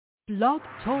Blog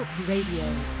Talk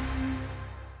Radio.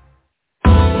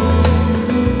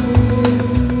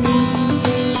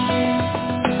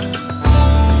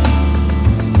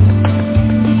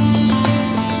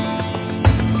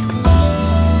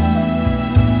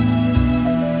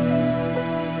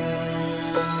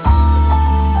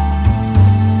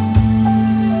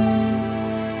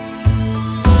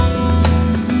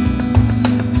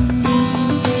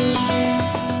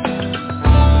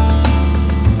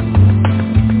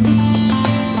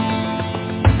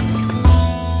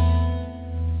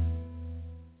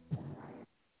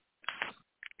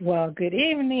 Well, good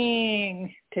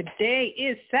evening. Today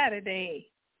is Saturday,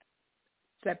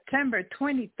 September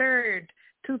 23rd,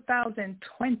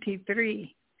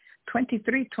 2023.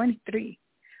 23.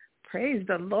 Praise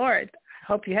the Lord.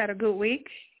 Hope you had a good week.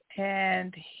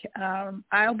 And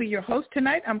I'll be your host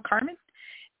tonight. I'm Carmen.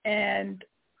 And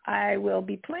I will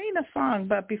be playing a song.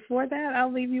 But before that,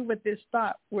 I'll leave you with this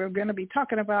thought. We're going to be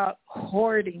talking about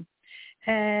hoarding.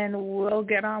 And we'll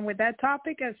get on with that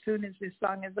topic as soon as this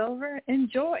song is over.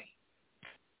 Enjoy.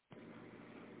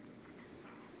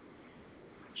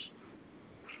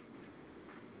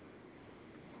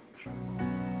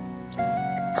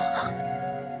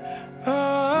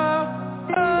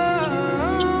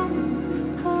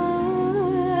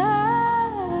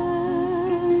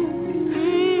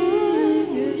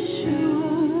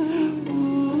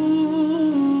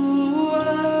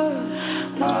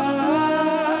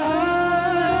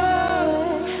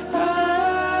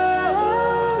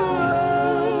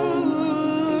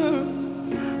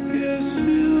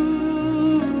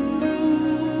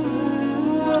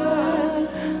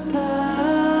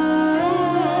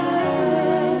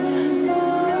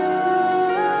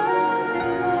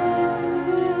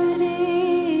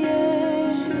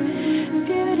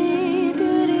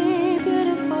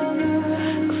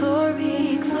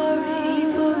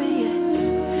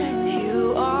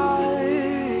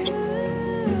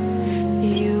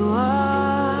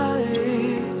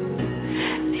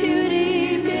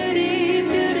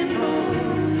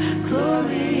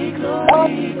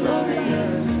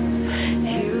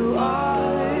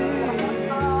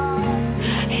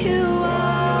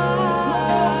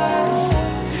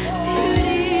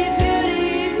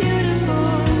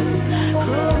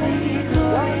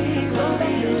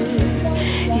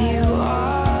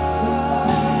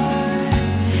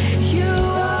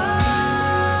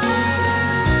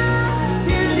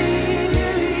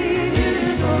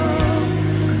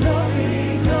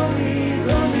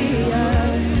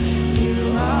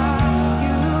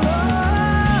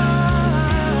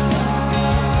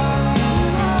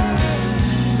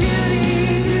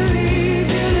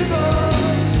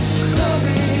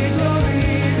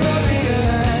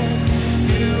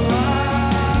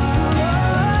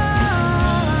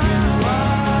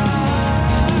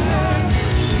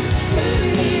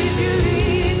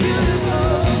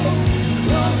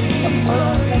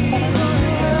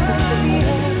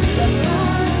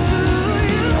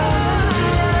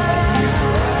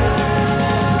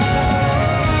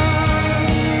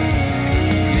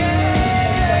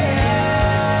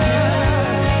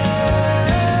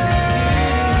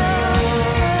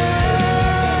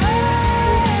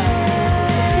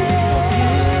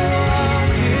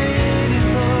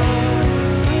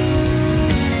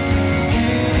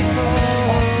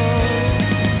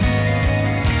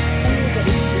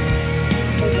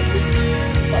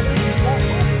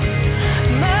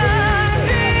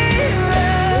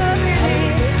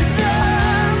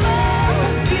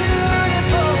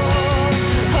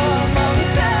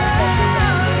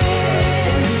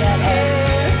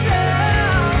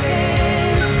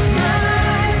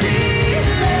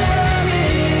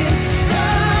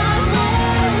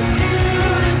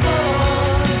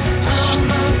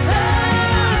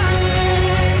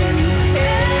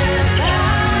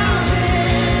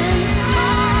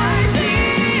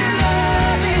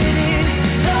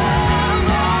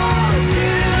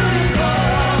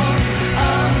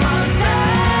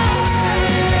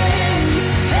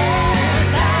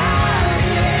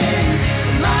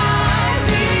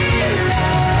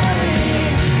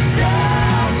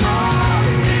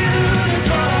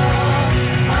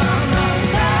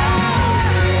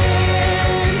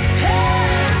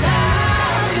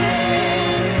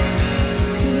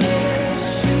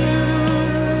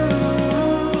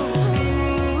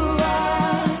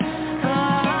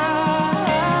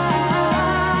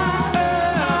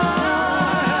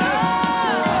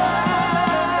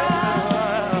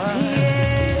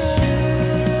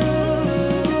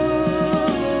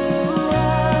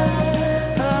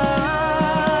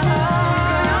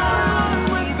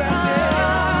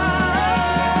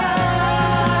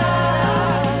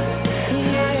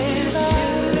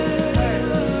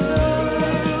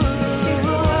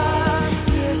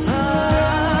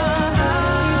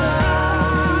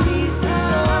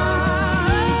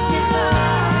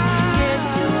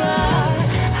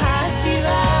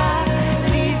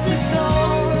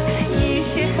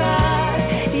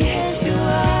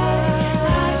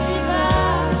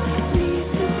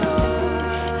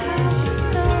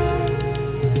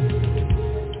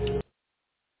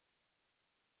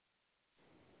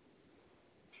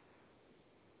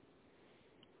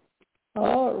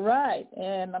 right.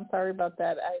 And I'm sorry about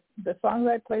that. The songs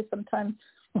I play sometimes,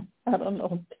 I don't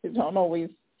know, they don't always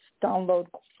download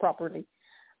properly.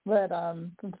 But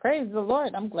praise the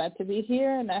Lord. I'm glad to be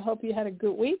here, and I hope you had a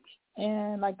good week.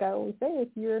 And like I always say, if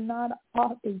you're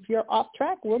off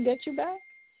track, we'll get you back.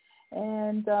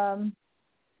 And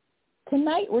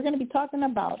tonight we're going to be talking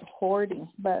about hoarding.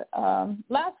 But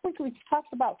last week we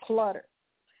talked about clutter.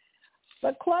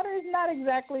 But clutter is not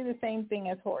exactly the same thing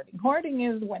as hoarding. Hoarding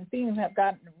is when things have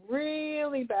gotten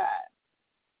really bad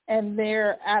and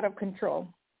they're out of control.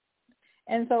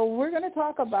 And so we're going to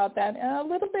talk about that and a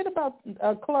little bit about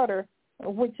clutter,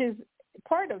 which is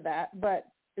part of that, but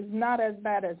is not as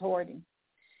bad as hoarding.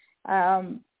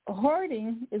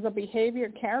 Hoarding is a behavior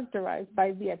characterized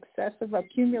by the excessive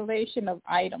accumulation of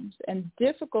items and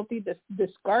difficulty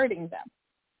discarding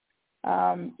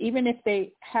them, even if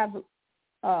they have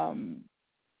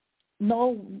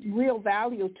no real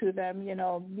value to them. You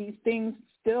know, these things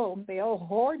they'll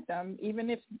hoard them, even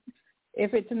if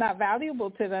it's not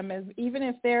valuable to them, even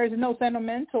if there is no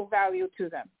sentimental value to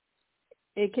them.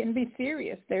 It can be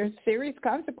serious. There's serious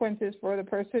consequences for the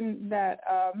person that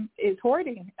is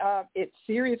hoarding. It's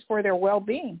serious for their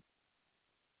well-being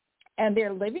and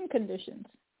their living conditions.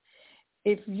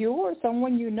 If you or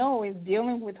someone you know is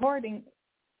dealing with hoarding,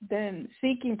 then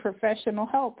seeking professional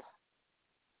help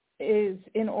is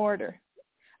in order.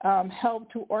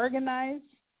 Help to organize.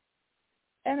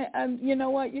 And you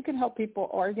know what? You can help people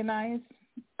organize.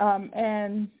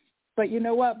 But you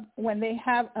know what? When they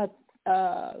have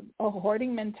a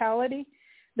hoarding mentality,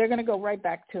 they're going to go right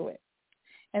back to it.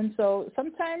 And so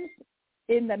sometimes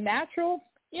in the natural,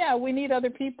 we need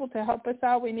other people to help us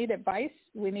out. We need advice.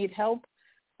 We need help.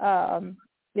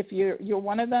 If you're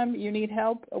one of them, you need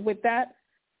help with that.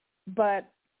 But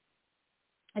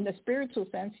in the spiritual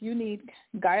sense, you need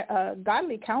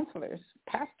godly counselors,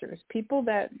 pastors, people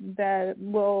that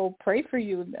will pray for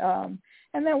you.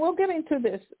 And then we'll get into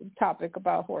this topic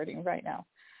about hoarding right now.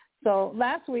 So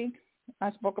last week,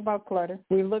 I spoke about clutter.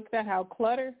 We looked at how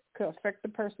clutter could affect the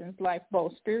person's life,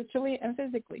 both spiritually and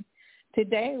physically.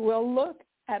 Today, we'll look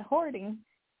at hoarding,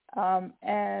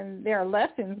 and there are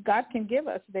lessons God can give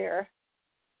us there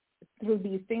through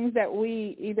these things that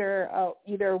we either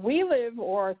we live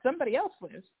or somebody else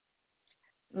lives.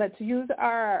 Let's use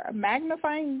our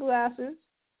magnifying glasses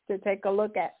to take a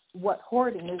look at what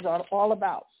hoarding is all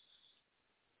about.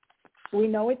 We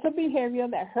know it's a behavior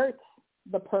that hurts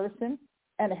the person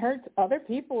and it hurts other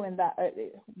people in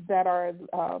that are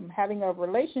having a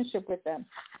relationship with them.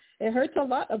 It hurts a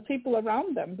lot of people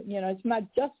around them. You know, it's not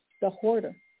just the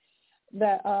hoarder.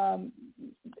 That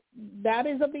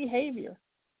is a behavior.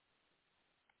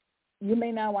 You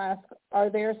may now ask, are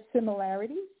there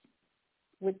similarities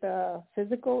with the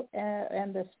physical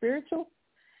and the spiritual?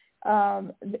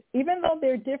 Even though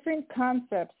they're different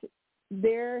concepts,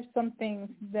 there are some things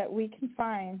that we can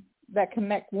find that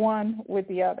connect one with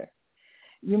the other.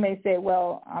 You may say,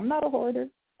 well, I'm not a hoarder.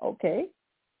 Okay.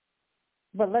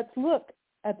 But let's look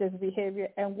at this behavior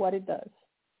and what it does.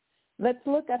 Let's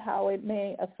look at how it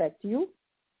may affect you,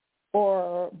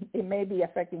 or it may be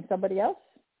affecting somebody else.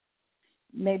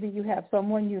 Maybe you have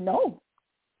someone you know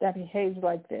that behaves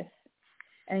like this,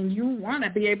 and you want to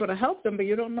be able to help them, but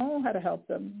you don't know how to help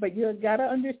them. But you've got to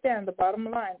understand the bottom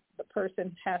line. The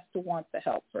person has to want the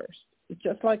help first. It's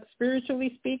just like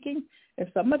spiritually speaking, if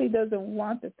somebody doesn't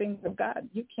want the things of God,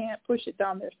 you can't push it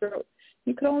down their throat.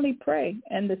 You can only pray,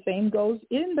 and the same goes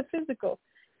in the physical.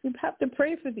 You have to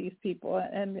pray for these people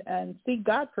and seek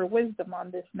God for wisdom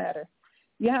on this matter.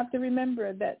 You have to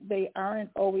remember that they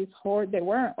weren't always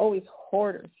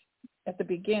hoarders at the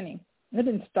beginning. It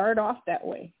didn't start off that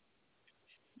way.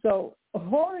 So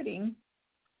hoarding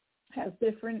has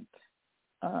different,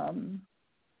 how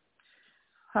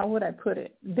would I put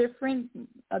it, different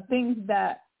things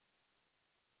that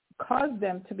cause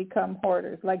them to become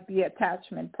hoarders, like the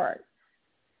attachment part.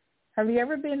 Have you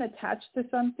ever been attached to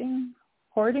something?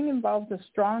 Hoarding involves a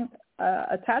strong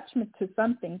attachment to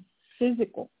something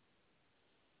physical.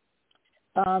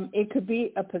 It could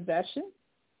be a possession.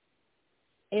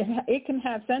 It can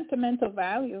have sentimental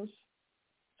values.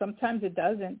 Sometimes it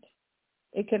doesn't.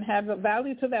 It can have a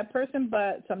value to that person,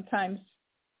 but sometimes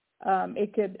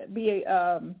it could be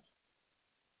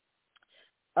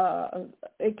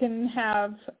it can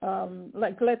have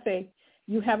like, let's say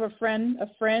you have a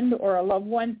friend or a loved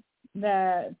one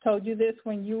that told you this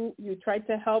when you tried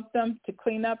to help them to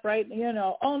clean up, right? You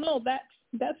know, oh no,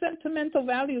 that's sentimental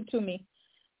value to me.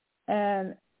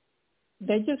 And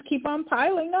they just keep on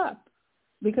piling up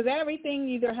because everything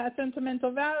either has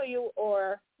sentimental value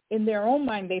or in their own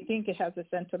mind they think it has a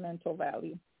sentimental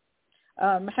value.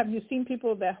 Have you seen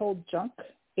people that hold junk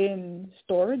in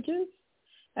storages,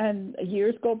 and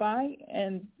years go by,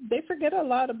 and they forget a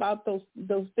lot about those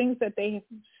things that they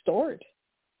stored,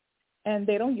 and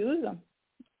they don't use them.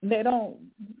 They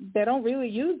don't really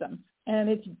use them, and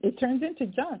it turns into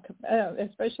junk,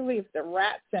 especially if the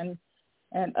rats and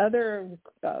other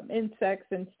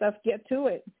insects and stuff get to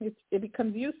it. It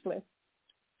becomes useless.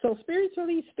 So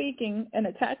spiritually speaking, an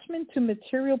attachment to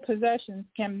material possessions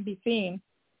can be seen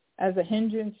as a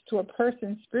hindrance to a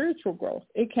person's spiritual growth.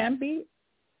 It can be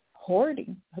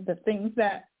hoarding, the things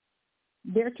that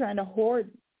they're trying to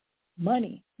hoard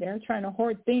money. They're trying to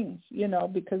hoard things,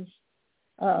 because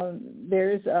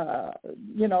there's,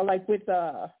 like with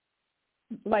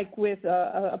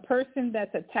a person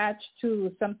that's attached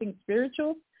to something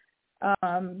spiritual,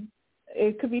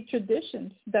 it could be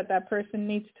traditions that person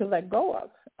needs to let go of,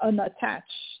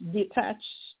 detach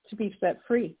to be set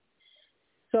free.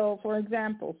 So, for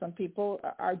example, some people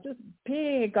are just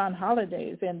big on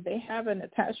holidays, and they have an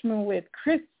attachment with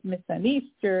Christmas and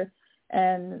Easter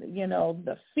and,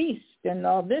 the feast and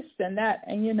all this and that.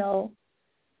 And,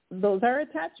 those are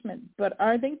attachments. But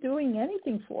are they doing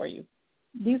anything for you?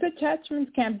 These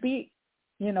attachments can be,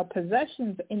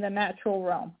 possessions in the natural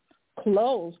realm,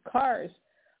 clothes, cars,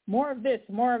 more of this,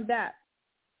 more of that.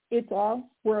 It's all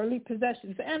worldly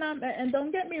possessions. And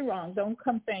don't get me wrong. Don't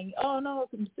come saying, oh, no,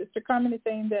 Sister Carmen is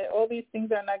saying that all these things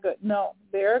are not good. No,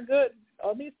 they're good.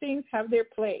 All these things have their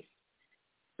place.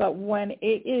 But when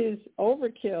it is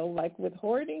overkill, like with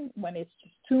hoarding, when it's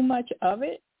just too much of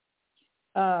it,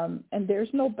 and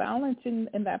there's no balance in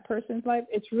that person's life,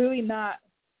 it's really not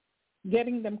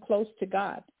getting them close to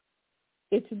God.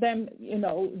 It's them,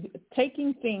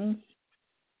 taking things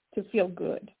to feel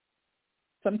good.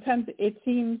 Sometimes it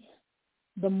seems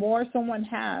the more someone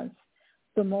has,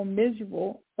 the more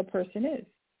miserable a person is.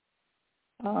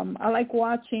 I like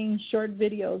watching short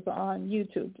videos on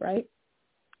YouTube, right?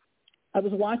 I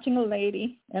was watching a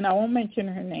lady, and I won't mention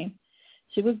her name.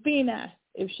 She was being asked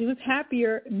if she was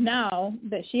happier now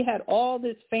that she had all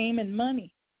this fame and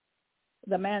money.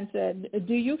 The man said,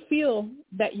 do you feel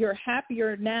that you're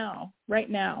happier now, right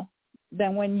now,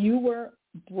 than when you were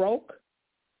broke?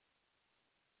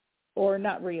 Or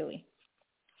not really?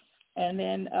 And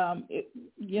then,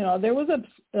 there was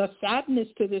a sadness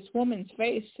to this woman's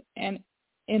face, and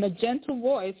in a gentle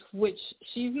voice, which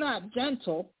she's not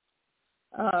gentle,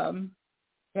 and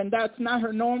that's not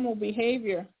her normal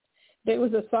behavior, there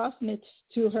was a softness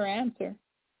to her answer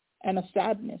and a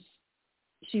sadness.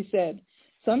 She said,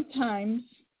 sometimes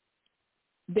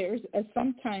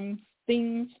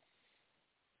things,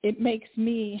 it makes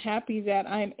me happy that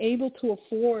I'm able to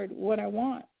afford what I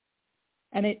want.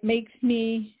 And it makes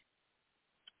me,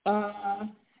 I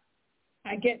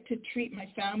get to treat my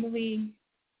family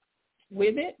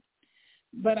with it.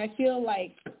 But I feel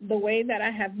like the way that I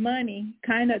have money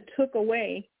kind of took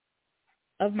away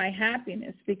of my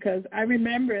happiness, because I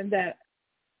remember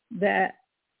that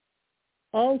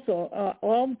also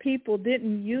all people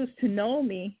didn't used to know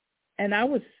me, and I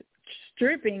was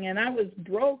stripping and I was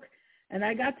broke, and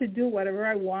I got to do whatever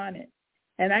I wanted,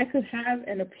 and I could have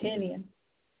an opinion.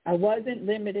 I wasn't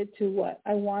limited to what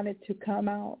I wanted to come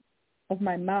out of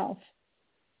my mouth.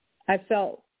 I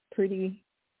felt pretty.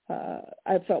 I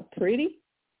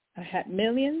had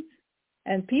millions,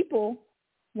 and people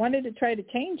wanted to try to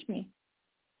change me.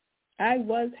 I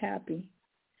was happy.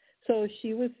 So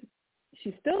she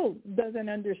still doesn't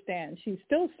understand. She's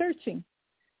still searching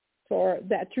for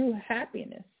that true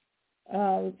happiness.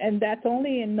 And that's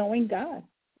only in knowing God.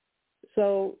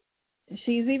 So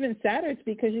she's even sadder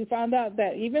because she found out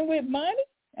that even with money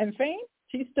and fame,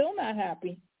 she's still not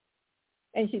happy.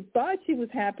 And she thought she was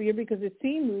happier because it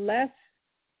seemed less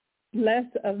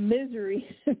of misery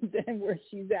than where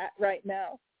she's at right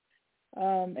now.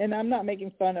 And I'm not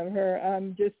making fun of her.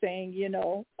 I'm just saying,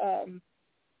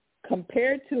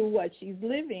 compared to what she's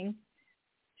living,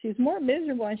 she's more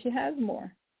miserable and she has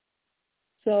more.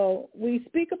 So we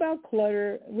spoke about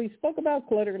clutter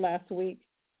last week,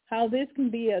 how this can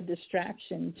be a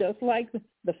distraction. Just like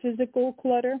the physical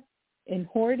clutter in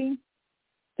hoarding,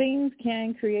 things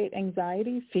can create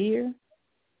anxiety, fear,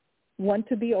 want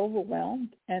to be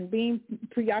overwhelmed, and being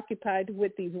preoccupied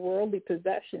with these worldly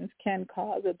possessions can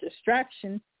cause a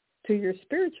distraction to your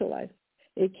spiritual life.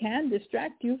 It can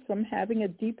distract you from having a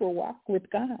deeper walk with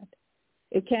God.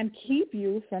 It can keep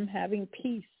you from having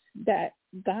peace that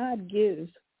God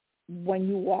gives when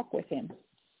you walk with him.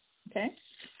 Okay?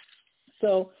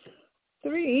 So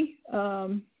 3,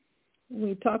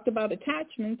 we talked about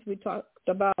attachments. We talked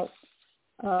about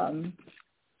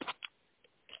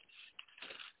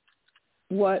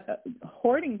what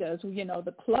hoarding does,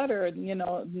 the clutter,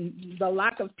 the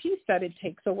lack of peace that it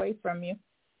takes away from you.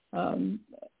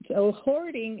 So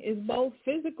hoarding is both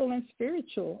physical and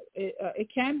spiritual. It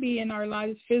can be in our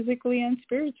lives physically and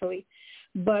spiritually.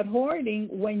 But hoarding,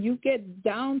 when you get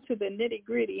down to the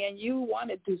nitty-gritty and you want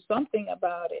to do something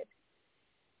about it,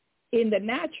 in the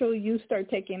natural, you start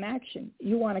taking action.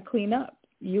 You want to clean up.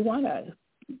 You want to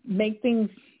make things,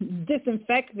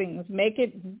 disinfect things, make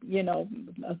it,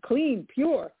 clean,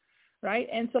 pure, right?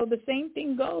 And so the same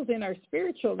thing goes in our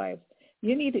spiritual life.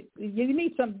 You need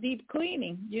some deep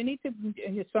cleaning. You need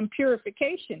some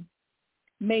purification.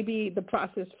 Maybe the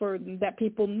process that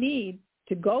people need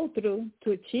to go through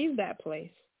to achieve that place.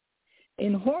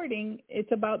 In hoarding,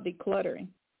 it's about decluttering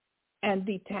and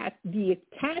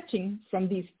detaching from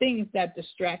these things that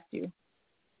distract you.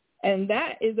 And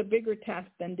that is a bigger task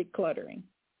than decluttering,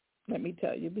 let me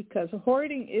tell you, because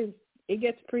hoarding it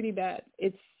gets pretty bad.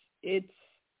 It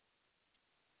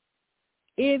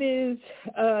is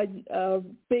a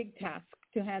big task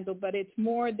to handle, but it's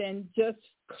more than just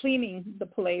cleaning the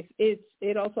place.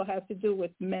 It also has to do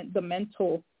with the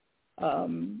mental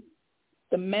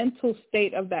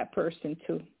state of that person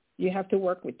too. You have to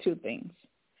work with two things.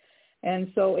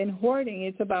 And so in hoarding,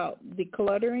 it's about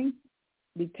decluttering,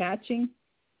 detaching,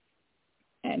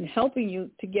 and helping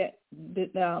you to get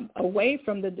away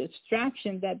from the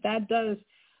distraction that does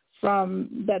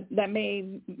from that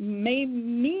may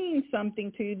mean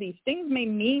something to you. These things may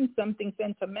mean something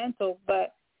sentimental,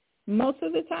 but most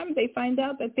of the time they find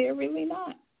out that they're really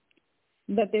not,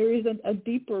 that there is a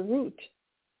deeper root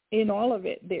in all of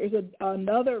it. There's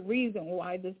another reason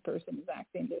why this person is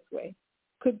acting this way.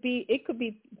 It could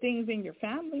be things in your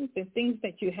family, the things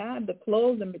that you have, the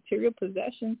clothes and material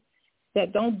possessions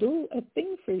that don't do a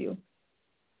thing for you.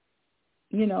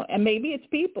 And maybe it's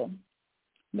people.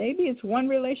 Maybe it's one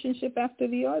relationship after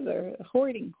the other,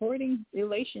 hoarding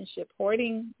relationship,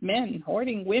 hoarding men,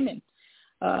 hoarding women.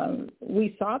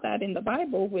 We saw that in the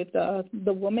Bible with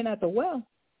the woman at the well.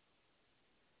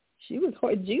 Jesus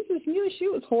knew she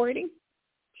was hoarding.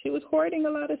 She was hoarding a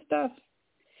lot of stuff.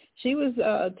 She was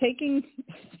taking,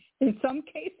 in some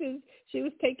cases, she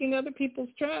was taking other people's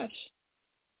trash.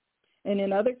 And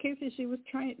in other cases, she was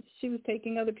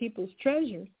taking other people's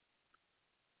treasures.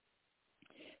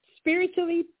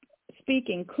 Spiritually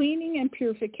speaking, cleaning and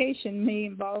purification may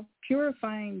involve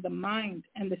purifying the mind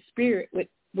and the spirit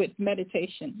with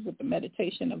meditation, with the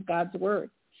meditation of God's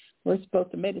word. We're supposed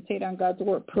to meditate on God's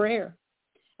word, prayer.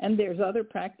 And there's other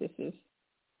practices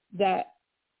that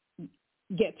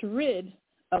gets rid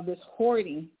of this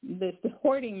hoarding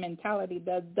mentality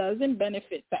that doesn't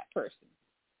benefit that person.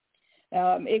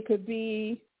 It could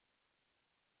be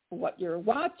what you're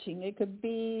watching. It could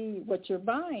be what you're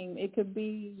buying. It could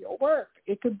be your work.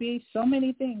 It could be so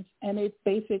many things. And it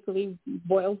basically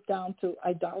boils down to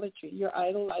idolatry. You're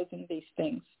idolizing these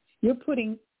things. You're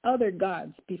putting other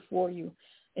gods before you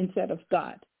instead of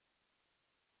God.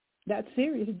 That's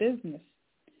serious business.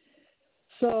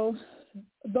 So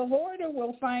the hoarder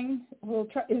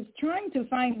is trying to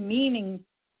find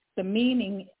the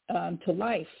meaning to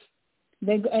life.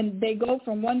 They go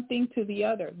from one thing to the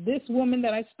other. This woman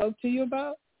that I spoke to you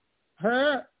about,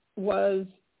 her was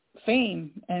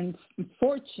fame and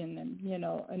fortune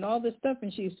and all this stuff,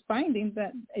 and she's finding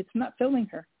that it's not filling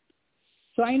her.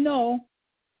 So I know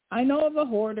of a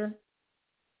hoarder,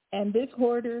 and this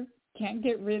hoarder can't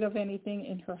get rid of anything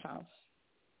in her house.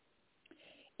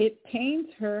 It pains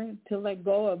her to let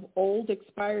go of old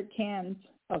expired cans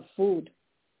of food.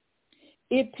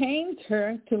 It pains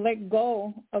her to let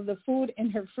go of the food in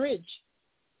her fridge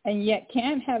and yet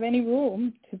can't have any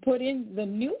room to put in the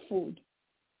new food.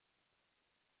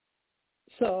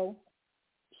 So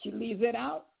she leaves it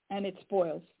out and it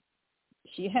spoils.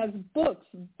 She has books,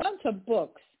 a bunch of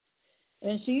books.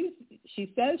 And she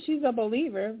says she's a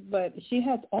believer, but she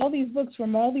has all these books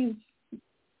from all these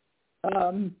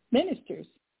ministers.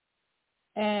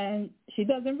 And she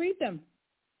doesn't read them.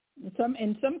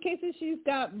 In some cases, she's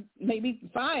got maybe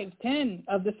 5, 10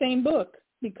 of the same book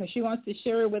because she wants to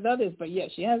share it with others, but yet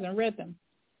she hasn't read them.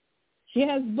 She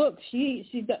has books. She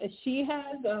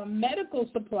has medical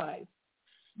supplies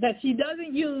that she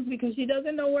doesn't use because she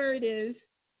doesn't know where it is,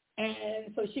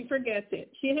 and so she forgets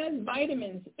it. She has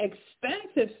vitamins,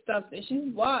 expensive stuff that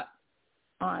she's bought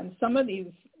on some of these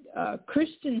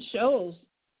Christian shows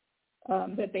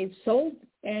that they've sold,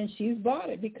 and she's bought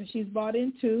it because she's bought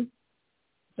into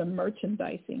the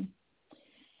merchandising.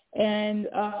 And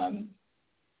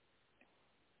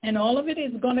all of it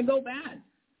is going to go bad.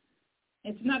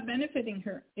 It's not benefiting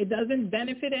her. It doesn't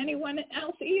benefit anyone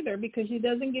else either because she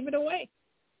doesn't give it away.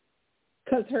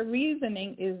 Because her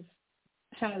reasoning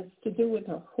has to do with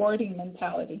her hoarding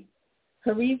mentality.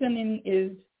 Her reasoning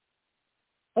is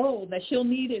that she'll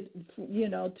need it,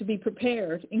 to be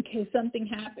prepared in case something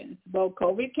happens. Well,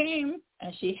 COVID came,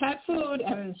 and she had food,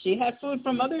 and she had food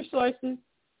from other sources,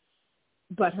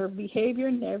 but her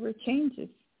behavior never changes.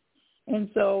 And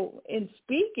so in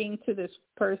speaking to this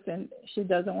person, she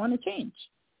doesn't want to change.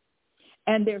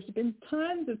 And there's been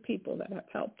tons of people that have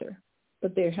helped her,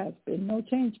 but there has been no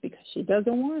change because she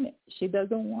doesn't want it. She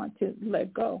doesn't want to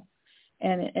let go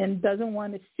and doesn't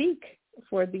want to seek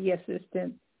for the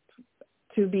assistance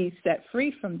to be set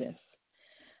free from this.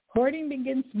 Hoarding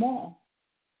begins small,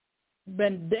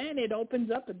 but then it opens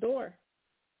up a door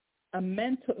of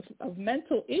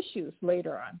mental issues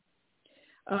later on.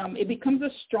 It becomes a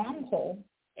stronghold.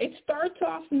 It starts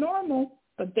off normal,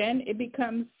 but then it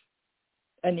becomes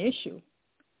an issue.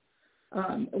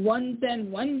 One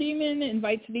demon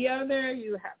invites the other.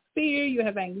 You have fear, you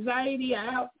have anxiety,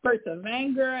 outbursts of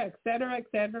anger, et cetera, et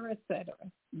cetera, et cetera.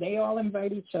 They all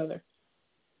invite each other.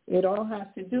 It all has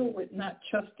to do with not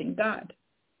trusting God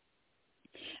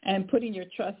and putting your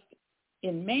trust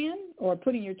in man or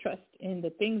putting your trust in the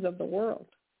things of the world.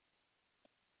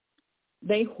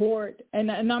 They hoard,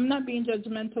 and I'm not being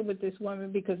judgmental with this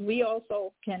woman because we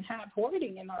also can have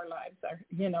hoarding in our lives,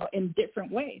 in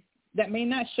different ways that may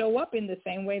not show up in the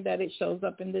same way that it shows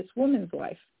up in this woman's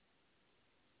life.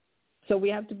 So we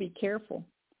have to be careful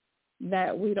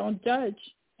that we don't judge,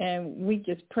 and we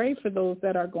just pray for those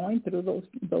that are going through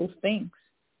those things.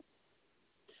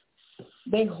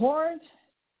 They hoard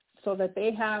so that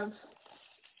they have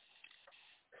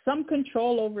some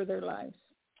control over their lives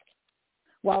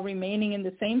while remaining in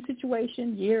the same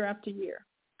situation year after year.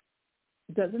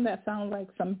 Doesn't that sound like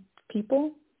some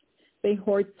people? They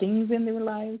hoard things in their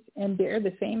lives, and they're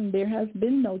the same. There has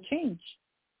been no change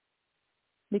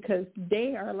because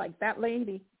they are like that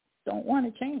lady, don't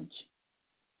want to change.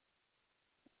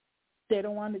 They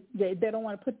don't want to. They don't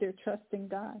want to put their trust in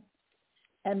God,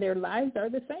 and their lives are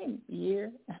the same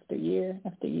year after year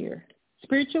after year.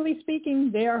 Spiritually speaking,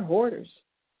 they are hoarders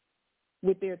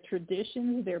with their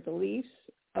traditions, their beliefs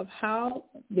of how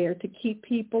they're to keep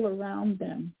people around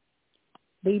them.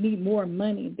 They need more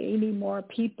money. They need more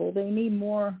people. They need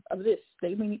more of this.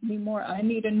 They need more. I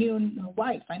need a new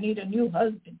wife. I need a new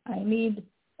husband. I need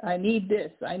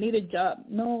this. I need a job.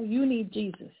 No, you need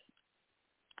Jesus.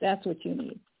 That's what you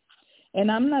need.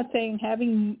 And I'm not saying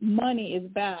having money is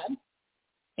bad.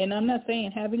 And I'm not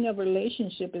saying having a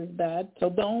relationship is bad. So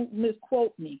don't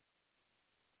misquote me.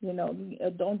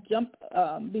 Don't jump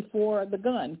before the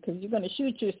gun because you're going to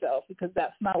shoot yourself because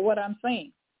that's not what I'm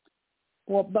saying.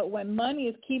 Well, but when money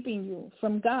is keeping you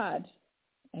from God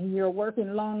and you're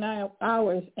working long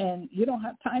hours and you don't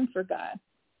have time for God,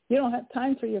 you don't have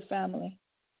time for your family,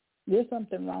 there's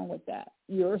something wrong with that.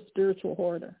 You're a spiritual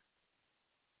hoarder.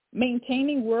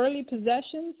 Maintaining worldly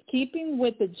possessions, keeping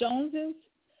with the Joneses.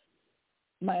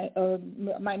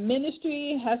 My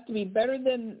ministry has to be better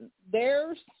than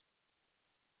theirs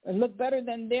and look better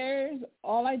than theirs.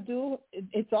 All I do,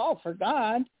 it's all for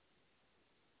God.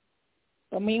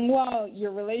 But meanwhile,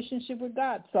 your relationship with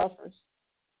God suffers.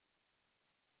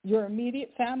 Your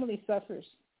immediate family suffers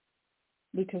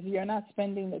because you're not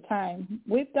spending the time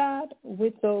with God,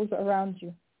 with those around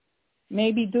you.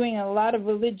 Maybe doing a lot of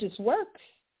religious works,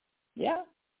 yeah.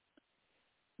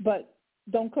 But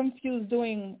don't confuse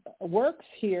doing works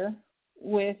here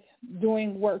with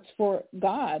doing works for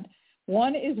God.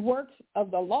 One is works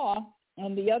of the law,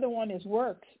 and the other one is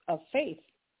works of faith.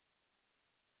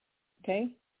 Okay?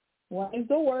 One is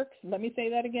the works. Let me say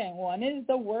that again. One is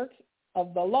the works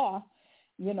of the law.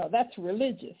 That's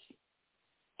religious.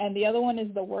 And the other one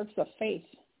is the works of faith,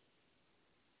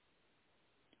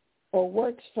 or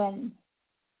works from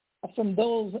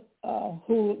those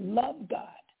who love God.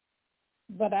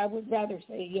 But I would rather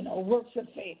say, works of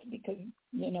faith because,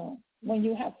 when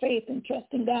you have faith and trust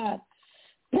in God,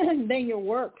 then your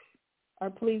works are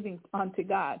pleasing unto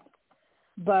God.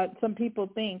 But some people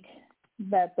think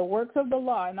that the works of the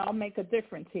law, and I'll make a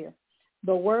difference here,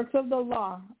 the works of the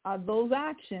law are those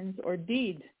actions or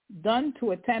deeds done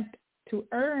to attempt to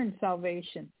earn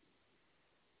salvation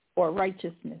or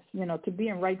righteousness, to be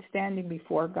in right standing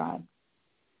before God,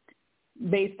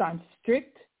 based on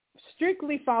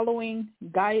strictly following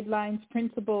guidelines,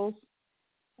 principles,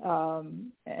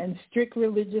 and strict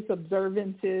religious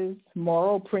observances,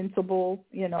 moral principles,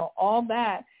 all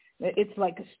that. It's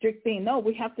like a strict thing. No,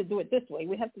 we have to do it this way.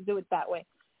 We have to do it that way.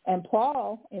 And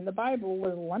Paul in the Bible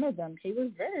was one of them. He was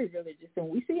very religious, and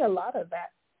we see a lot of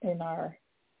that in our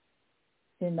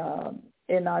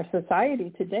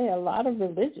society today. A lot of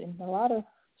religion, a lot of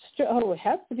it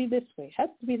has to be this way, it has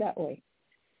to be that way.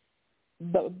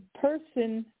 The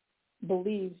person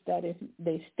believes that if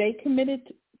they stay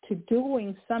committed to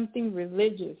doing something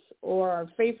religious or are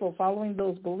faithful, following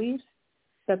those beliefs,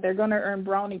 that they're going to earn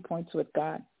brownie points with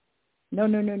God. No.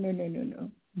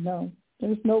 No.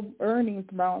 There's no earning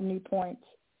brownie points.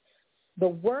 The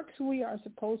works we are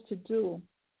supposed to do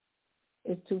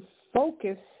is to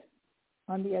focus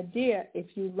on the idea, if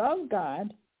you love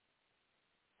God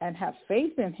and have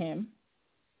faith in him,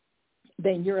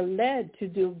 then you're led to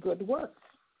do good works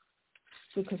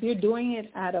because you're doing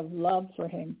it out of love for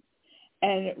him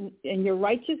and your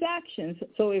righteous actions.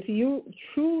 So if you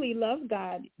truly love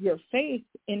God, your faith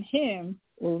in him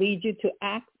will lead you to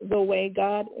act the way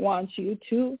God wants you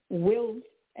to, will,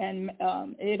 and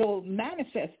it'll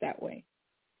manifest that way.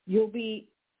 You'll be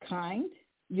kind.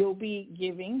 You'll be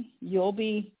giving. You'll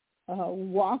be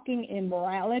walking in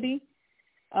morality.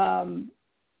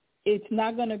 It's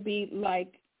not going to be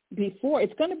like before.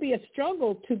 It's going to be a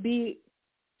struggle to be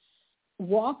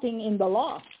walking in the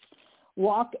law,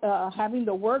 having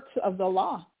the works of the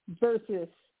law versus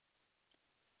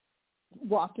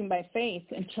walking by faith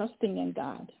and trusting in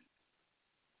God.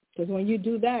 Because when you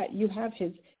do that, you have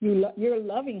you're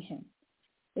loving him.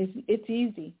 It's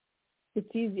easy.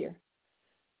 It's easier.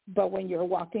 But when you're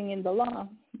walking in the law,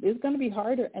 it's going to be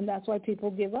harder, and that's why people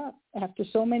give up. After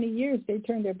so many years, they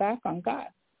turn their back on God.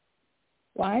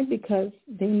 Why? Because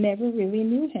they never really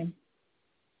knew him.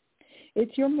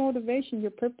 It's your motivation,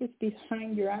 your purpose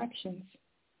behind your actions.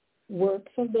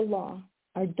 Works of the law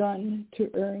are done to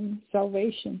earn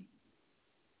salvation.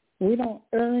 We don't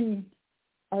earn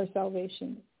our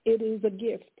salvation. It is a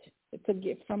gift. It's a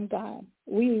gift from God.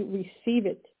 We receive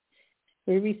it.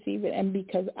 We receive it. And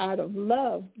because out of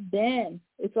love, then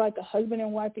it's like a husband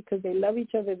and wife, because they love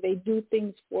each other, they do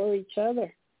things for each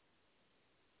other.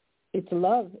 It's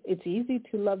love. It's easy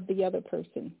to love the other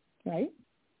person, right?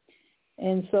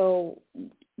 And so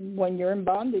when you're in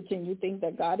bondage and you think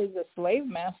that God is a slave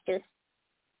master,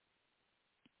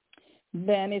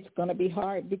 then it's going to be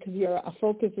hard because your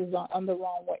focus is on the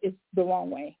wrong way. It's the wrong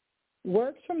way.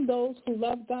 Works from those who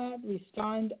love God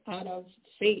respond out of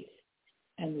faith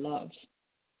and love.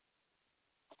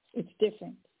 It's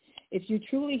different. If you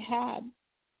truly had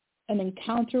an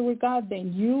encounter with God,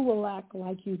 then you will act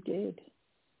like you did.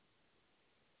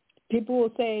 People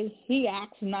will say, he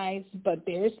acts nice, but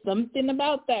there's something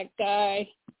about that guy.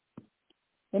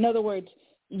 In other words,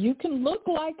 you can look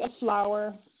like a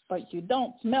flower, but you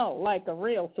don't smell like a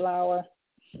real flower.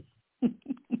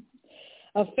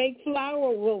 A fake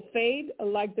flower will fade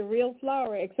like the real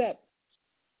flower, except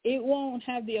it won't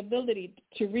have the ability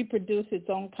to reproduce its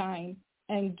own kind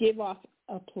and give off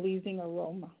a pleasing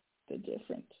aroma. The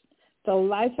difference. The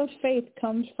life of faith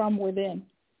comes from within.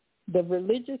 The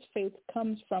religious faith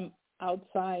comes from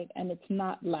outside, and it's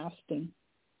not lasting.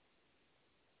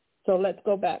 So let's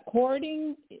go back.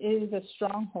 Hoarding is a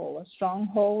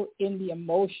stronghold in the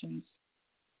emotions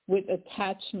with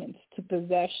attachments to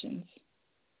possessions.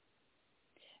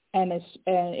 And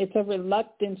it's a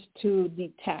reluctance to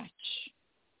detach.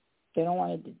 They don't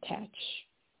want to detach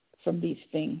from these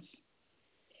things.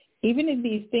 Even if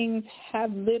these things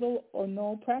have little or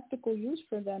no practical use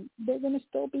for them, they're going to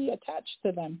still be attached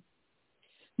to them.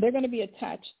 They're going to be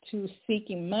attached to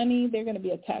seeking money. They're going to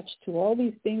be attached to all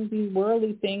these things, these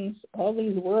worldly things, all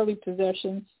these worldly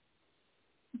possessions,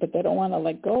 but they don't want to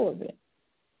let go of it.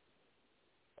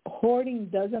 Hoarding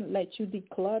doesn't let you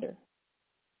declutter.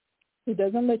 It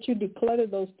doesn't let you declutter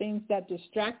those things that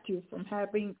distract you from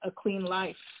having a clean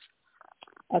life,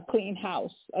 a clean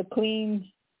house, a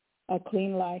clean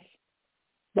life.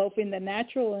 Both in the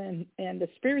natural and the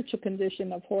spiritual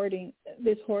condition of hoarding,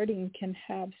 this hoarding can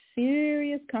have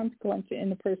serious consequences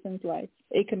in a person's life.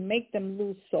 It can make them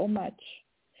lose so much.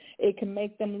 It can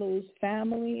make them lose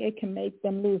family. It can make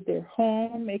them lose their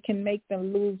home. It can make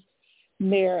them lose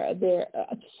their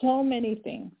so many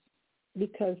things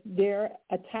because they're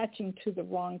attaching to the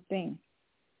wrong thing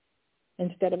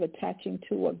instead of attaching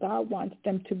to what God wants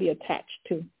them to be attached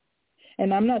to.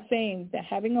 And I'm not saying that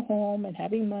having a home and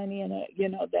having money and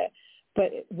that,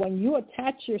 but when you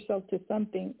attach yourself to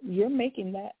something, you're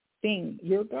making that thing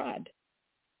your God.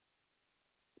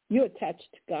 You're attached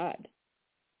to God.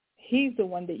 He's the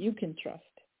one that you can trust.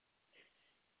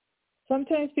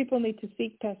 Sometimes people need to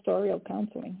seek pastoral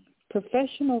counseling,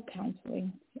 professional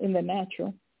counseling in the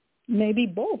natural. Maybe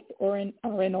both are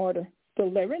in order.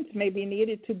 Deliverance may be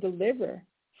needed to deliver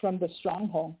from the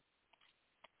stronghold.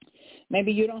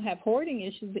 Maybe you don't have hoarding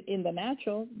issues in the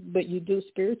natural, but you do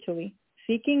spiritually.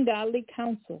 Seeking godly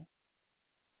counsel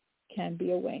can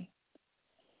be a way.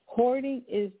 Hoarding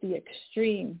is the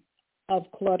extreme of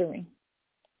cluttering.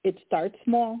 It starts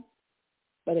small,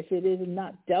 but if it is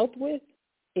not dealt with,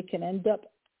 it can end up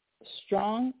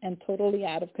strong and totally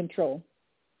out of control.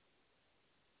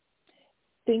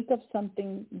 Think of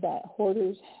something that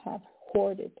hoarders have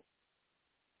hoarded: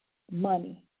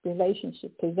 money,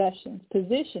 relationship, possessions,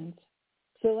 positions,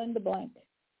 fill in the blank.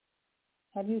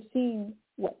 Have you seen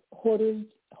what hoarding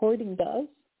does?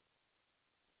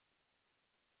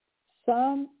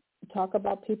 Some talk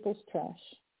about people's trash,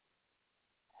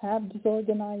 have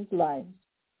disorganized lives,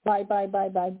 buy,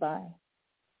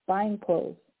 buying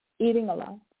clothes, eating a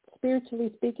lot.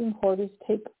 Spiritually speaking, hoarders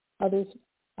take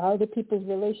other people's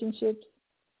relationships,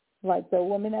 like the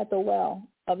woman at the well,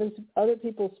 other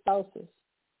people's spouses,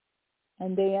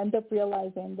 and they end up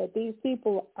realizing that these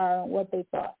people aren't what they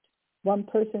thought. One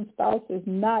person's spouse is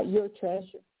not your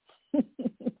treasure.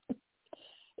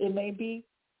 It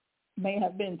may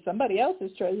have been somebody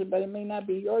else's treasure, but it may not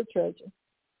be your treasure.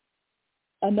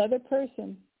 Another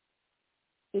person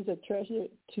is a treasure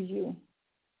to you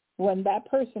when that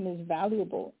person is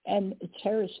valuable and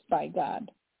cherished by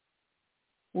God.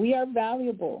 We are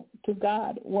valuable to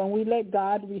God when we let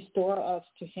God restore us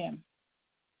to him.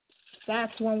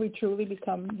 That's when we truly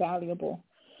become valuable.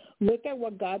 Look at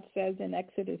what God says in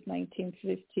Exodus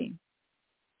 19:15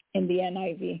 in the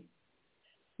NIV.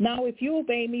 Now, if you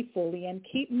obey me fully and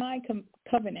keep my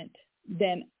covenant,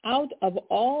 then out of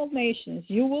all nations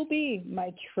you will be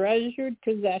my treasured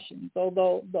possessions,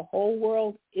 although the whole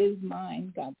world is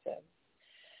mine, God says.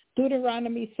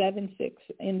 Deuteronomy 7:6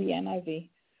 in the NIV.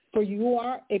 For you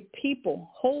are a people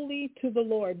holy to the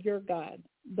Lord your God.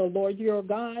 The Lord your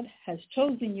God has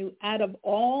chosen you out of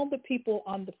all the people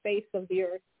on the face of the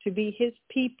earth to be his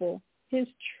people, his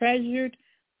treasured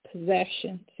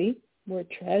possession. See, we're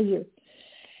treasured.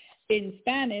 In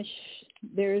Spanish,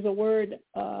 there is a word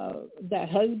that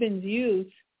husbands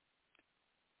use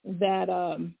that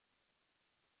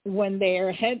when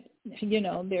they're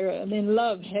they're in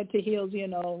love, head to heels,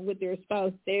 with their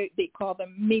spouse, they call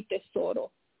them mi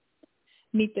tesoro.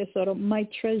 Mi tesoro, my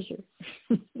treasure.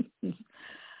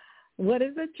 What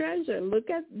is a treasure? Look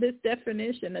at this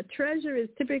definition. A treasure is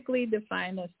typically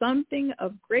defined as something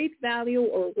of great value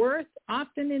or worth,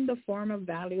 often in the form of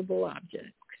valuable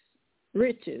objects,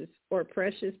 riches, or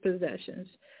precious possessions.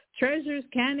 Treasures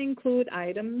can include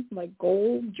items like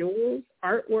gold, jewels,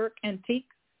 artwork,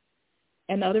 antiques,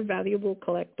 and other valuable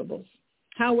collectibles.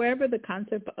 However, the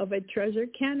concept of a treasure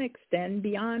can extend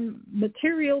beyond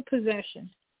material possession.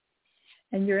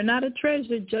 And you're not a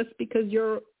treasure just because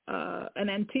you're an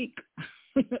antique,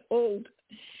 old.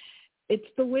 It's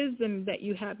the wisdom that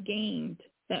you have gained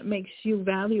that makes you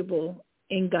valuable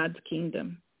in God's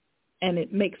kingdom. And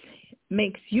it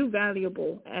makes you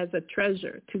valuable as a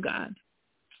treasure to God.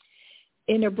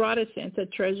 In a broader sense, a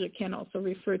treasure can also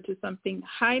refer to something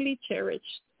highly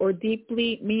cherished or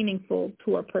deeply meaningful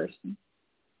to a person.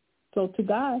 So to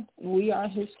God, we are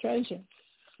his treasure.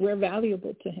 We're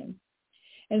valuable to him.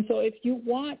 And so if you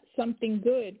want something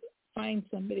good, find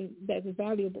somebody that's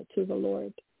valuable to the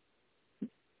Lord.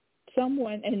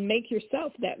 Someone, and make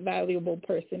yourself that valuable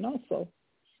person also.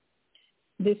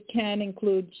 This can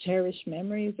include cherished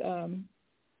memories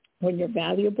when you're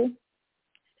valuable,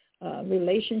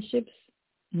 relationships,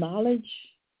 knowledge,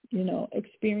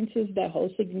 experiences that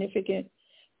hold significant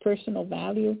personal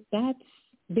value. That's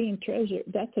being treasured.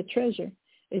 That's a treasure.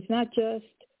 It's not just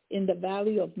in the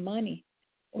value of money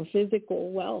or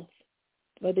physical wealth,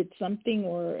 but it's something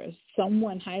or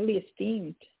someone highly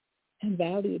esteemed and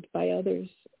valued by others,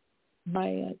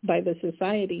 by the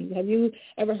society. Have you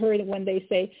ever heard when they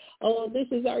say, oh, this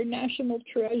is our national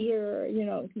treasure?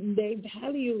 They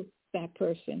value that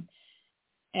person.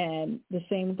 And the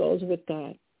same goes with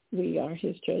God. We are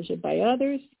his treasure by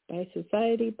others, by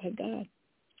society, by God.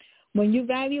 When you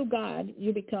value God,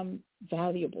 you become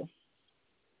valuable.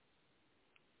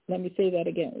 Let me say that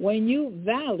again. When you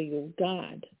value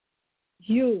God,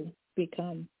 you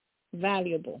become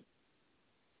valuable.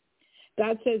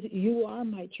 God says, you are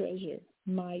my treasure,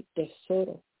 my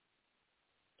tesoro.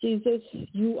 Jesus,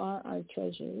 you are our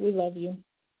treasure. We love you.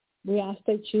 We ask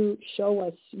that you show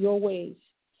us your ways,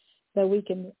 that we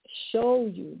can show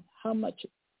you how much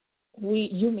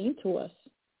you mean to us.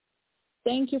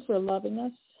 Thank you for loving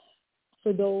us.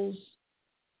 For those,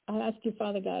 I ask you,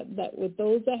 Father God, that with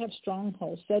those that have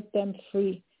strongholds, set them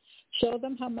free. Show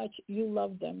them how much you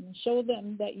love them. Show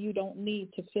them that they don't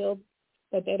need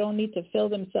to fill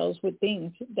themselves with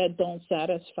things that don't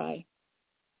satisfy,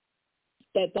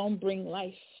 that don't bring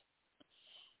life.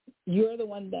 You're the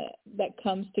one that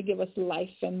comes to give us life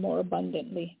and more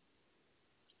abundantly.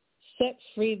 Set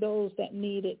free those that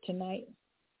need it tonight,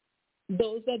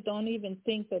 those that don't even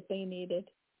think that they need it.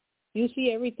 You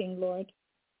see everything, Lord.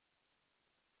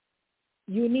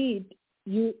 You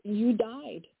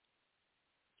died.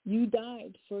 You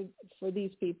died for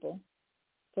these people,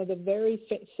 for the very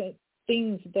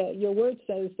things that your word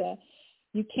says that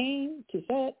you came to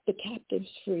set the captives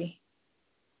free.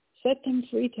 Set them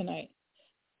free tonight.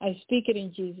 I speak it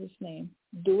in Jesus' name.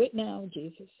 Do it now,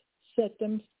 Jesus. Set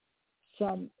them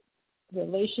from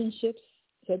relationships.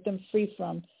 Set them free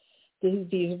from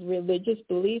these religious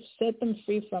beliefs. Set them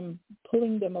free from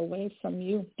pulling them away from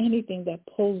you, anything that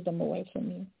pulls them away from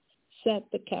you. Set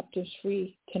the captives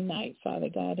free tonight, Father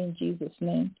God, in Jesus'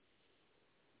 name.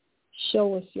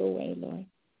 Show us your way, Lord.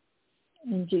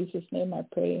 In Jesus' name I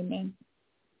pray, amen.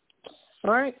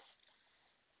 All right.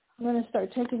 I'm going to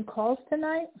start taking calls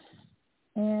tonight.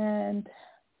 And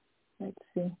let's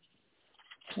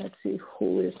see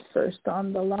who is first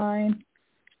on the line.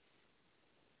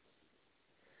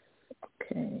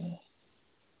 Okay.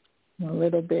 I'm a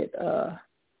little bit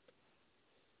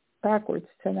backwards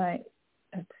tonight.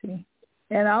 Let's see.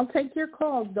 And I'll take your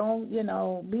calls. Don't, be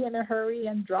in a hurry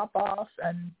and drop off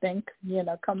and think,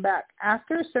 come back.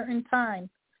 After a certain time,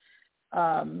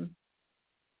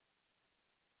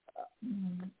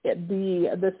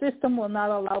 the system will not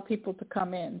allow people to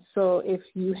come in. So if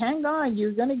you hang on,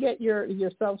 you're going to get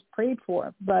yourselves prayed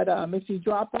for. But if you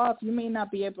drop off, you may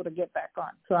not be able to get back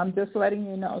on. So I'm just letting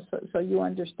you know so you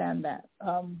understand that.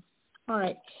 All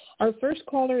right. Our first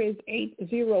caller is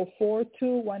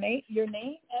 804218. Your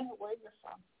name and where you're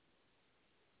from.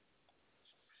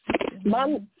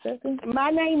 My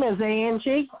name is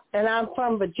Angie, and I'm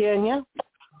from Virginia.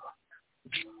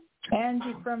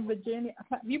 Angie from Virginia.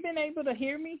 Have you been able to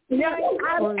hear me? Yeah,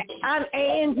 I'm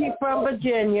Angie from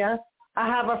Virginia. I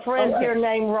have a friend here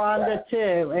named Rhonda,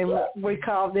 too, and we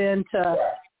called in to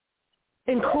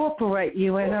incorporate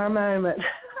you in our moment.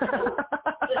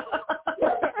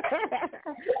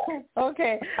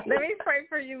 Okay, let me pray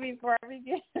for you before I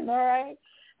begin, all right?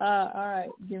 All right.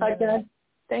 Okay.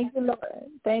 Thank you, Lord.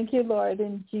 Thank you, Lord,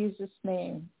 in Jesus'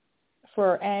 name,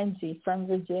 for Angie from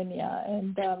Virginia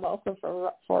and also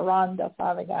for Rhonda,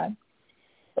 Father God.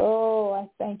 Oh, I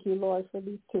thank you, Lord, for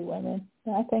these two women.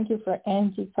 I thank you for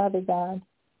Angie, Father God.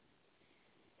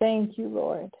 Thank you,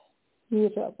 Lord.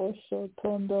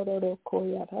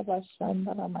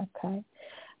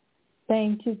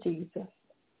 Thank you, Jesus.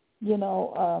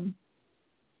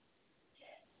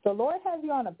 The Lord has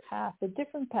you on a path, a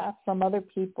different path from other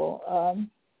people.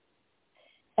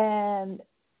 And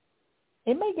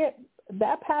it may get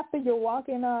that path that you're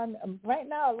walking on right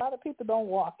now. A lot of people don't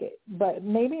walk it, but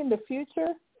maybe in the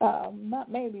future,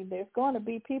 not maybe, there's going to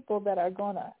be people that are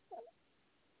going to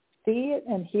see it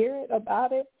and hear it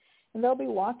about it, and they'll be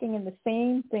walking in the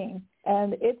same thing.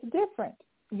 And it's different.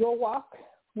 Your walk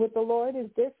with the Lord is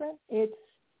different. It's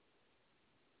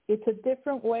a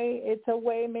different way. It's a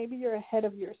way, maybe you're ahead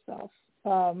of yourself.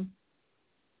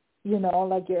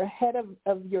 Like you're ahead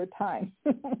of your time.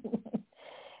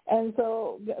 And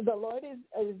so the Lord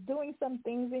is doing some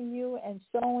things in you and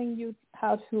showing you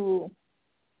how to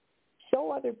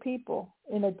show other people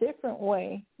in a different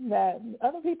way that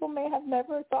other people may have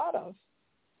never thought of.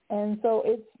 And so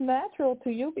it's natural to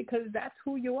you because that's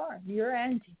who you are. You're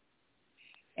Angie.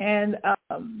 And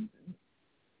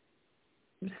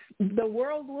the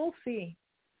world will see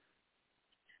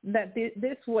that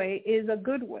this way is a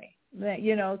good way. That,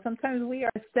 sometimes we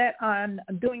are set on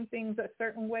doing things a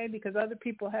certain way because other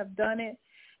people have done it.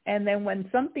 And then when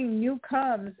something new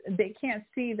comes, they can't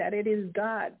see that it is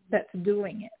God that's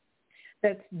doing it,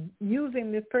 that's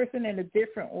using this person in a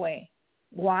different way.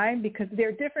 Why? Because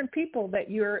they're different people that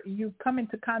you come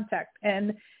into contact,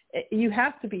 and you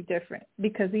have to be different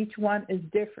because each one is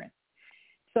different.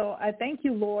 So I thank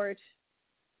you, Lord.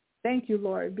 Thank you,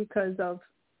 Lord, because of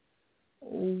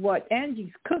what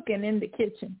Angie's cooking in the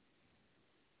kitchen.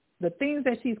 The things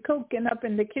that she's cooking up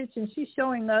in the kitchen, she's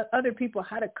showing other people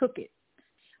how to cook it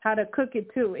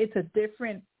too. It's a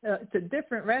different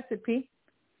recipe,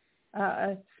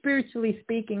 spiritually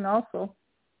speaking. Also,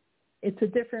 it's a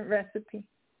different recipe.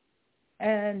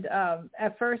 And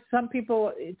at first, some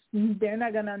people they're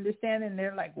not going to understand, and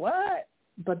they're like, "What?"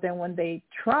 But then when they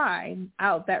try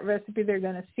out that recipe, they're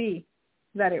going to see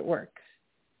that it works.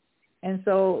 And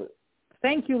so,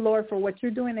 thank you, Lord, for what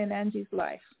you're doing in Angie's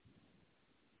life.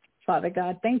 Father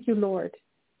God, thank you, Lord.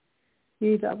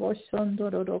 And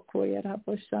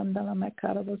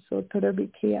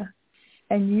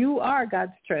you are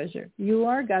God's treasure. You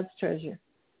are God's treasure.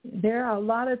 There are a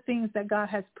lot of things that God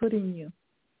has put in you.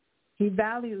 He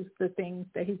values the things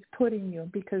that he's put in you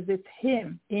because it's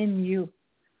him in you.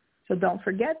 So don't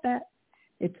forget that.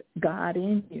 It's God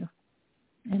in you.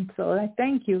 And so I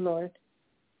thank you, Lord.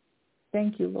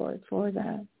 Thank you, Lord, for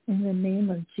that in the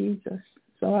name of Jesus.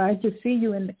 So I just see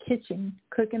you in the kitchen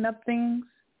cooking up things,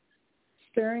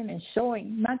 stirring and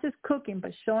showing, not just cooking,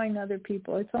 but showing other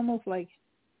people. It's almost like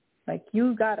Like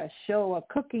you got a show, a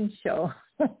cooking show.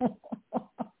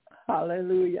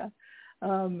 Hallelujah.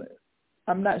 I'm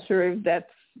not sure if that's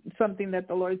something that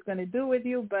the Lord's going to do with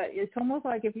you, but it's almost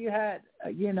like if you had,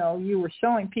 you were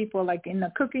showing people, like in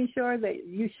the cooking show, that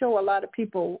you show a lot of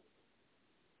people,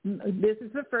 this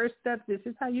is the first step, this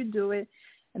is how you do it,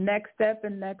 and next step,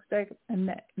 and next step,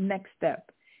 and next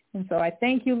step. And so I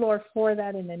thank you, Lord, for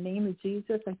that in the name of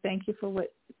Jesus. I thank you for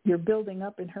what you're building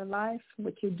up in her life,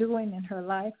 what you're doing in her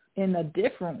life in a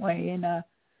different way,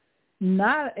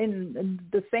 not in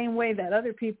the same way that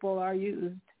other people are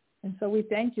used. And so we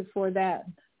thank you for that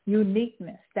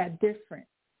uniqueness, that different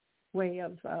way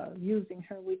of using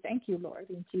her. We thank you, Lord,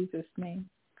 in Jesus' name.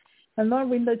 And Lord,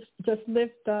 we just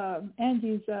lift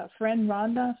Angie's friend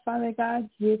Rhonda, Father God.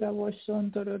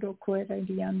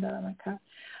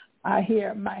 I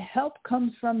hear, my help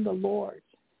comes from the Lord,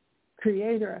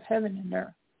 creator of heaven and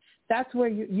earth. That's where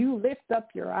you lift up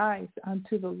your eyes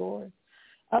unto the Lord.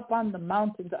 Up on the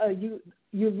mountains, you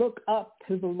look up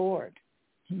to the Lord.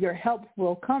 Your help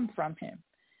will come from him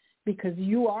because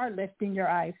you are lifting your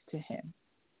eyes to him.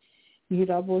 Your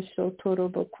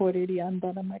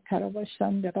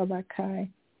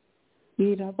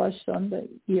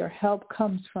help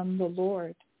comes from the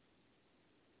Lord.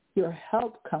 Your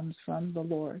help comes from the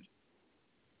Lord.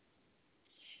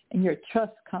 And your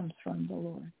trust comes from the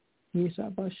Lord.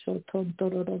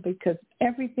 Because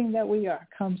everything that we are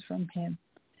comes from him.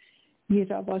 Thank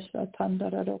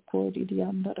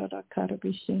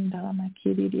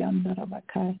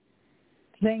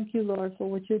you, Lord, for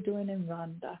what you're doing in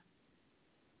Rhonda.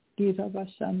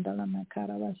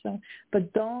 But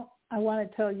I want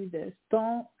to tell you this,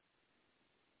 don't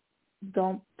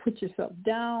put yourself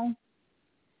down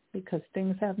because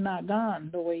things have not gone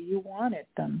the way you wanted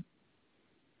them.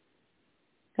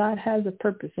 God has a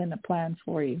purpose and a plan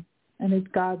for you, and it's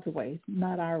God's way,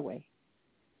 not our way.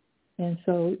 And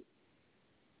so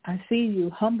I see you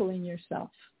humbling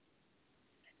yourself,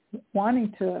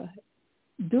 wanting to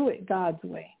do it God's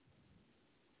way.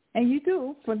 And you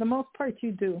do, for the most part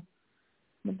you do.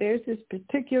 But there's this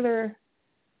particular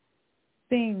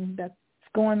thing that's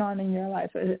going on in your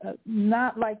life,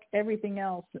 not like everything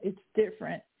else. It's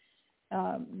different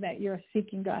that you're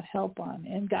seeking God help on.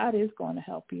 And God is going to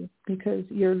help you because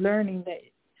you're learning that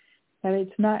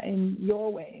it's not in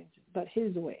your ways, but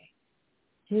his way.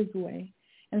 His way.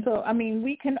 And so,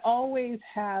 we can always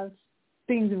have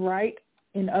things right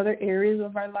in other areas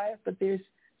of our life, but there's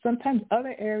sometimes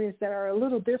other areas that are a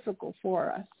little difficult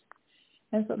for us.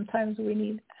 And sometimes we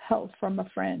need help from a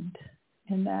friend.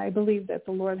 And I believe that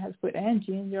the Lord has put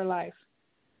Angie in your life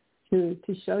to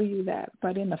show you that,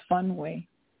 but in a fun way,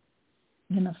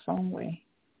 in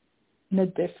a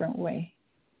different way.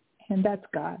 And that's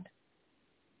God.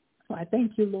 So I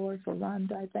thank you, Lord, for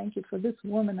Rhonda. I thank you for this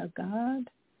woman of God,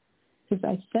 because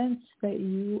I sense that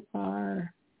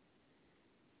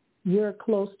you're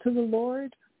close to the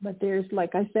Lord, but there's,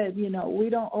 like I said, we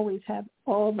don't always have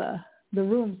all the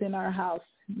rooms in our house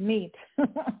neat.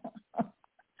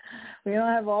 We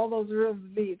don't have all those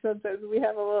rooms neat. Sometimes we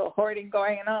have a little hoarding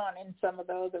going on in some of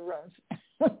the other rooms.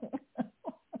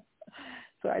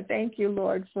 So I thank you,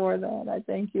 Lord, for that. I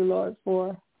thank you, Lord,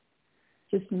 for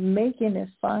just making it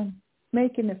fun, in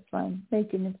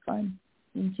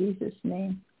Jesus'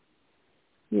 name.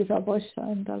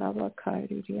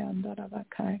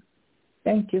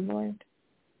 Thank you, Lord.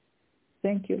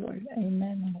 Thank you, Lord.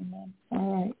 Amen and amen.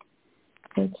 All right.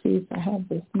 Let's see if I have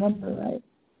this number right.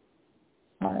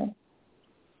 All right.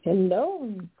 Hello,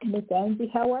 Miss Angie.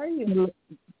 How are you?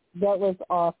 That was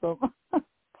awesome.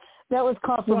 That was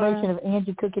confirmation of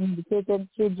Angie cooking in the kitchen.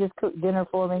 She had just cooked dinner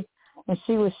for me, and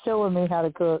she was showing me how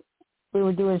to cook. We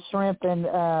were doing shrimp and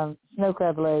snow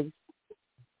crab legs,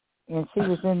 and she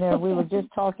was in there. We were just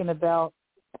talking about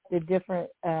the different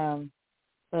of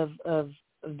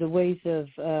the ways of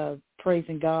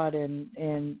praising God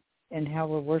and how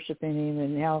we're worshiping him,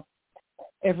 and how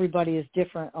everybody is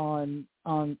different on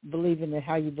believing and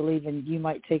how you believe, and you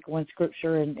might take one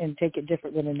scripture and take it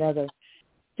different than another.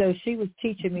 So she was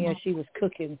teaching me as she was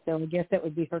cooking, so I guess that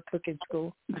would be her cooking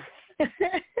school. She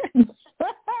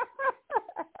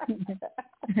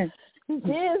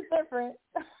is different.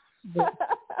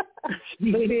 She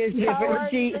is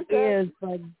different. She is,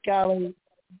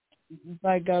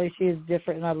 by golly, she is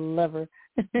different, and I love her.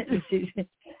 She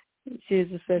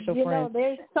is a special friend.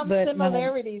 There's some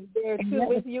similarities there, too,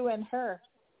 with you and her,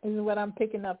 is what I'm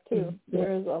picking up, too.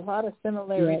 There's a lot of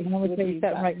similarities. I'm going to tell you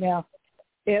something right now.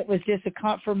 It was just a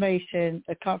confirmation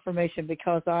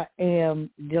because I am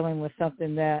dealing with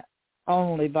something that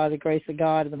only by the grace of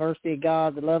God and the mercy of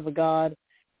God, the love of God,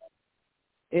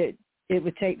 it it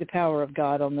would take the power of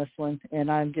God on this one, and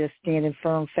I'm just standing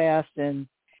firm, fast, and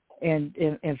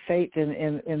faith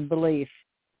and belief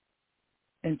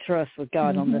and trust with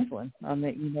God on this one. I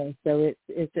mean, so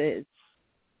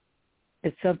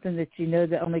it's something that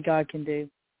that only God can do.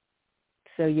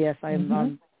 So yes,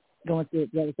 I'm going through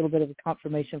it. That was a little bit of a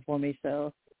confirmation for me.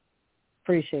 So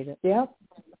appreciate it. Yep.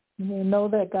 You know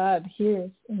that God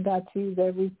hears and God sees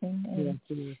everything, and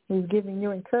He's giving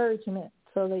you encouragement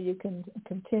so that you can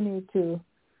continue to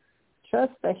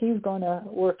trust that He's going to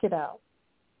work it out.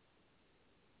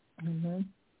 And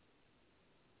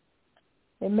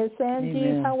Miss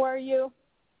Angie, how are you?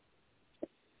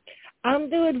 I'm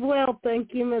doing well,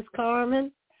 thank you, Miss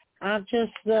Carmen. I'm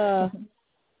just,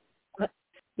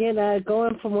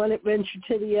 going from one adventure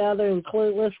to the other and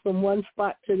clueless from one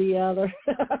spot to the other.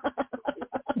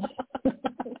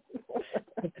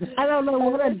 I don't know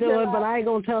what I'm doing, but I ain't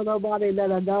going to tell nobody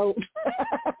that I don't.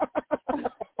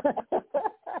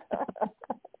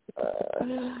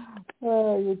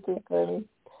 Oh, you're too funny.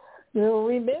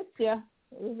 We missed you.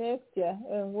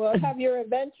 And well, have your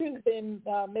adventures been,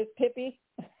 Miss Pippi?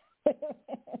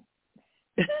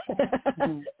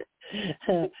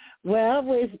 Well,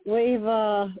 we've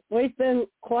been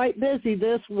quite busy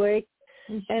this week,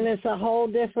 and it's a whole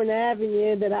different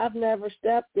avenue that I've never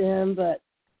stepped in, but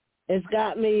it's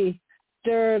got me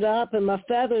stirred up, and my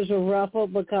feathers are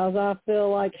ruffled because I feel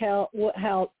like how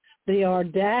the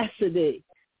audacity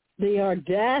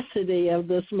of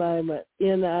this moment.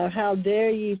 How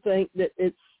dare you think that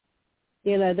it's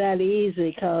that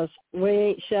easy, because we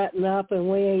ain't shutting up and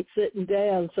we ain't sitting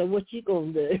down. So what you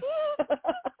gonna do?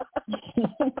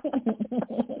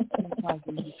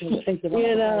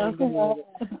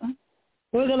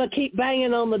 We're gonna keep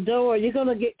banging on the door. You're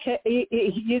gonna get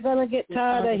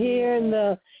tired of hearing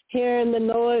the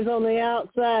noise on the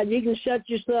outside. You can shut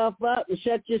yourself up and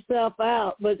shut yourself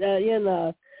out, but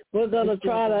we're gonna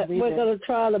try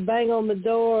to bang on the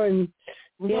door, and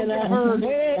you're not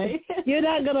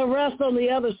gonna rest on the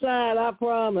other side, I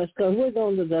promise, because we're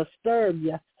gonna disturb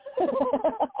you.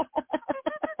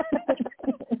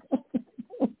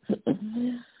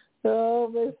 Oh,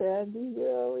 Miss Andy,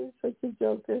 you're always such a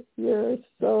joker. You're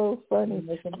so funny.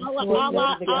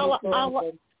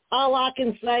 All I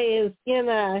can say is,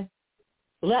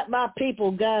 let my people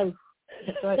go.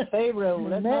 That's right, Pharaoh.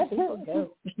 Let my people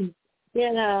go.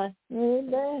 Amen.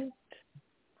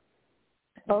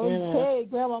 Okay,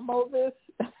 Grandma Moses.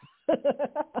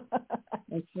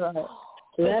 That's right.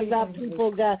 Let my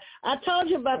people go. I told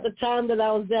you about the time that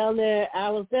I was down there. I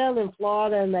was down in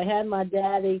Florida, and they had my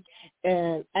daddy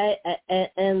in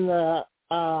the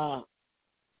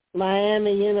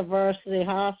Miami University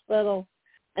Hospital,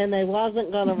 and they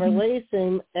wasn't going to release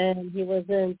him, and he was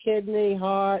in kidney,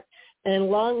 heart, and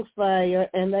lung failure,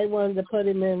 and they wanted to put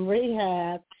him in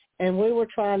rehab. And we were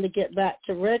trying to get back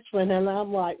to Richmond, and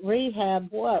I'm like, rehab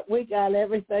what? We got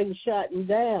everything shutting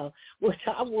down. What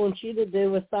I want you to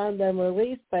do is sign them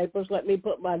release papers, let me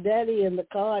put my daddy in the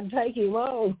car and take him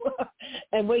home.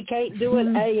 And we can't do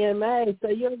it AMA, so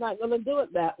you're not going to do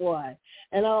it that way.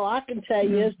 And all I can tell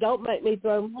you is don't make me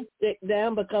throw my stick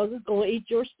down, because it's going to eat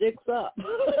your sticks up.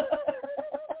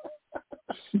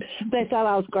 They thought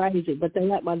I was crazy, but they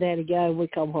let my daddy go, and we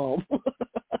come home.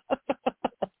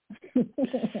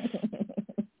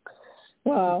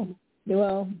 Wow.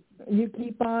 Well, you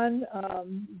keep on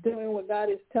doing what God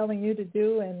is telling you to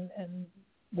do, and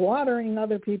watering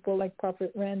other people, like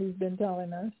Prophet Randy's been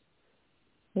telling us.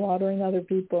 Watering other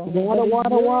people.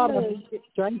 Water.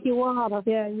 Drink your water.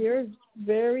 Yeah, you're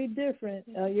very different.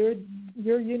 You're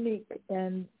unique,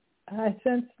 and I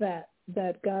sense that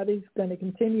God is going to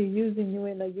continue using you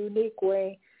in a unique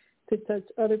way to touch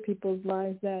other people's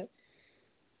lives that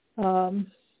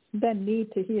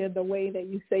need to hear the way that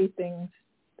you say things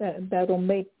that'll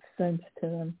make sense to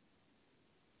them.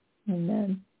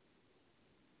 Amen.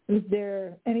 Is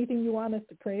there anything you want us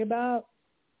to pray about?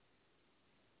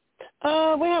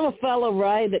 We have a fellow,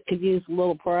 Ray, that could use a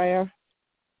little prayer.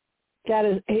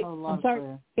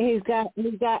 He's got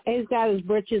his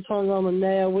britches hung on a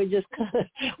nail. We're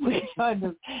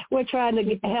trying to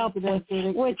help him.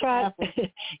 We're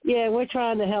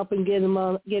trying to help him get him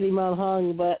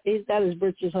unhung, but he's got his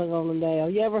britches hung on a nail.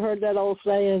 You ever heard that old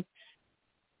saying?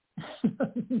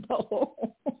 No.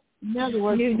 In other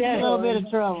words, he's a little bit of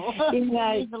trouble. When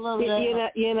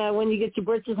you get your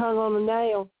britches hung on a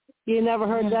nail. You never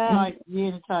heard that?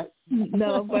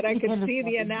 No, but I can see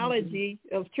the analogy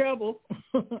of trouble.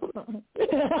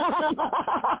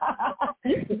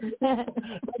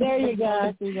 There you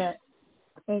go.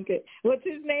 Okay. What's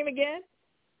his name again?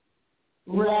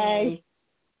 Ray.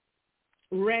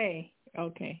 Ray.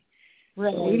 Okay.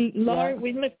 Ray. Lord,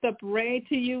 we lift up Ray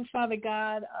to you, Father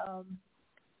God.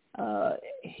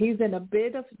 He's in a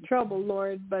bit of trouble,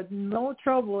 Lord, but no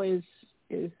trouble is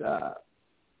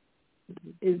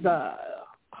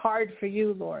hard for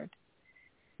you, Lord.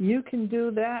 You can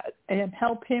do that and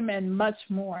help him and much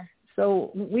more.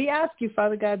 So we ask you,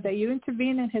 Father God, that you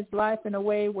intervene in his life in a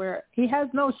way where he has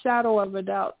no shadow of a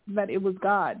doubt that it was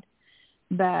God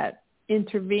that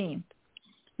intervened.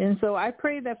 And so I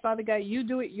pray that, Father God, you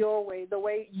do it your way, the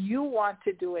way you want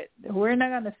to do it. We're not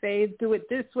going to say, do it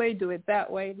this way, do it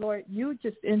that way. Lord, you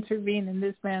just intervene in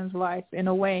this man's life in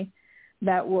a way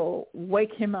that will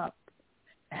wake him up,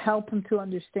 help him to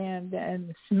understand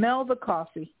and smell the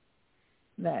coffee,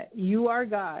 that you are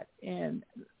God and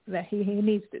that he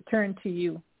needs to turn to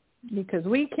you, because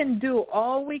we can do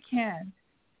all we can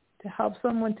to help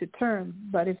someone to turn,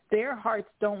 but if their hearts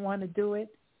don't want to do it,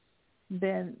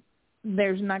 then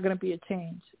there's not going to be a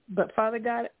change. But Father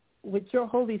God, with your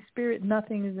Holy Spirit,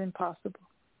 nothing is impossible.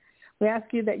 We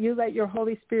ask you that you let your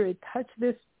Holy Spirit touch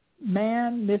this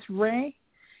man, this Ray,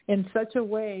 in such a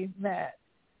way that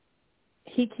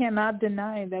he cannot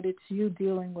deny that it's you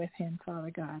dealing with him,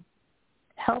 Father God.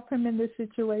 Help him in this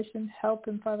situation. Help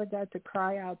him, Father God, to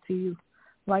cry out to you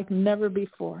like never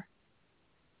before.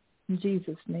 In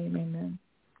Jesus' name, amen.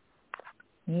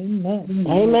 Amen.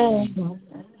 Amen.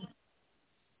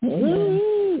 Amen.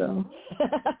 So.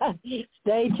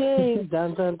 Stay tuned.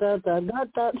 Dun, dun, dun, dun,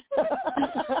 dun, dun.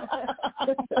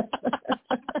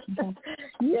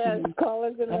 Yes, call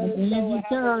us and let us know what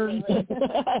happened.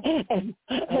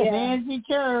 Angie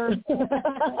Church.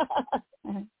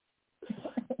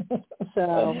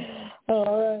 So,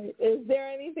 all right. Is there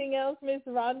anything else, Miss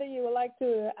Rhonda, you would like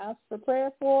to ask for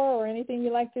prayer for, or anything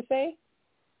you'd like to say?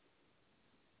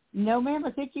 No, ma'am.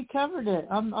 I think you covered it.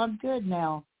 I'm good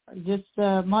now. Just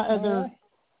my other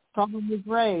problem is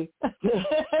Ray.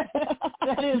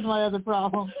 That is my other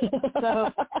problem.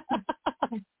 So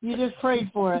you just prayed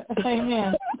for it.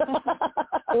 Amen.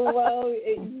 Well,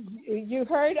 you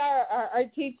heard our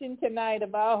teaching tonight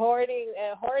about hoarding,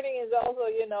 and hoarding is also,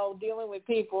 dealing with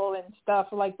people and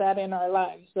stuff like that in our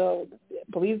lives. So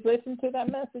please listen to that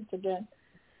message again.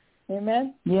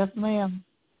 Amen? Yes, ma'am.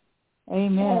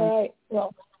 Amen. All right.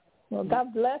 Well,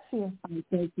 God bless you.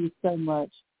 Thank you so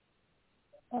much.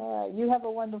 All right. You have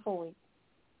a wonderful week.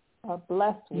 A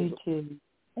blessed week. You too.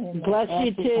 Amen. bless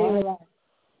you too.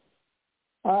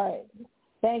 All right.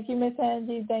 Thank you, Miss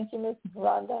Angie. Thank you, Miss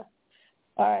Rhonda.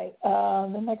 All right.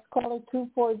 The next caller,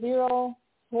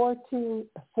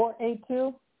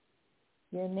 240-482.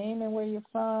 Your name and where you're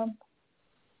from.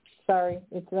 Sorry,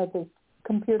 it's like the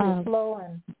computer slow.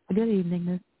 And good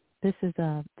evening. This is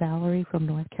Valerie from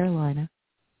North Carolina.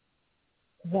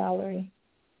 Valerie.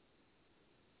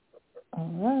 All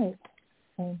right.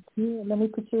 Thank you. Let me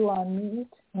put you on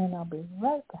mute, and I'll be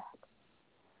right back.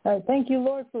 All right. Thank you,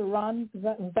 Lord, for Valerie.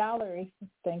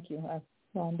 Thank you.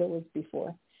 Rhonda was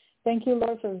before. Thank you,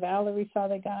 Lord, for Valerie,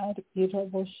 Father God. Thank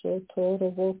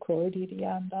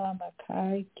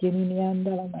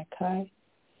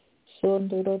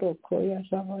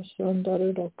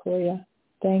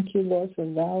you, Lord, for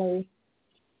Valerie.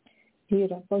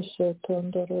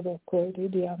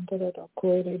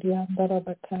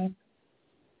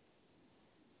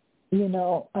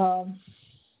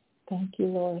 Thank you,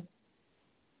 Lord.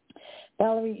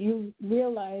 Valerie, you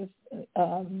realize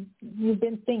you've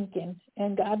been thinking,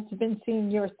 and God's been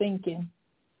seeing your thinking.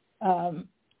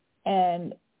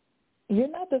 And you're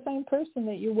not the same person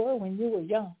that you were when you were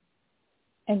young.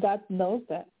 And God knows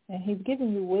that. And he's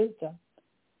giving you wisdom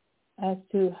as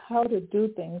to how to do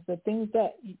things. The things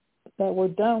that were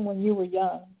done when you were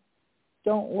young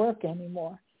don't work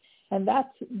anymore. And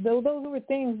those were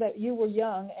things that you were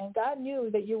young, and God knew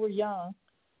that you were young,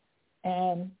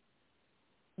 and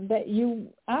that you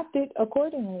acted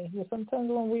accordingly. Sometimes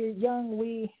when we're young,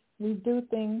 we do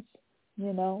things,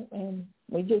 and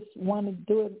we just want to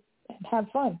do it and have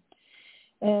fun.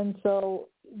 And so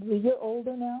you're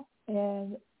older now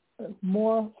and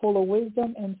more full of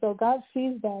wisdom, and so God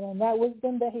sees that, and that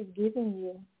wisdom that he's giving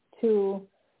you to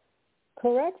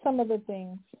correct some of the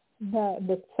things,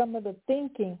 some of the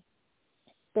thinking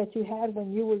that you had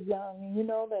when you were young, and you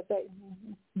know that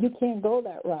you can't go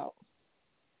that route.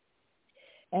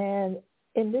 And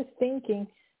in this thinking,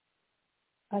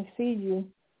 I see you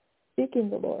seeking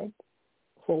the Lord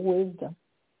for wisdom.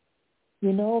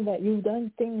 You know that you've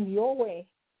done things your way,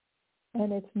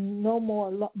 and it's no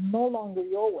longer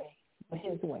your way, but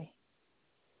his way.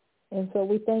 And so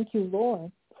we thank you,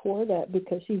 Lord, for that,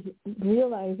 because she's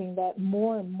realizing that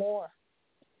more and more.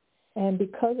 And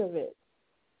because of it,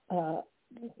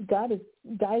 God is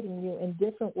guiding you in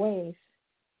different ways.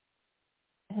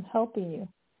 and helping you,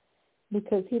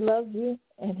 because he loves you,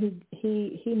 and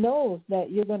he knows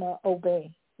that you're going to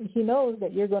obey. He knows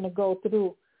that you're going to go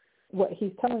through what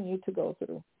he's telling you to go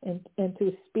through, and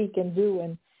to speak and do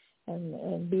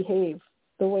and behave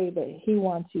the way that he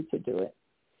wants you to do it,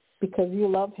 because you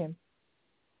love him.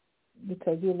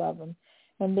 Because you love him.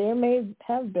 And there may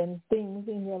have been things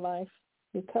in your life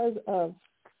because of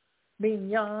being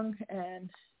young and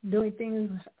doing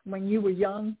things when you were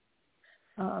young.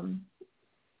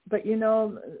 But you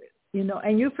know,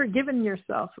 and you've forgiven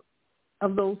yourself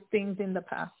of those things in the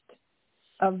past,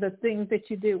 of the things that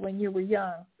you did when you were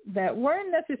young that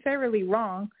weren't necessarily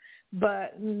wrong,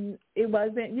 but it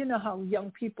wasn't, you know how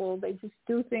young people, they just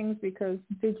do things because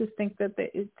they just think that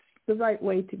it's the right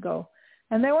way to go.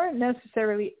 And they weren't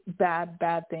necessarily bad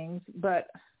things, but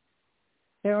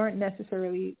they weren't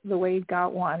necessarily the way God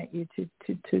wanted you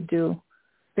to do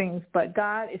things. But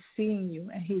God is seeing you,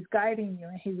 and he's guiding you,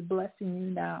 and he's blessing you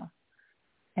now.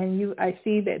 And I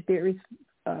see that there is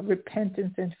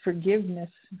repentance and forgiveness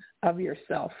of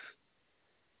yourself.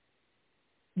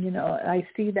 You know, I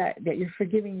see that you're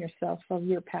forgiving yourself of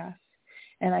your past.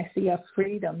 And I see a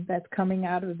freedom that's coming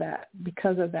out of that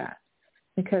because of that.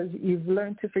 Because you've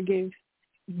learned to forgive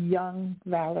young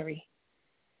Valerie.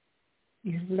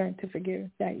 You've learned to forgive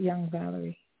that young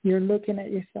Valerie. You're looking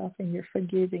at yourself and you're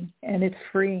forgiving. And it's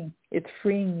freeing. It's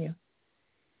freeing you.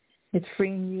 It's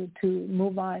freeing you to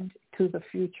move on to the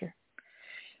future.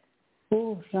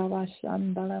 Oh,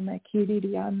 Rabashandala Makiri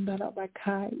Andala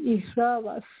Bakai,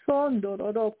 Isaba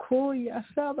Sondoro Koya,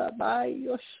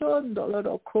 Sababai,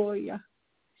 Yoshondolo Koya.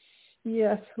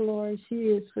 Yes, Lord, she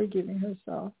is forgiving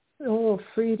herself. Oh,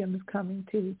 freedom is coming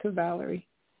to Valerie.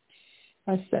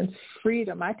 I sense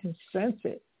freedom. I can sense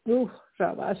it. Oh,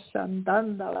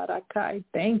 Rabashandala Rakai.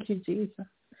 Thank you, Jesus.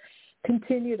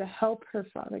 Continue to help her,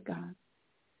 Father God,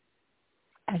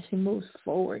 as she moves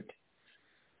forward.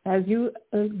 As you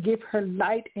give her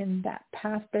light in that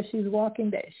path that she's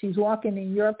walking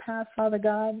in your path, Father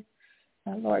God.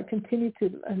 Lord, continue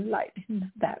to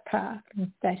enlighten that path,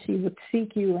 that she would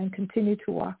seek you and continue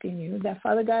to walk in you. That,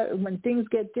 Father God, when things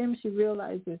get dim, she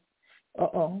realizes,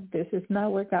 this is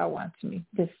not where God wants me.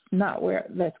 This is not where,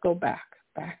 let's go back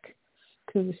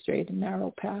to the straight and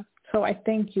narrow path. So I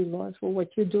thank you, Lord, for what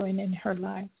you're doing in her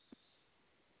life.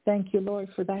 Thank you, Lord,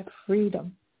 for that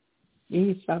freedom.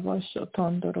 Thank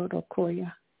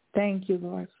you,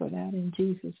 Lord, for that in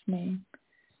Jesus' name.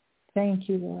 Thank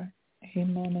you, Lord.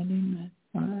 Amen and amen.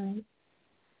 All right.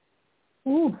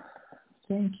 Ooh,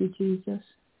 thank you, Jesus.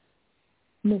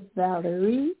 Miss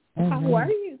Valerie, how are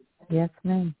you? Yes,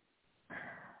 ma'am.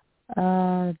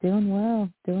 Doing well.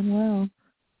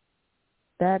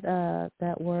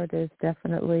 That word is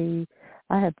definitely,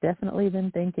 I have definitely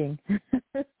been thinking.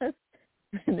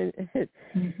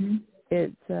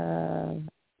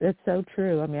 It's so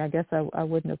true. I mean, I guess I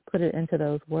wouldn't have put it into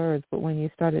those words, but when you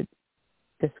started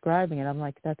describing it, I'm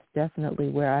like, that's definitely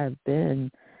where I've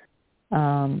been.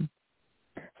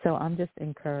 So I'm just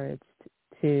encouraged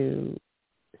to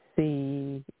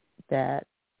see that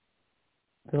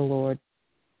the Lord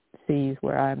sees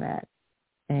where I'm at,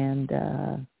 and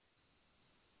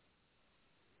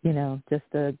just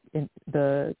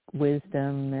the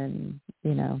wisdom, and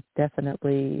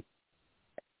definitely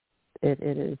it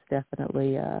is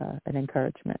definitely an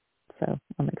encouragement. So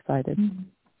I'm excited. Mm-hmm.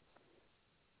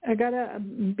 I gotta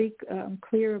be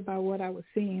clear about what I was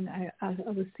seeing. I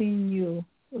was seeing you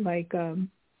like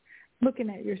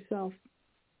looking at yourself,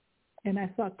 and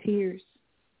I saw tears,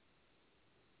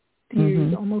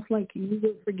 Mm-hmm. almost like you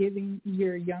were forgiving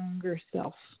your younger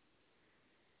self.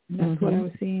 And that's what I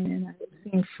was seeing, and I was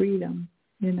seeing freedom,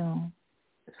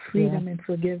 freedom and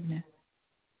forgiveness.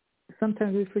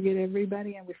 Sometimes we forget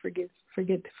everybody, and we forget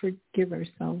to forgive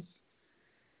ourselves.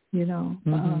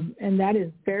 And that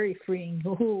is very freeing.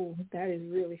 Oh, that is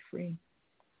really freeing.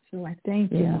 So I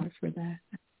thank you, Lord, for that.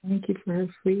 Thank you for her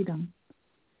freedom.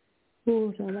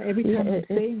 Oh, so every time I'm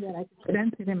saying that, I can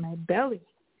sense it in my belly.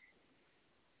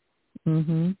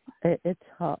 It's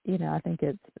hard. I think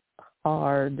it's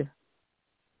hard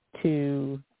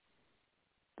to,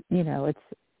 it's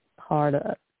hard.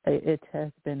 It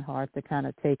has been hard to kind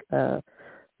of take a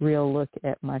real look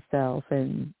at myself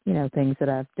and, things that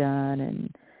I've done and,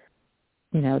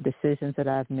 decisions that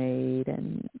I've made,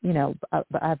 and,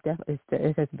 but I've definitely,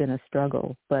 it has been a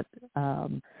struggle, but,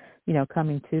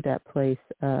 coming to that place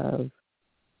of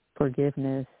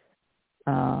forgiveness,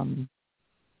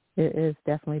 it has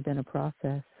definitely been a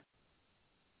process.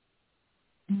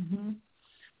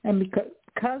 And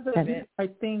because of it, I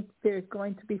think there's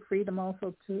going to be freedom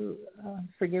also to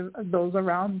forgive those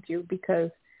around you,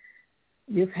 because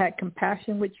you've had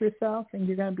compassion with yourself, and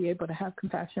you're going to be able to have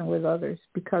compassion with others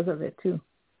because of it too.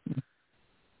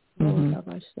 Mm-hmm.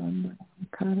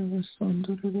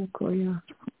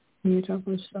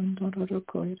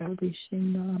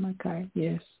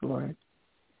 Yes, Lord.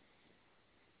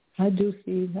 I do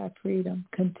see that freedom.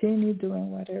 Continue doing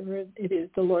whatever it is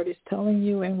the Lord is telling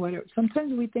you, and whatever.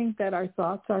 Sometimes we think that our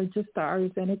thoughts are just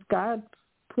ours, and it's God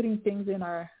putting things in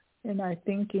our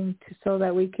thinking so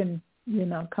that we can,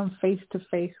 come face to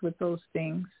face with those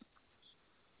things,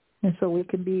 and so we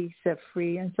can be set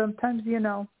free. And sometimes,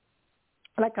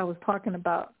 like I was talking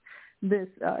about this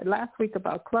last week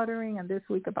about cluttering, and this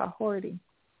week about hoarding.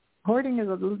 Hoarding is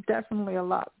definitely a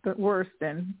lot worse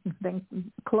than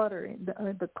cluttering.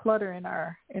 The clutter in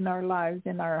our lives,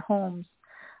 in our homes,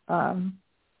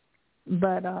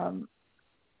 but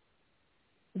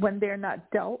when they're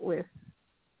not dealt with,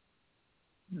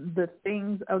 the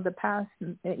things of the past,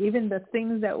 even the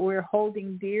things that we're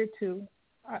holding dear to,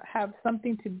 have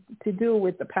something to do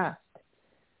with the past.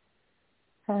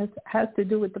 Has to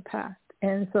do with the past,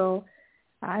 and so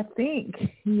I think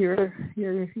you're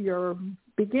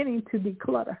beginning to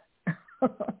declutter.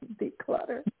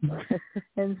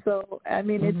 And so, I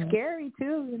mean, it's scary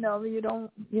too, you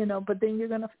don't, but then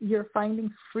you're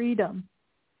finding freedom.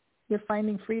 You're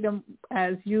finding freedom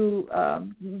as you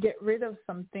get rid of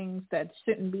some things that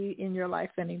shouldn't be in your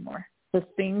life anymore. The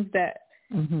things that,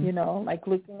 like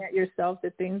looking at yourself,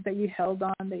 the things that you held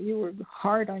on, that you were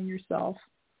hard on yourself.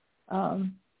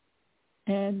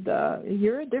 And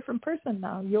you're a different person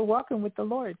now. You're walking with the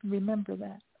Lord. Remember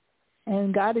that.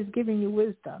 And God is giving you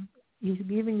wisdom. He's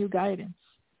giving you guidance.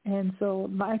 And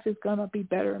so life is going to be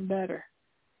better and better.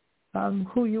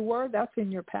 Who you were, that's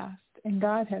in your past. And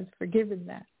God has forgiven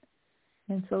that.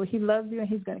 And so he loves you, and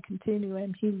he's going to continue.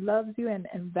 And he loves you and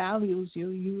values you.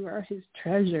 You are his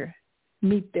treasure.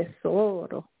 Mi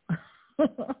tesoro.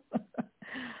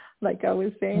 Like I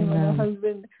was saying, when a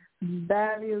husband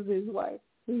values his wife,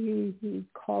 he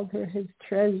called her his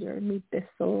treasure, mi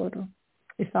tesoro.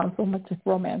 It sounds so much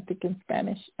romantic in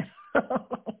Spanish.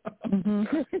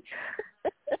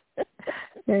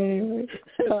 Anyway,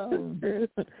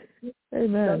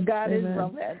 Amen. So God is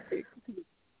romantic.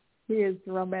 He is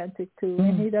romantic too,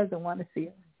 and he doesn't want to see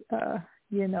us,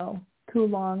 too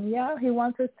long. Yeah, he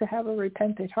wants us to have a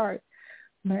repentant heart,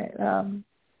 but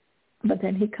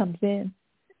then he comes in,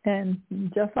 and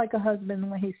just like a husband,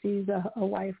 when he sees a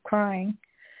wife crying,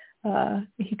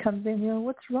 he comes in,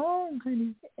 what's wrong,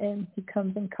 honey? And he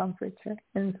comes and comforts her.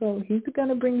 And so he's going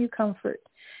to bring you comfort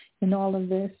in all of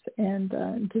this, and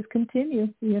just continue,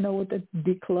 with the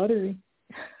decluttering.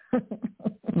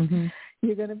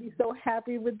 You're going to be so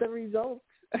happy with the results.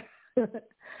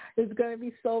 It's going to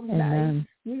be so nice.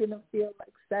 You're going to feel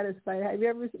like satisfied. Have you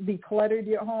ever decluttered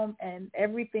your home and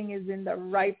everything is in the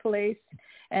right place,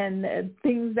 and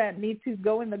things that need to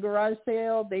go in the garage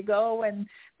sale, they go, and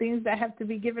things that have to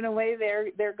be given away,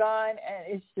 they're gone, and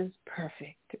it's just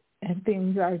perfect. And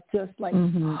things are just like,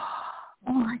 oh,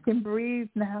 I can breathe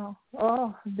now.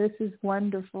 Oh, this is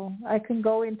wonderful. I can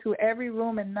go into every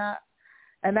room and I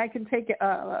can take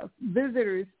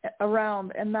visitors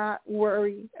around and not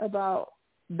worry about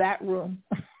that room.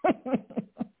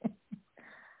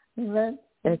 Amen?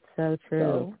 It's so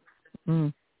true.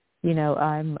 So,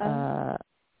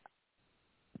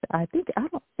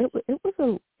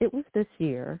 it was this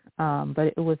year, but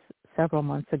it was several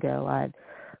months ago. I'd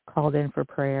called in for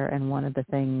prayer, and one of the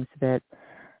things that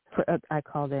I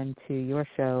called into your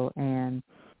show, and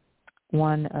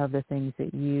one of the things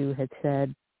that you had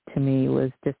said to me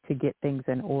was just to get things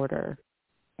in order.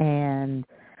 And,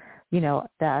 that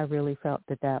I really felt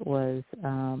that was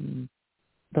the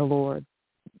Lord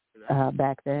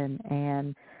back then.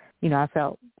 And, I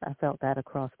felt that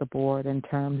across the board in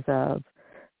terms of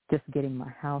just getting my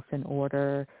house in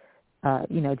order,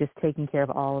 just taking care of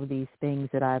all of these things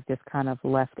that I've just kind of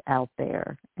left out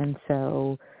there. And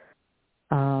so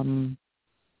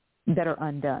that are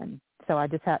undone. So I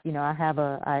just have,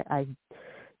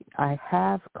 I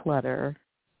have clutter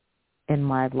in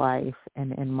my life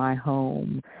and in my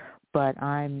home, but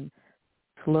I'm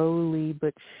slowly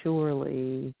but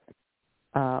surely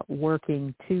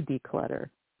working to declutter.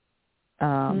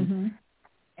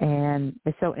 And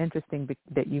it's so interesting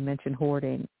that you mentioned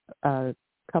hoarding. A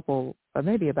couple, or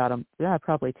maybe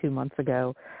probably 2 months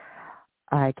ago,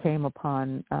 I came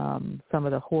upon some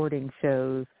of the hoarding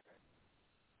shows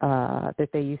that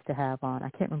they used to have on. I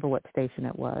can't remember what station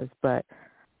it was, but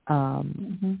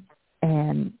and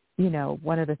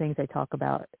one of the things they talk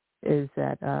about is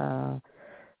that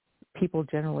people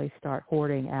generally start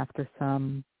hoarding after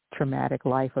some traumatic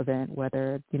life event,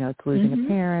 whether it's losing a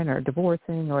parent or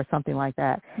divorcing or something like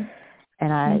that.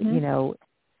 And I,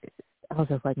 I was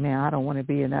just like, man, I don't want to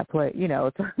be in that place.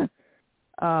 It's,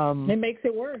 it makes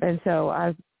it worse. And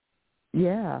so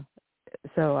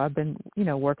so I've been,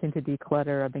 working to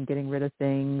declutter. I've been getting rid of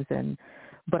things,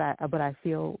 but I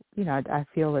feel, I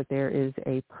feel that there is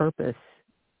a purpose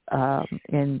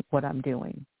in what I'm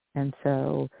doing. And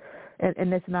so,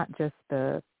 and it's not just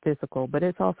the physical, but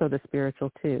it's also the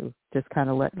spiritual too. Just kind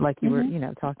of like you were,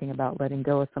 talking about letting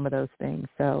go of some of those things.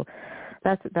 So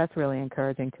that's really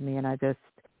encouraging to me. And I just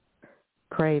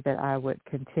pray that I would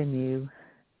continue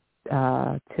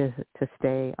to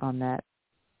stay on that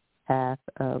path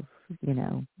of,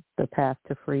 the path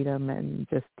to freedom and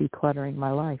just decluttering my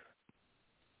life.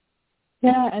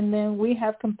 Yeah, and then we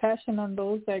have compassion on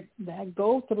those that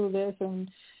go through this, and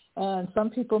some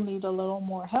people need a little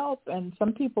more help, and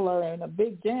some people are in a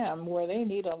big jam where they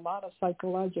need a lot of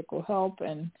psychological help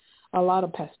and a lot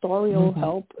of pastoral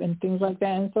help and things like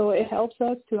that. And so it helps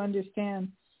us to understand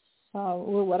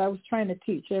what I was trying to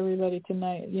teach everybody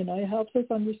tonight. It helps us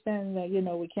understand that,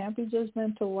 we can't be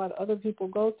judgmental what other people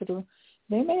go through.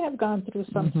 They may have gone through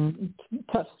some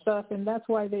tough stuff, and that's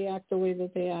why they act the way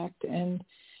that they act. And,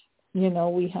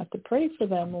 we have to pray for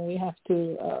them, and we have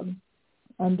to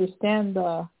understand,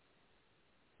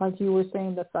 like you were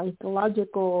saying, the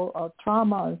psychological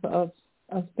traumas of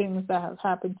things that have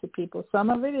happened to people. Some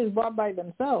of it is brought by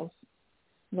themselves.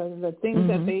 The things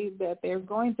that they're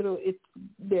going through, it's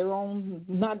their own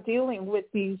not dealing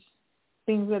with these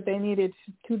things that they needed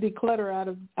to declutter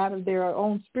out of their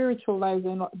own spiritual lives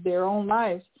and their own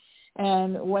lives.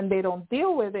 And when they don't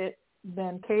deal with it,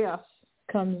 then chaos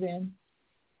comes in.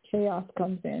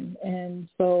 And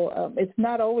so it's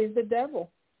not always the devil.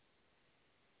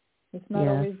 It's not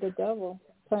always the devil.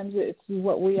 Sometimes it's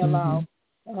what we allow.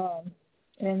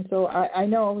 And so I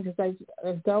know, because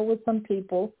I've dealt with some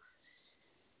people,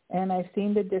 and I've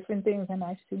seen the different things, and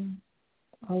I've seen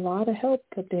a lot of help,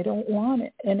 but they don't want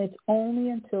it. And it's only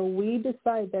until we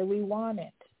decide that we want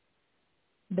it,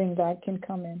 then God can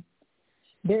come in.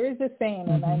 There is a saying,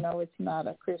 and I know it's not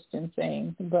a Christian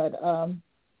saying, but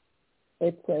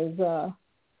it says,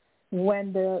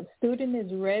 when the student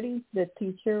is ready, the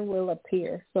teacher will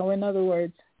appear. So in other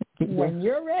words, when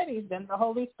you're ready, then the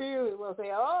Holy Spirit will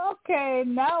say, oh, okay,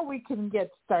 now we can get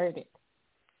started.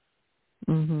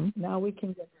 Now we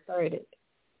can get started.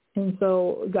 And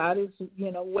so God is,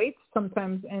 waits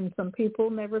sometimes, and some people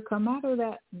never come out of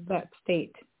that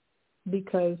state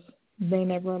because they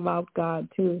never allowed God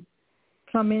to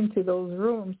come into those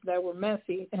rooms that were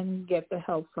messy and get the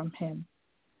help from him.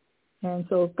 And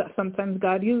so sometimes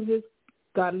God uses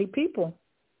godly people,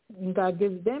 and God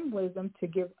gives them wisdom to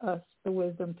give us the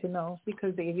wisdom to know,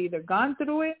 because they've either gone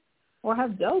through it or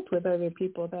have dealt with other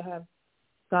people that have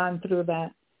gone through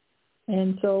that.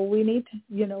 And so we need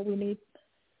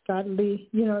godly,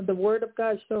 the Word of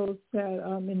God shows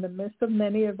that in the midst of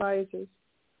many advisors,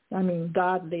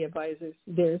 godly advisors,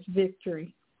 there's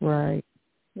victory. Right.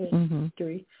 There's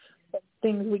victory. But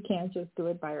things we can't just do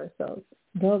it by ourselves.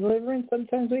 Deliverance,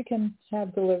 sometimes we can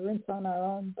have deliverance on our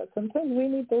own, but sometimes we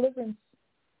need deliverance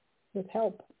with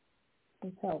help.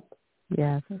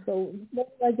 Yes. And so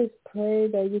I just pray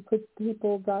that you put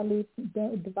people, godly,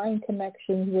 divine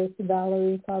connections with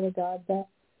Valerie, Father God, that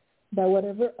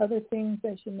whatever other things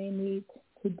that she may need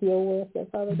to deal with,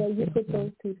 that Father God, you put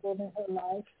those people in her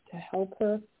life to help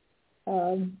her,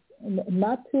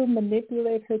 not to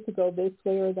manipulate her to go this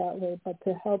way or that way, but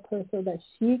to help her so that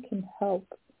she can help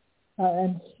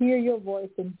and hear your voice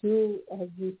and do as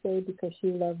you say, because she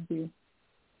loves you.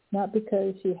 Not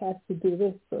because she has to do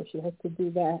this or she has to do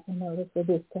that in order for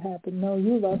this to happen. No,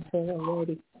 you love her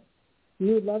already.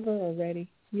 You love her already.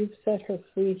 You've set her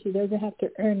free. She doesn't have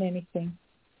to earn anything.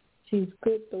 She's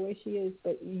good the way she is,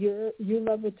 but you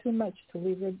love her too much to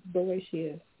leave her the way she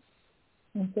is.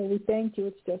 And so we thank you.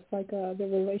 It's just like the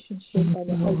relationship of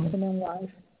the husband and wife.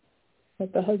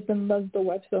 That the husband loves the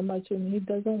wife so much, and he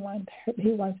doesn't want her.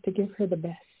 He wants to give her the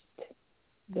best.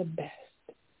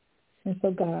 And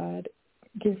so God,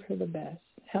 give her the best.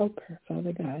 Help her,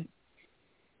 Father God,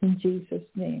 in Jesus'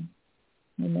 name.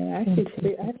 Amen. I see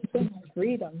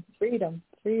freedom.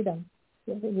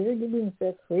 You're being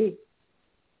set free.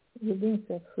 You're being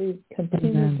set free.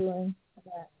 Continue doing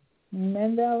that.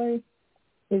 Amen, Valerie.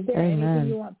 Is there anything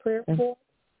you want prayer for,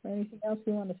 or anything else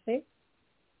you want to say?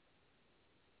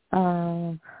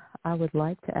 I would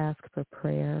like to ask for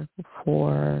prayer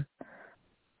for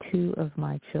two of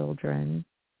my children,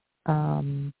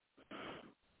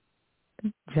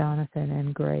 Jonathan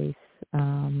and Grace.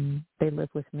 They live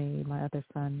with me. My other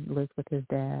son lives with his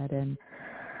dad, and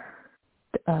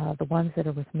the ones that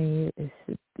are with me is,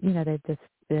 they've just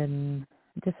been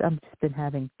I'm just been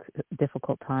having a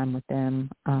difficult time with them.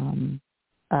 And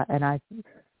I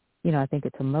think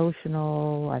it's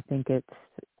emotional. I think it's,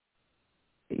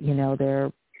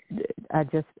 I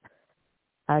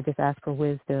just ask for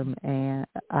wisdom, and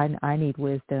I need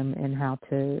wisdom in how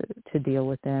to deal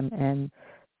with them, and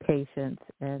patience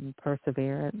and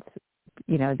perseverance,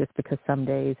 just because some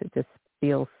days it just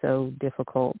feels so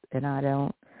difficult, and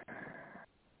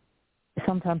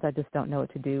sometimes I just don't know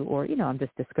what to do, or, I'm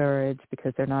just discouraged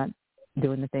because they're not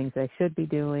doing the things they should be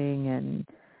doing, and,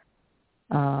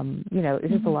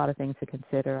 it's just a lot of things to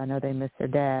consider. I know they miss their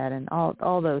dad and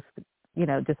all those,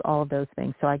 just all of those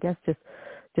things. So I guess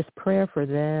just prayer for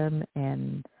them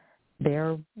and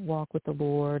their walk with the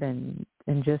Lord, and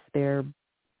just their,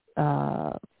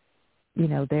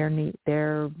 their need,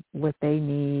 what they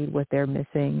need, what they're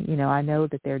missing. I know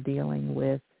that they're dealing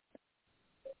with,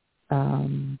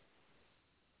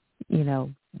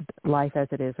 life as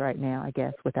it is right now, I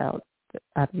guess, without,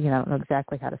 I don't know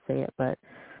exactly how to say it, but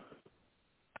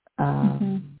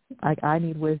I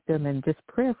need wisdom and just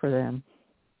prayer for them.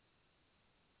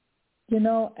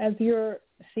 As you're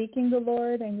seeking the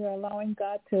Lord and you're allowing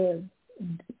God to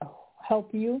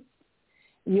help you,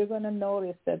 you're going to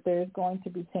notice that there's going to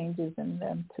be changes in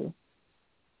them too.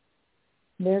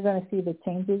 They're going to see the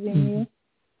changes in you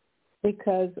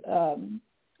because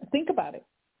think about it.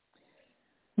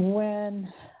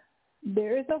 When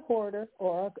there is a hoarder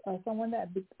or someone that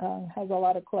has a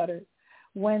lot of clutter,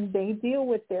 when they deal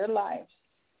with their lives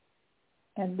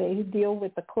and they deal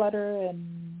with the clutter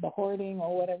and the hoarding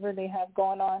or whatever they have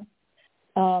going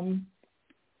on,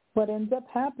 what ends up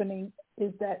happening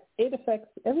is that it affects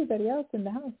everybody else in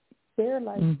the house, their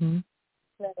life.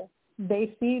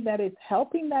 They see that it's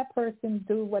helping that person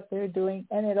do what they're doing,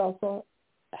 and it also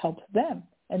helps them,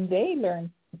 and they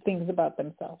learn things about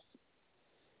themselves.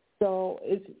 So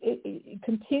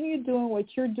continue doing what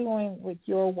you're doing with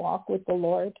your walk with the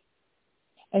Lord,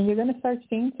 and you're going to start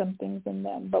seeing some things in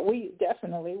them. But we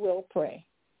definitely will pray.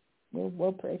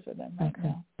 We'll pray for them right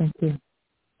now. Thank you.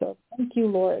 So thank you,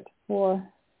 Lord, for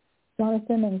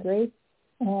Jonathan and Grace.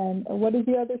 And what is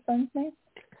your other son's name?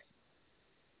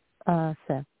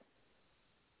 Seth.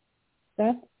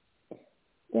 Seth?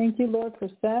 Thank you, Lord, for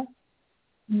Seth.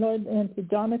 Lord, and to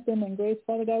Jonathan and Grace,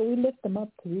 Father God, we lift them up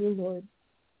to you, Lord.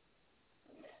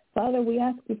 Father, we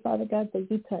ask you, Father God,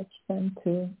 that you touch them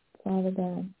too, Father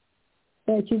God,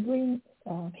 that you bring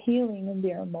healing in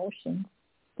their emotions,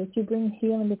 that you bring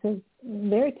healing because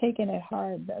they're taking it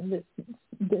hard,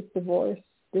 this divorce,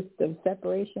 this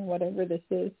separation, whatever this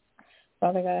is,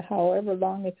 Father God, however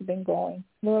long it's been going.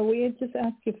 Lord, we just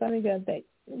ask you, Father God, that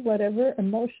whatever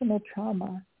emotional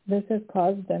trauma this has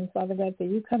caused them, Father God, that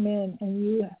you come in and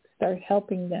you start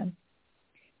helping them,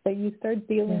 that you start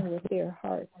dealing with their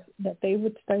hearts, that they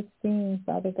would start seeing,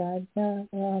 Father God,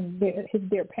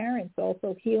 their parents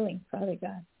also healing, Father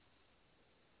God.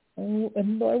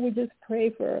 And Lord, we just pray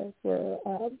for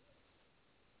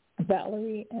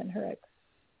Valerie and her ex,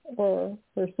 or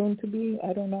her soon-to-be,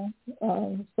 I don't know.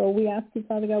 So we ask you,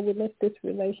 Father God, we lift this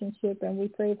relationship, and we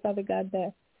pray, Father God,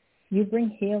 that you bring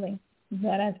healing,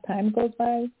 that as time goes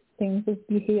by, things will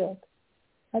be healed.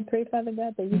 I pray, Father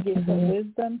God, that you give her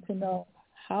wisdom to know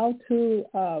how to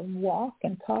walk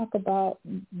and talk about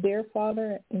their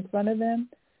father in front of them,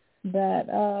 that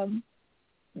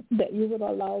you would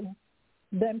allow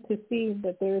them to see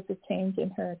that there is a change in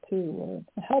her too, Lord.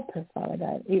 Help her, Father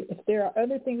God. If there are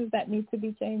other things that need to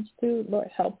be changed too, Lord,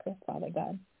 help her, Father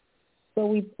God. So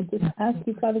we just ask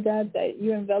you, Father God, that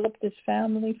you envelop this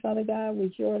family, Father God,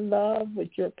 with your love, with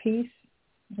your peace,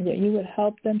 that you would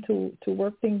help them to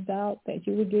work things out, that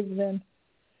you would give them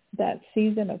that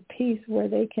season of peace where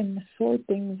they can sort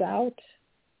things out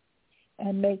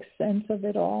and make sense of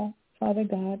it all, Father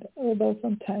God, although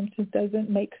sometimes it doesn't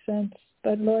make sense.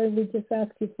 But, Lord, we just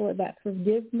ask you for that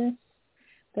forgiveness,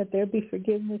 that there be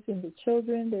forgiveness in the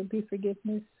children, there be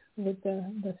forgiveness with the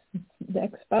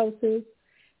ex-spouses,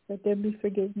 that there be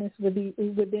forgiveness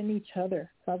within each other,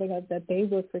 Father God, that they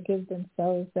will forgive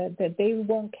themselves, that they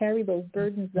won't carry those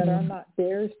burdens that are not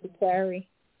theirs to carry.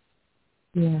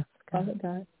 Yes, Father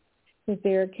God, if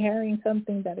they are carrying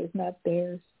something that is not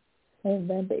theirs, and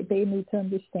then they need to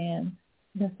understand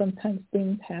that sometimes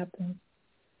things happen,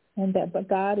 and that but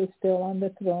God is still on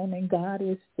the throne, and God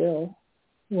is still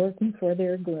working for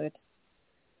their good.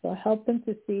 So help them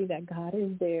to see that God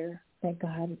is there, that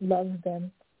God loves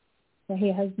them, that he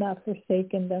has not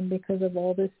forsaken them because of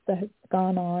all this that's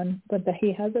gone on, but that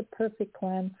he has a perfect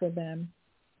plan for them,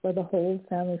 for the whole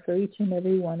family, for each and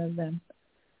every one of them.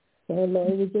 So,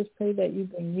 Lord, we just pray that you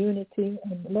bring unity.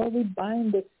 And, Lord, we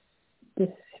bind this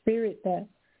spirit that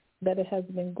that it has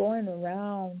been going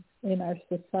around in our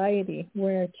society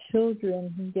where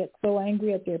children get so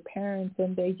angry at their parents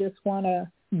and they just want to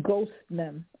ghost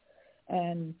them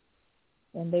and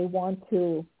they want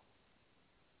to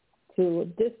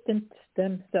distance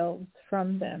themselves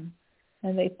from them.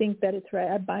 And they think that it's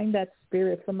right. I bind that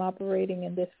spirit from operating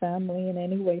in this family in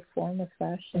any way, form, or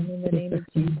fashion in the name of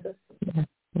Jesus.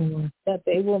 That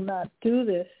they will not do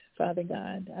this, Father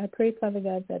God. I pray, Father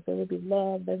God, that there will be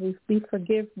love, that there will be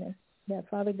forgiveness, that,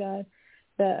 Father God,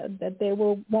 that there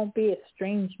won't be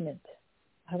estrangement,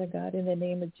 Father God, in the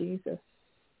name of Jesus.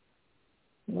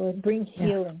 Lord, bring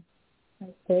healing.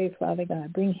 I pray, Father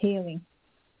God, bring healing.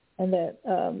 And that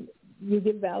you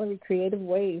give Valerie creative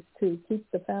ways to keep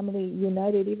the family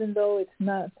united, even though it's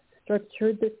not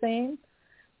structured the same,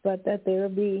 but that there will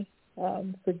be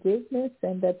forgiveness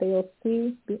and that they will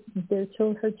see, her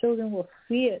children will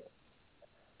see it,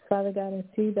 Father God, and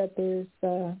see that there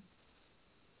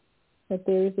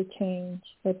is a change,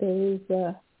 that there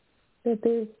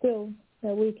is still,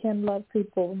 that we can love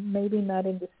people, maybe not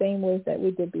in the same ways that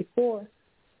we did before,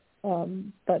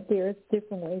 but there are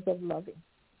different ways of loving.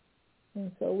 And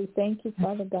so we thank you,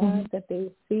 Father God, that they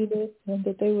will see this and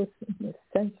that they will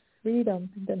sense freedom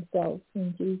themselves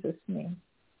in Jesus' name.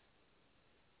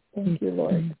 Thank you,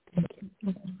 Lord. Thank you.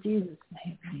 In Jesus'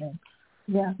 name, amen.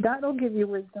 Yeah, God will give you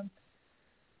wisdom.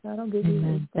 God will give you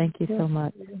wisdom. Thank you so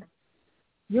much.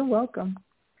 You're welcome.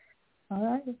 All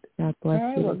right. God bless you. All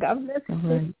right, well, God bless you. All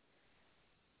right.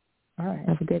 All right.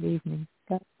 Have a good evening.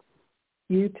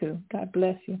 You too. God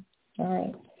bless you. All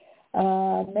right.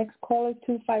 Next caller,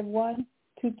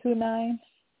 251-229.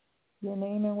 Your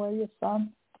name and where you're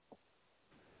from.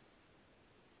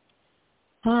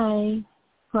 Hi,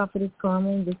 Prophetess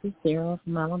Carmen. This is Sarah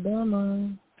from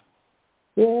Alabama.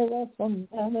 Sarah from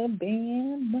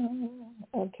Alabama.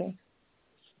 Okay.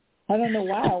 I don't know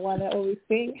why I want to always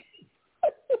sing.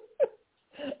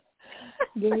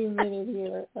 Give me a minute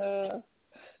here.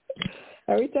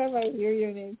 Every time I hear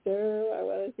your name, Sarah, I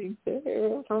want to sing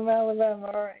Sarah from Alabama.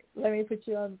 All right, let me put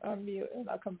you on mute, and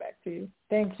I'll come back to you.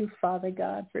 Thank you, Father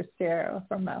God, for Sarah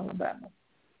from Alabama.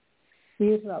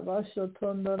 I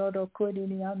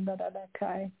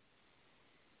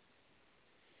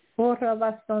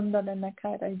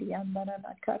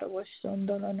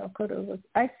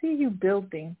see you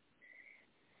building.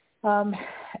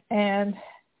 And,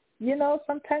 you know,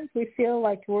 sometimes we feel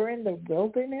like we're in the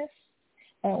wilderness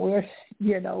and we're,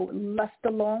 left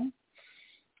alone.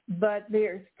 But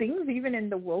there's things even in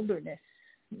the wilderness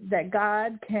that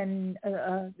God can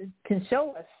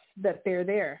show us that they're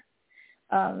there.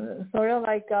 Sort of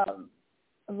like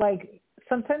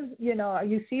sometimes,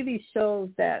 you see these shows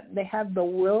that they have the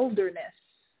wilderness,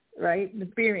 right,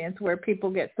 experience where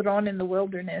people get thrown in the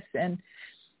wilderness and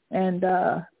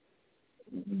they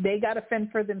got to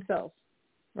fend for themselves,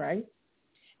 right?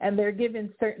 And they're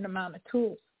given certain amount of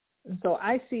tools. And so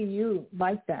I see you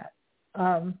like that,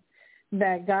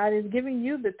 that God is giving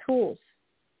you the tools,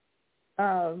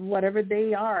 whatever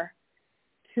they are,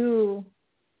 to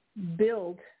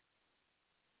build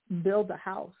a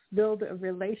house, build a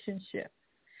relationship.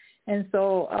 And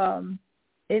so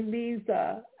in these,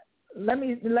 let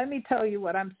me tell you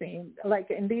what I'm seeing. Like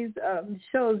in these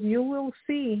shows, you will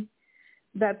see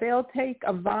that they'll take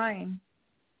a vine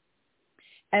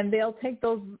and they'll take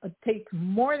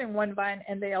more than one vine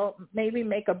and they'll maybe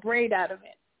make a braid out of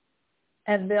it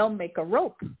and they'll make a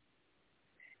rope.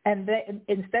 And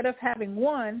instead of having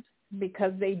one,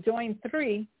 because they join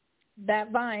three,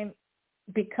 that vine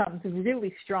becomes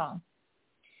really strong.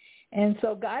 And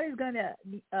so God is going to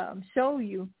show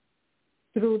you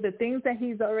through the things that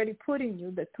he's already put in you,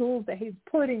 the tools that he's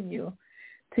put in you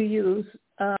to use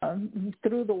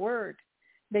through the word,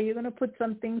 that you're going to put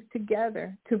some things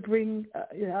together to bring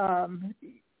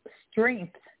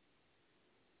strength,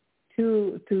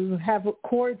 to have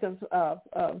cords of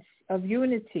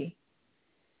unity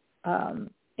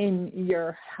in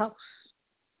your house.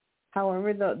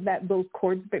 However, those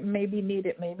cords may be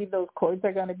needed. Maybe those cords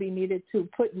are going to be needed to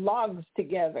put logs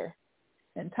together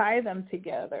and tie them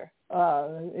together.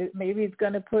 Maybe it's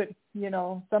going to put,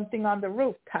 something on the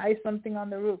roof, tie something on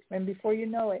the roof. And before you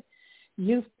know it,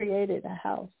 you've created a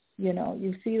house.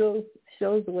 You see those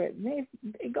shows where they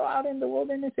go out in the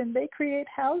wilderness and they create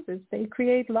houses. They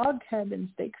create log cabins.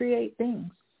 They create things.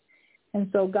 And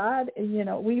so God,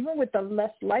 even with the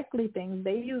less likely things,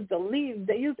 they use the leaves.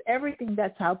 They use everything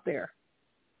that's out there.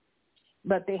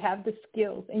 But they have the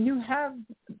skills. And you have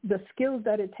the skills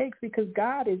that it takes because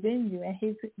God is in you, and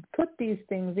he's put these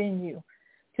things in you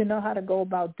to know how to go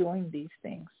about doing these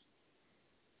things.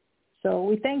 So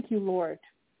we thank you, Lord,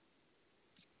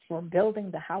 for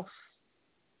building the house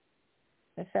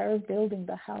As Sarah's building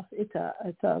the house, it's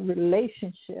a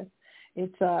relationship.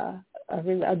 It's a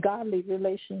godly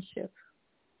relationship,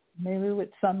 maybe with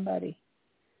somebody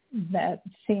that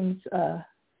seems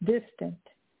distant.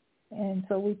 And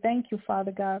so we thank you,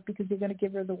 Father God, because you're going to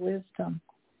give her the wisdom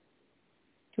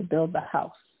to build the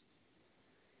house,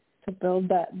 to build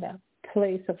that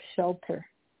place of shelter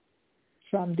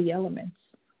from the elements.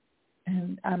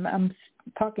 And I'm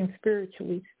talking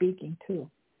spiritually speaking too.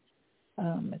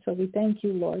 So we thank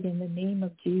you, Lord, in the name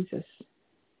of Jesus,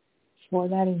 for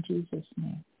that in Jesus'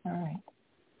 name. All right.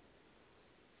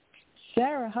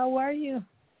 Sarah, how are you?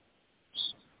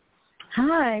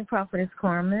 Hi, Prophetess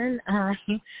Carmen.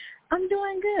 I'm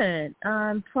doing good.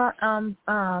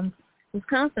 Was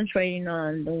concentrating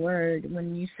on the word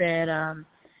when you said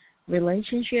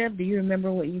relationship. Do you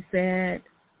remember what you said?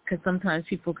 Because sometimes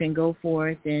people can go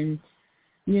forth and,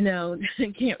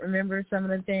 can't remember some of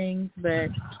the things.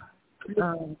 But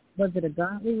was it a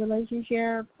godly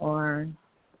relationship or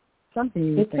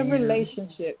something? It's a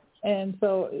relationship. And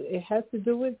so it has to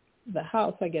do with the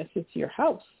house. I guess it's your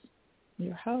house.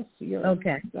 Your house.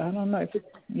 Okay. I don't know if it's,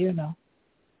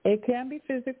 It can be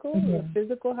physical, a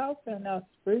physical house, and a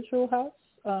spiritual house.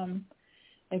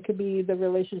 It could be the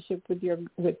relationship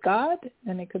with God,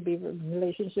 and it could be the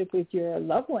relationship with your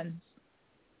loved ones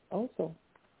also.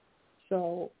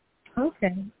 So,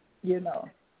 okay,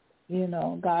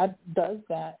 God does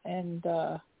that, and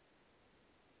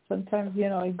sometimes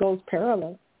it goes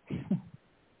parallel.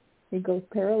 It goes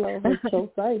parallel with both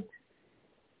sides.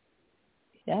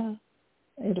 Yeah,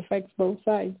 it affects both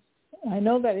sides. I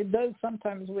know that it does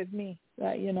sometimes with me.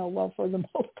 That for the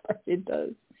most part, it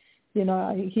does.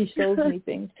 He shows me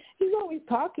things. He's always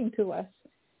talking to us,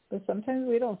 but sometimes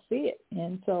we don't see it.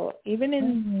 And so even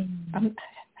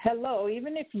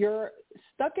even if you're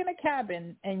stuck in a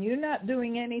cabin and you're not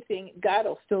doing anything, God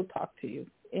will still talk to you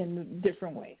in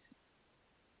different ways.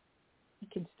 He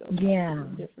can still talk to you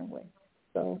in different ways.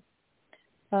 So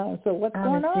what's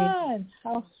going on?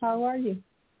 How are you?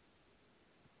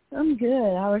 I'm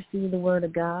good. I receive the word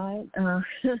of God.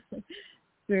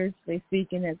 Spiritually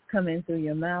speaking, that's coming through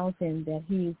your mouth, and that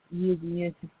He's using you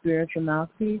as a spiritual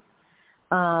mouthpiece.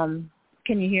 Can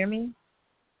you hear me?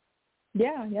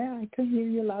 Yeah, I can hear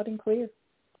you loud and clear.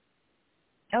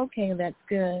 Okay, that's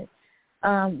good.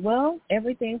 Well,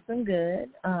 everything's been good.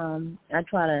 I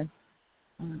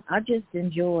just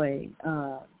enjoy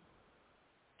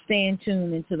staying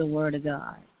tuned into the Word of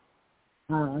God.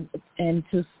 And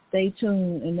to stay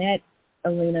tuned in that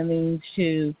arena means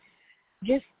to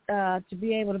just to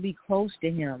be able to be close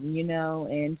to Him,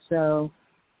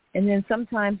 and then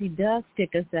sometimes He does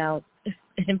pick us out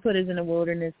and put us in the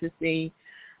wilderness to see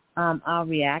our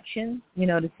reaction,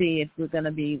 to see if we're going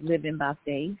to be living by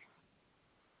faith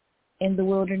in the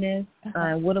wilderness.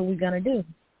 What are we going to do?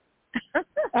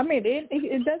 I mean,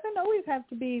 it doesn't always have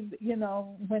to be,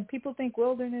 when people think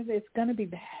wilderness, it's going to be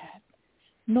bad.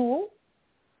 No,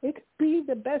 it could be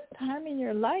the best time in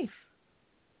your life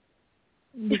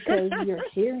because you're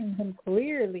hearing Him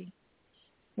clearly.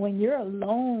 When you're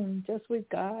alone just with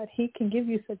God, He can give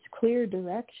you such clear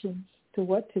directions to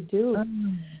what to do.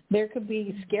 There could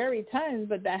be scary times,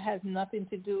 but that has nothing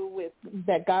to do with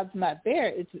that God's not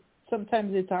there.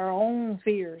 Sometimes it's our own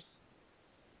fears.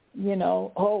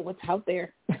 What's out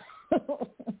there?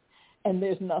 And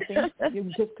there's nothing.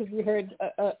 Just because you heard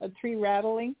a tree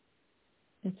rattling,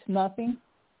 it's nothing.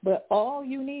 But all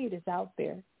you need is out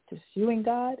there. Just you and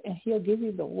God, and He'll give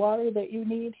you the water that you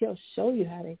need. He'll show you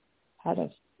how to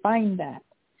find that.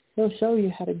 He'll show you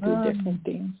how to do different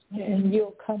things. And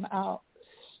you'll come out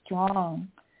strong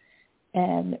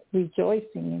and rejoicing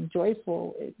and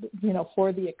joyful,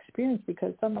 for the experience.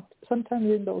 Because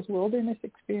sometimes in those wilderness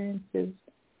experiences,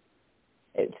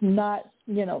 it's not,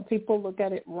 people look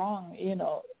at it wrong.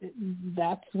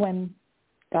 That's when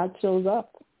God shows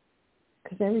up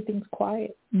because everything's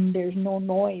quiet and there's no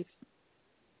noise.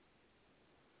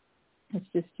 It's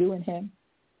just you and Him.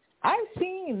 I've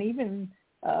seen even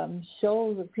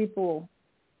shows of people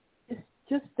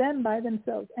just them by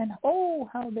themselves, and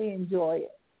how they enjoy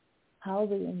it, how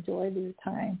they enjoy their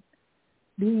time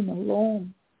being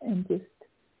alone and just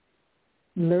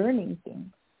learning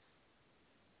things,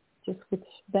 just with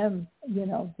them,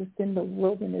 just in the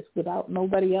wilderness without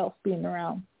nobody else being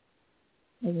around.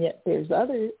 And yet there's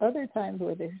other times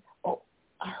where there's,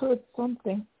 I heard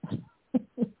something.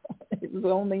 It was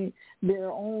only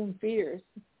their own fears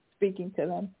speaking to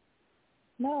them.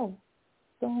 No,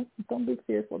 don't be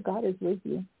fearful. God is with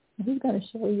you. He's going to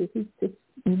show you. He's just,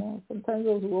 sometimes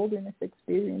those wilderness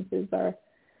experiences are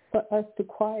for us to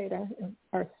quiet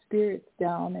our spirits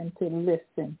down and to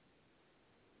listen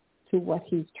to what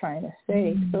he's trying to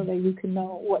say, so that you can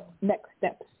know what next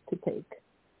steps to take.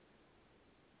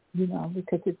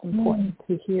 Because it's important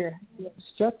to hear the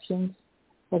instructions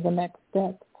for the next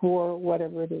step for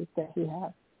whatever it is that he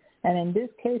has. And in this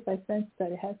case, I sense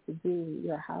that it has to do with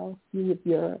your house, with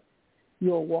your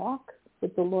walk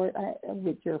with the Lord,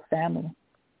 with your family.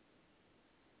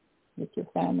 With your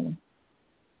family.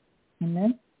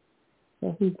 Amen?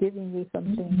 So he's giving you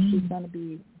some things. He's going to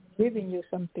be giving you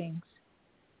some things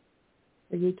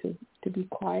for you to be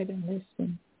quiet and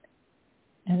listen.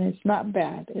 And it's not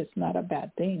bad. It's not a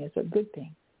bad thing. It's a good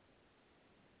thing.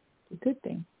 It's a good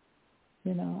thing.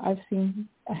 I've seen...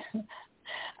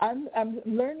 I'm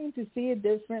learning to see it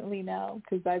differently now,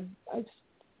 because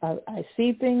I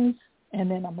see things and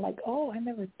then I'm like, oh, I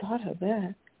never thought of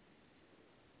that.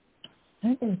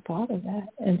 I never thought of that.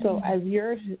 And so as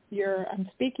I'm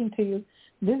speaking to you,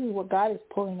 this is what God is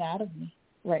pulling out of me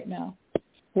right now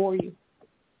for you.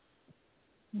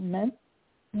 Amen.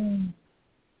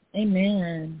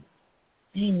 Amen.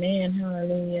 Amen.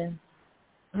 Hallelujah.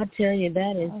 I tell you,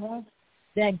 that is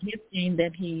that gifting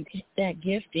that he's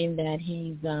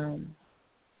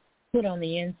put on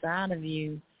the inside of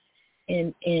you,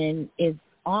 and it's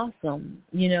awesome,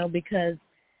 because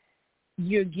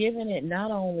you're giving it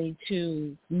not only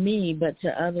to me but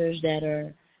to others that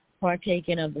are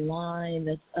partaking of the line,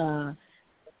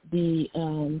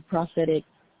 the Prophetic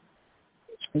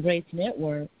Grace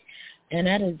Network, and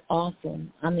that is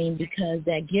awesome. I mean, because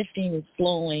that gifting is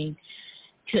flowing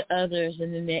to others,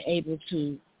 and then they're able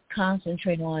to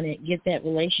concentrate on it, get that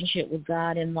relationship with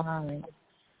God in mind,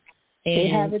 and they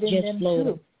have it in just them flow.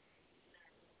 too.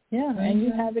 Yeah, and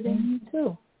you have it in you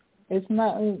too. It's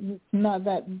not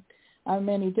that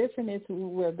many different. It's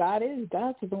where God is.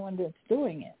 God's the one that's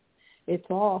doing it. It's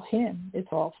all Him. It's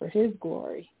all for His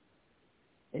glory.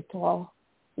 It's all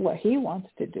what He wants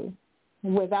to do.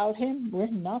 Without Him, we're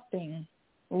nothing.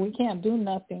 We can't do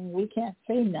nothing. We can't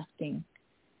say nothing.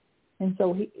 And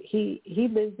so he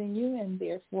lives in you, and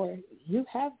therefore you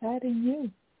have that in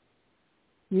you.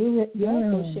 You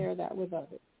also share that with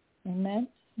others. Amen.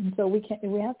 And so we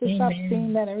have to stop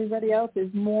seeing that everybody else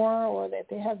is more, or that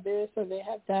they have this or they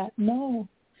have that. No.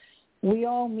 We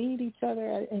all need each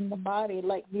other in the body.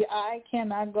 Like the eye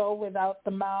cannot go without the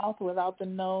mouth, without the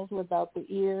nose, without the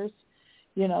ears.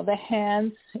 The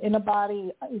hands in the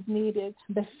body is needed.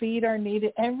 The feet are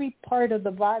needed. Every part of the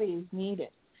body is needed.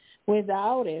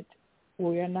 Without it,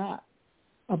 we are not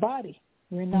a body.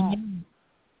 We're not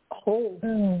whole.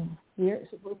 We're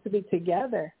supposed to be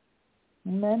together.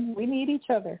 Amen. We need each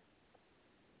other.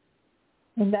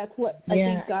 And that's what I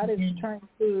think God is trying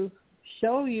to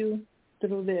show you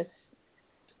through this.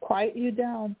 Quiet you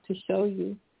down to show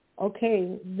you,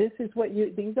 okay, these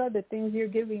are the things you're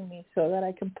giving me so that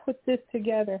I can put this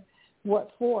together.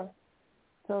 What for?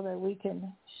 So that we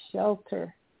can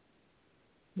shelter,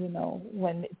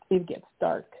 when it gets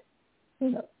dark.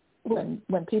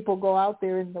 When people go out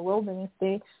there in the wilderness,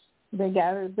 they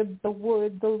gather the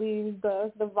wood, the leaves,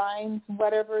 the vines,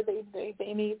 whatever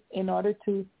they need in order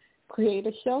to create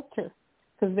a shelter,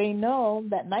 because they know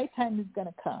that nighttime is going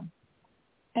to come,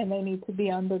 and they need to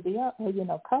be under the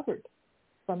covered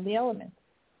from the elements.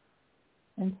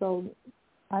 And so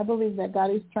I believe that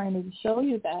God is trying to show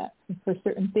you that for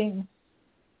certain things,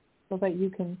 so that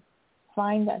you can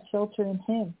find that shelter in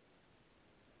Him.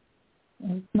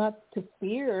 And it's not to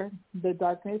fear the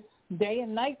darkness. Day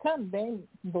and night come.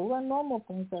 Those are normal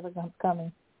things that are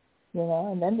coming,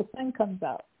 and then the sun comes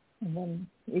out, and then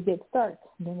it gets dark,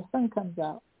 and then the sun comes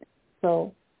out.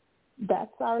 So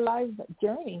that's our life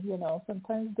journey,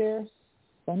 Sometimes there's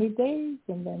sunny days,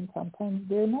 and then sometimes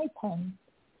there's nighttime.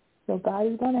 So God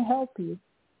is going to help you.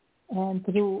 And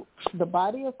through the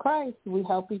body of Christ, we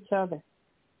help each other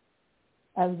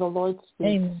as the Lord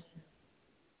speaks.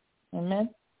 Amen.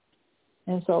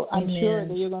 And so I'm sure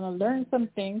that you're going to learn some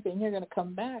things, and you're going to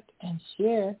come back and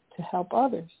share to help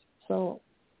others. So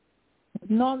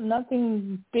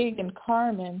nothing big in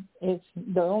Carmen. It's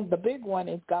the big one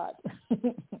is God.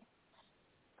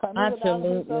 Carmen without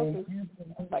herself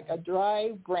is like a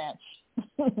dry branch.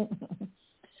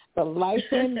 The life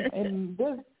in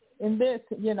this,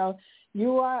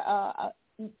 you are,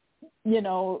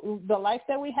 the life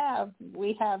that we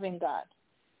have in God.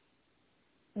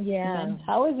 Yeah. And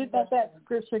how is it that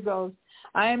scripture goes?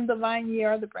 I am the vine, ye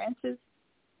are the branches.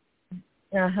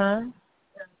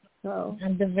 So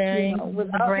and the very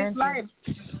without branches. Life.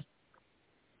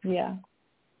 Yeah.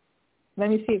 Let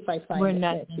me see if I find it.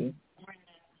 Nothing.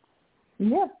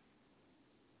 Yeah.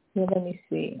 Let me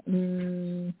see.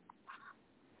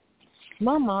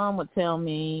 My mom would tell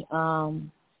me,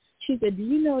 she said, do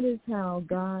you notice how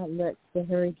God lets the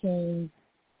hurricanes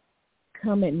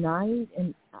come at night,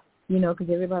 and because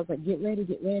everybody's like, get ready,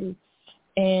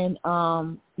 and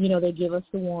they give us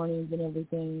the warnings and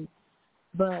everything,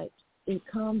 but it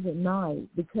comes at night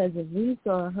because if we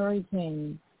saw a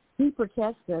hurricane, he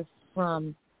protects us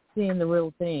from seeing the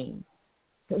real thing.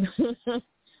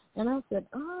 And I said,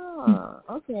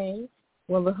 okay.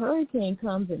 Well, the hurricane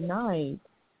comes at night,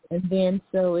 and then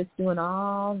so it's doing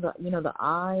all the, the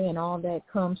eye and all that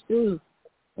comes through.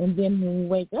 And then when we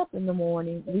wake up in the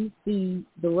morning, we see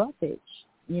the roughage,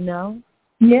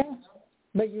 Yeah,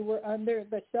 but you were under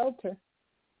the shelter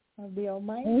of the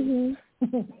Almighty.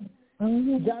 Mm-hmm.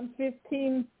 Mm-hmm. John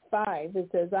 15:5, it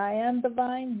says, I am the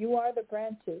vine, you are the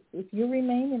branches. If you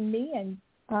remain in me and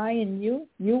I in you,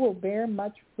 you will bear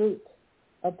much fruit.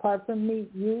 Apart from me,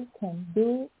 you can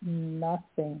do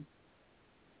nothing.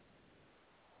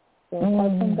 So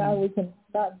apart from God, we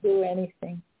cannot do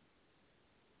anything.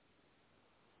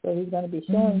 So he's going to be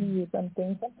showing you some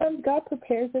things. Sometimes God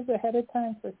prepares us ahead of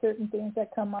time for certain things that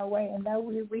come our way, and now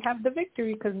we have the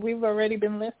victory because we've already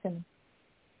been listening.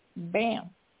 Bam,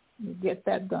 you get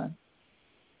that done.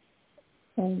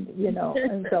 And,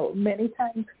 and so many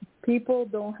times people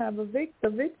don't have the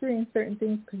victory in certain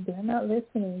things because they're not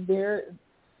listening. They're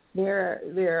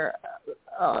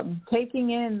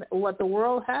taking in what the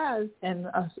world has and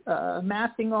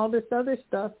amassing all this other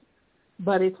stuff,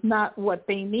 but it's not what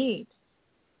they need.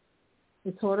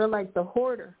 It's sort of like the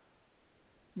hoarder.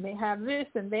 They have this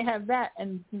and they have that,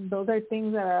 and those are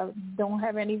things that don't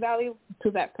have any value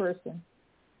to that person.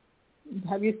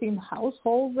 Have you seen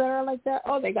households that are like that?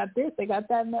 Oh, they got this, they got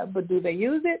that, and that, but do they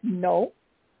use it? No.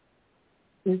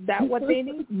 Is that what they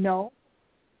need? No.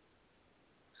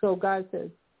 So God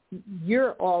says,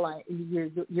 you're all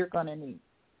you're going to need.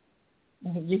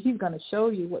 He's going to show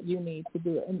you what you need to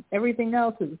do it, and everything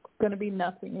else is going to be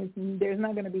nothing. There's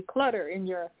not going to be clutter in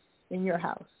your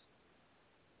house.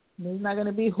 There's not going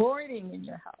to be hoarding in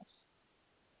your house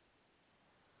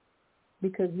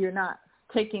because you're not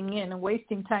taking in and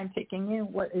wasting time taking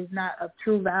in what is not of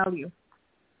true value.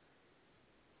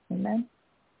 Amen?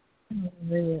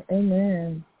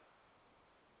 Amen.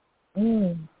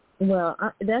 Well,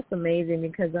 that's amazing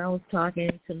because I was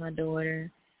talking to my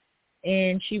daughter,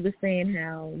 and she was saying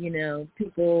how,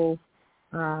 people,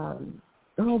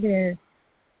 they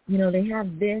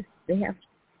have this, they have,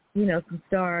 some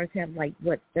stars have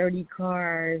 30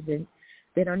 cars, and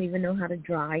they don't even know how to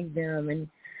drive them, and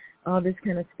all this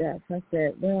kind of stuff. I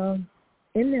said, well,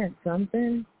 isn't that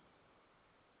something?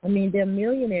 I mean, they're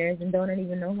millionaires and don't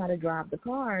even know how to drive the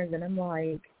cars. And I'm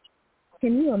like,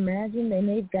 can you imagine?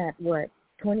 They've got,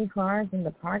 20 cars in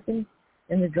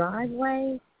the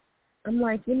driveway? I'm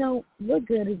like, what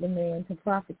good is a man to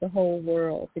profit the whole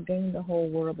world, to gain the whole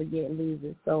world, but yet lose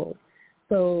his soul?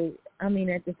 So, I mean,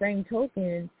 at the same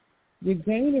token, you're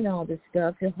gaining all this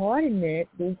stuff, you're hoarding it.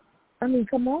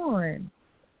 Come on.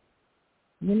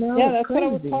 Yeah, that's what I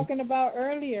was talking about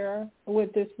earlier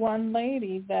with this one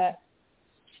lady that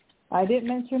I didn't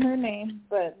mention her name,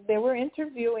 but they were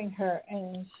interviewing her,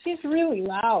 and she's really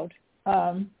loud,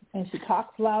 and she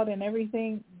talks loud and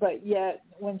everything, but yet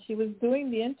when she was doing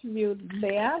the interview,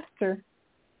 they asked her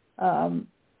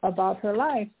about her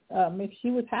life, if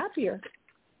she was happier.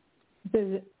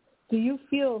 Do you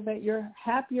feel that you're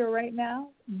happier right now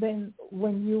than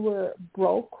when you were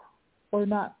broke or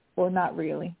not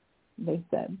really? They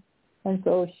said. And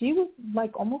so she was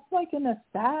almost in a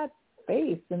sad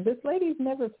face. And this lady's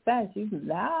never sad. She's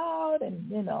loud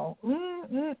and,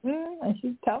 and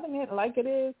she's telling it like it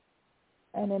is.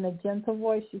 And in a gentle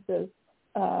voice, she says,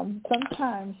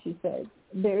 sometimes, she said,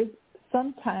 there's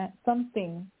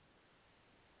something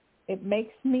it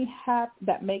makes me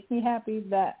happy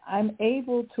that I'm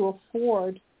able to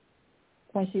afford,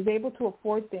 when she's able to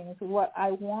afford things, what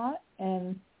I want,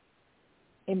 and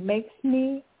it makes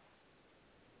me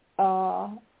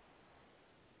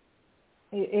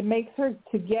it makes her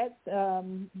to get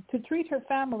to treat her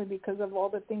family because of all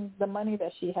the money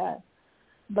that she had.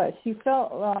 But she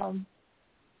felt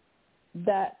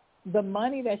that the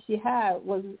money that she had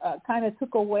was kind of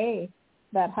took away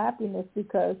that happiness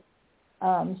because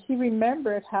she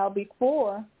remembered how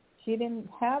before she didn't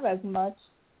have as much,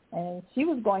 and she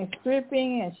was going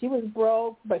stripping and she was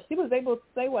broke, but she was able to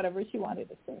say whatever she wanted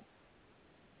to say.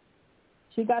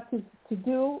 She got to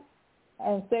do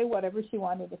and say whatever she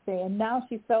wanted to say. And now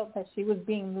she felt that she was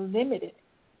being limited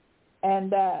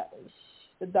and that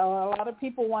a lot of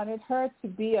people wanted her to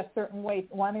be a certain way,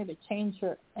 wanted to change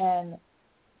her, and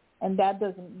that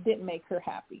didn't make her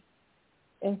happy.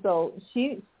 And so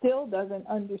she still doesn't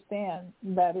understand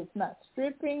that it's not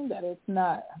stripping, that it's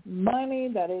not money,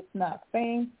 that it's not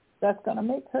fame that's going to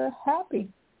make her happy.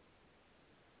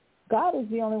 God is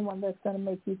the only one that's going to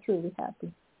make you truly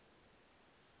happy.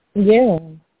 Yeah.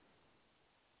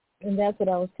 And that's what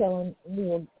I was telling,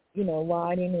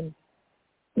 riding and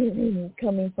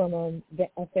coming from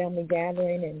a family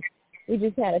gathering, and we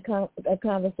just had a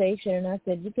conversation, and I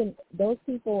said, those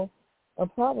people are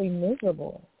probably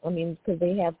miserable. I mean, because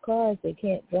they have cars, they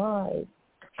can't drive.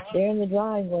 They're in the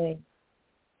driveway,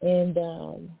 and,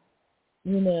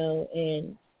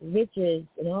 and riches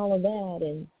and all of that.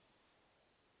 And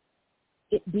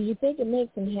do you think it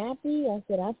makes them happy? I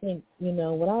said, I think,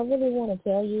 what I really want to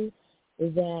tell you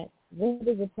is that what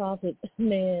does it profit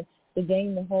man to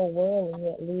gain the whole world and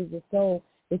yet lose his soul?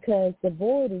 Because the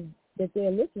void that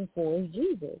they're looking for is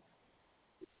Jesus.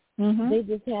 Mm-hmm. They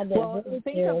just have that void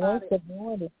there. Once the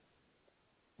void is,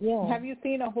 yeah. Have you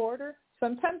seen a hoarder?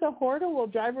 Sometimes a hoarder will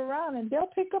drive around and they'll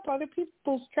pick up other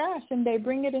people's trash and they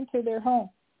bring it into their home.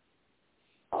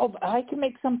 Oh, I can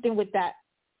make something with that.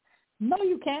 No,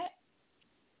 you can't.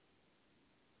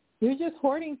 You're just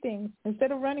hoarding things.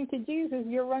 Instead of running to Jesus,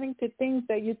 you're running to things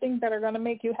that you think that are going to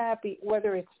make you happy,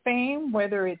 whether it's fame,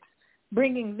 whether it's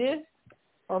bringing this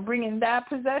or bringing that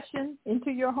possession into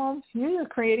your home. You're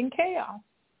just creating chaos.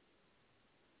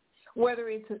 Whether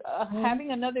it's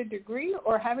having another degree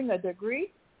or having a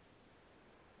degree,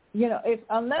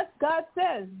 unless God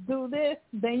says do this,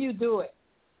 then you do it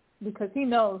because he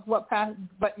knows what path,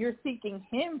 but you're seeking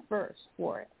him first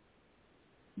for it.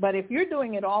 But if you're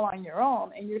doing it all on your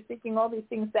own and you're seeking all these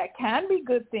things that can be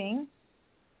good things,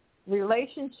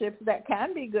 relationships that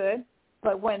can be good,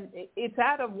 but when it's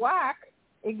out of whack,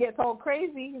 it gets all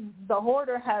crazy. The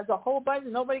hoarder has a whole bunch.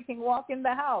 Nobody can walk in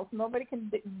the house. Nobody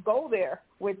can go there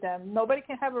with them. Nobody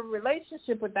can have a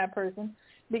relationship with that person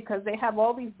because they have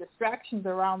all these distractions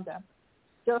around them.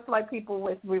 Just like people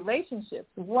with relationships.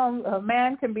 A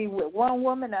man can be with one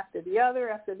woman after the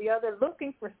other,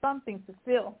 looking for something to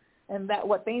fill. And that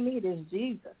what they need is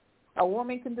Jesus. A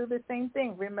woman can do the same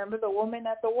thing. Remember the woman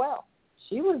at the well.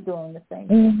 She was doing the same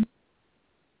thing.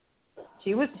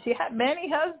 She had many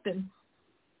husbands.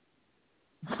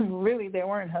 Really, they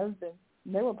weren't husbands.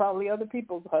 They were probably other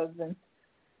people's husbands.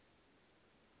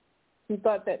 She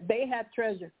thought that they had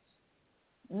treasure.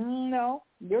 No,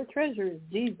 your treasure is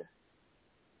Jesus.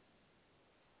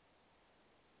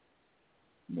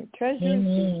 Your treasure is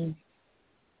Jesus.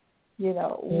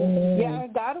 Yeah,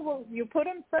 God will. You put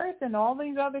him first, and all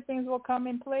these other things will come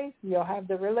in place. You'll have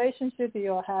the relationship.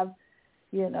 You'll have,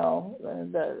 the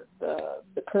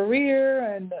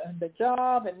career and the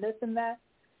job and this and that.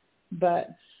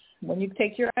 But when you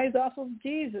take your eyes off of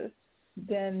Jesus,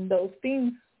 then those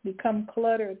things become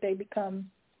cluttered. They become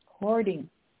hoarding.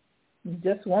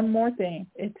 Just one more thing.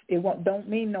 Doesn't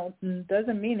mean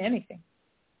anything.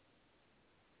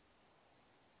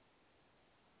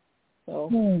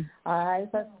 So our eyes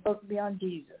are supposed to be on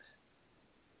Jesus.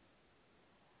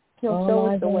 He'll show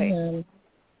us the way.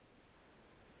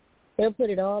 He'll put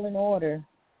it all in order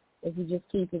if we just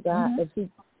keep his eye.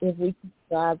 If we keep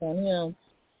our eyes on him,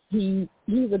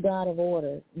 he's a God of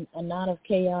order, and not of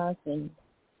chaos and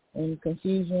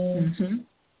confusion.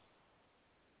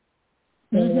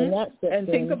 And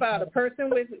think about a person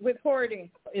with hoarding.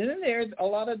 Isn't there a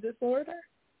lot of disorder?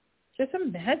 Just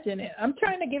imagine it. I'm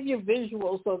trying to give you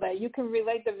visuals so that you can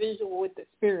relate the visual with the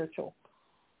spiritual.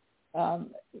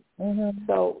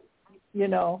 So,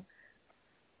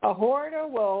 a hoarder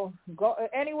will go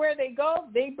anywhere they go.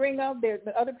 They bring out the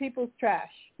other people's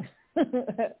trash.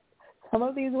 Some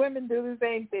of these women do the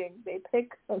same thing. They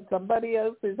pick somebody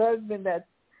else's husband that's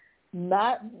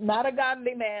not a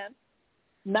godly man,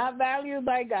 not valued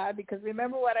by God. Because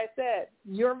remember what I said,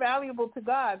 you're valuable to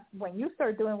God when you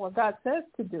start doing what God says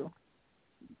to do.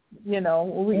 We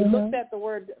looked at the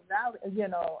word,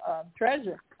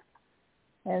 treasure.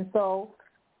 And so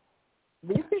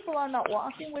these people are not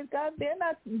walking with God. They're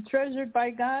not treasured by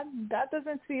God. God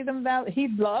doesn't see them valued. He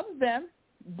loves them.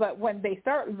 But when they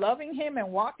start loving him and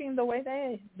walking the way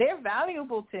they're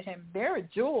valuable to him. They're a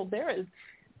jewel.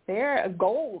 They're a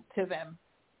gold to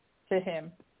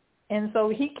him. And so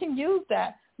he can use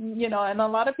that, and a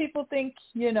lot of people think,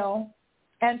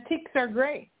 antiques are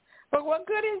great. But what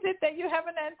good is it that you have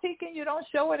an antique and you don't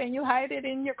show it and you hide it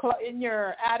in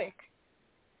your attic?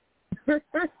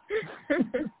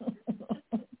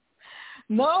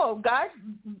 No, God,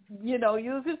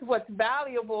 uses what's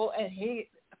valuable and he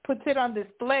puts it on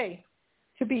display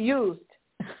to be used.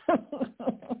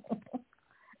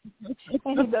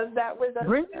 And he does that with us.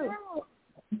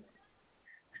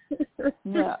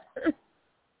 Yeah.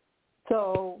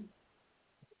 So,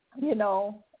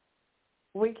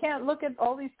 we can't look at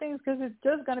all these things because it's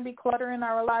just going to be clutter in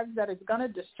our lives that is going to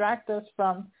distract us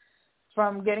from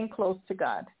getting close to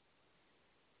God.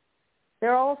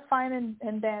 They're all fine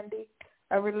and dandy.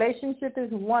 A relationship is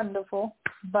wonderful,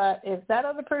 but if that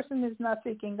other person is not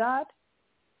seeking God,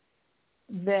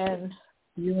 then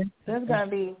there's going to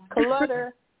be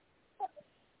clutter.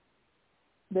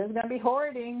 There's going to be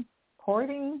hoarding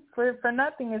for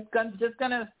nothing. It's just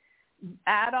going to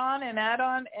add on, and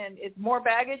it's more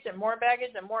baggage and more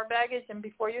baggage and more baggage, and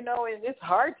before you know it, it's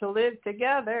hard to live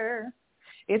together.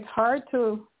 It's hard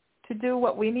to do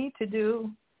what we need to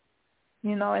do,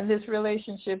 in this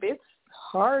relationship. It's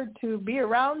hard to be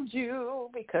around you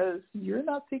because you're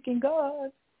not seeking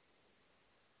God.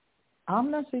 I'm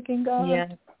not seeking God. Yeah.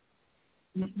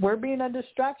 We're being a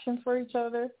distraction for each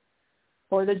other.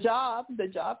 Or the job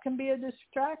can be a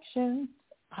distraction.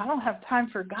 I don't have time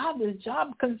for God. This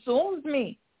job consumes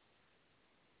me.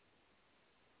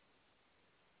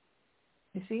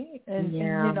 You see? And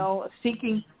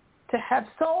seeking to have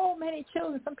so many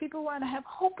children. Some people want to have a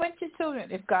whole bunch of children.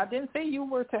 If God didn't say you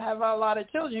were to have a lot of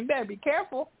children, you better be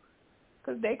careful,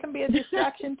 because they can be a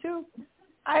distraction too.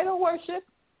 Idol worship.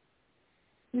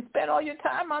 You spend all your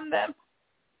time on them.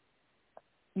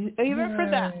 Even for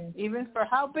that, even for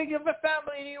how big of a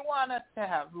family do you want us to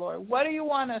have, Lord? What do you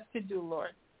want us to do,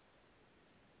 Lord?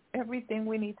 Everything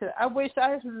we need to. I wish I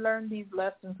had learned these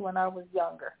lessons when I was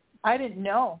younger. I didn't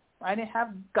know. I didn't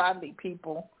have godly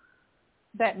people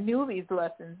that knew these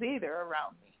lessons either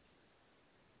around me.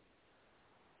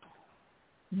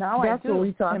 Now that's I do. What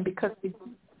we thought. And because we...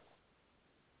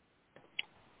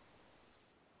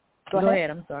 Go ahead.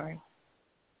 I'm sorry.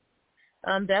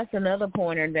 That's another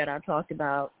pointer that I talked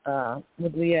about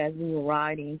with Leah as we were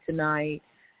riding tonight.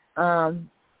 When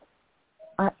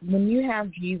you have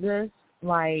Jesus,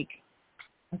 like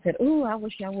I said, I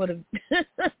wish I would have,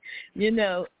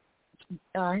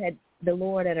 had the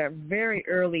Lord at a very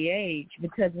early age,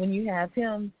 because when you have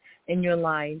him in your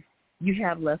life, you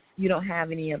don't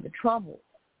have any of the trouble.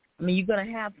 I mean, you're going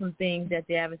to have some things that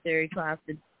the adversary tries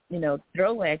to,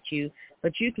 throw at you,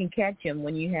 but you can catch him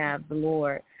when you have the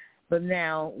Lord. But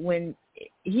now when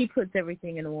he puts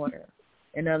everything in order,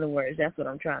 in other words, that's what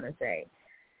I'm trying to say.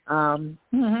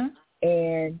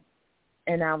 And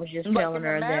I was just telling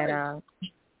her that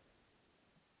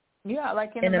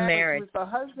like in a marriage, if a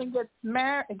husband get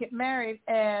married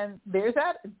and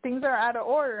things are out of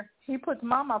order, he puts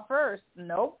mama first.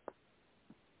 Nope.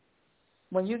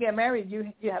 When you get married,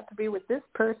 you have to be with this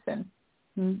person,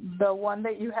 the one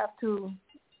that you have to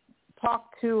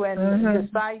talk to and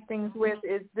decide things with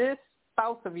is this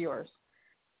spouse of yours,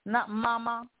 not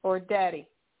mama or daddy.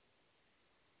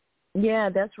 Yeah,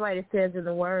 that's right. It says in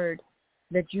the Word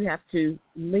that you have to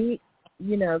leave,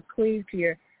 cleave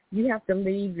to you have to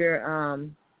leave your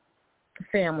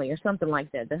family or something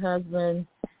like that. The husband.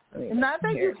 Not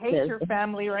that you hate your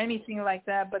family or anything like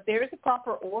that, but there is a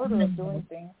proper order of doing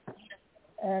things.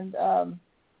 And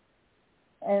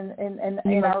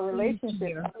in our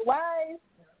relationship, otherwise,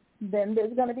 then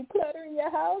there's going to be clutter in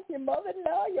your house, your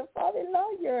mother-in-law, your father-in-law,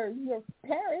 your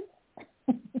parents.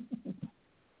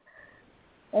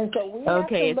 And so we have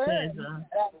to learn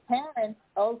as parents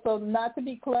also not to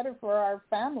be cluttered for our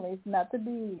families, not to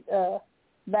be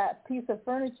that piece of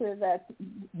furniture that's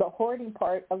the hoarding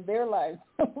part of their lives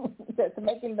that's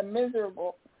making them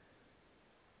miserable.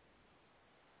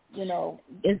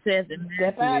 It says in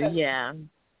Matthew,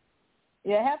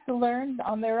 You have to learn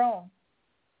on their own.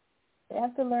 They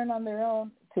have to learn on their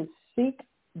own to seek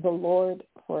the Lord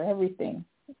for everything,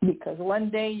 because one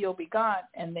day you'll be gone,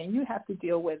 and then you have to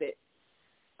deal with it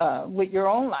with your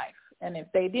own life. And if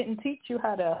they didn't teach you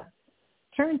how to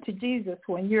turn to Jesus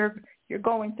when you're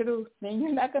going through, then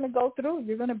you're not going to go through.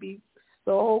 You're going to be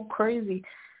so crazy.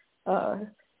 You're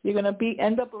going to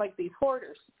end up like these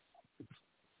hoarders,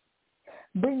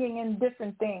 bringing in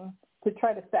different things to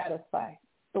try to satisfy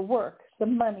the work, the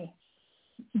money,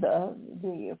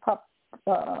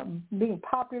 being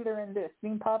popular in this,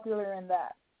 being popular in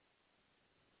that.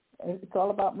 It's all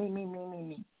about me, me, me, me,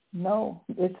 me. No,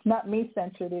 it's not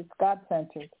me-centered. It's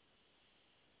God-centered.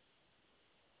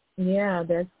 Yeah,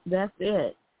 that's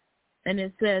it. And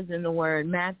it says in the Word,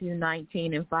 Matthew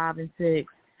 19:5-6,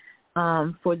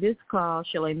 for this cause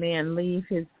shall a man leave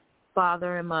his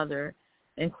father and mother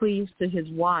and cleave to his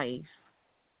wife,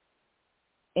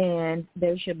 and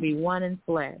they shall be one in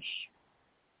flesh.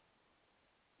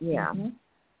 Yeah. Mm-hmm.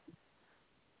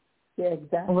 Yeah,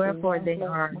 exactly. Wherefore they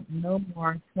are no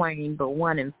more twain, but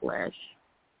one in flesh.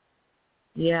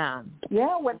 Yeah.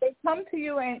 Yeah, when they come to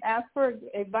you and ask for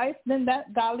advice, then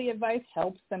that godly advice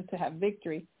helps them to have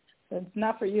victory. So it's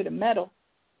not for you to meddle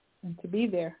and to be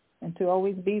there and to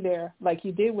always be there like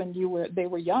you did when they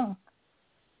were young.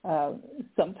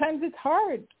 Sometimes it's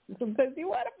hard. Sometimes you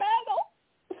want to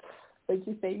battle. But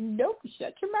you say, nope,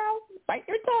 shut your mouth, bite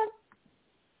your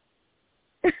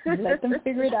tongue. Let them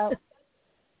figure it out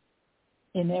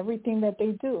in everything that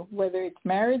they do, whether it's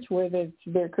marriage, whether it's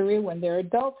their career. When they're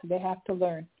adults, they have to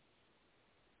learn.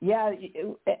 Yeah,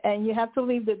 and you have to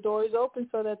leave the doors open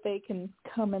so that they can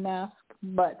come and ask,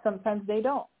 but sometimes they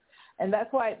don't. And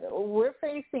that's why we're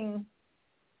facing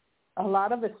a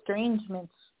lot of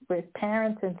estrangements with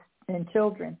parents and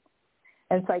children.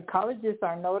 And psychologists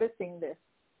are noticing this,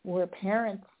 where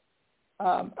parents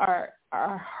are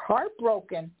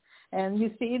heartbroken. And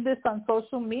you see this on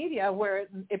social media where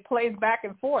it plays back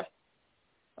and forth.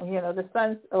 You know, the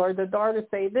sons or the daughters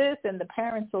say this and the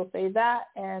parents will say that,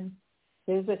 and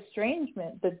there's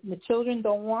estrangement. The children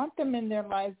don't want them in their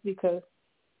lives because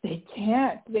they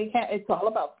can't. It's all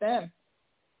about them.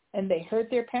 And they hurt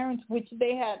their parents, which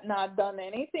they had not done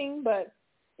anything, but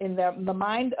in the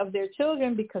mind of their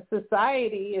children, because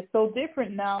society is so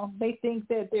different now, they think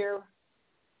that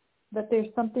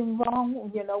there's something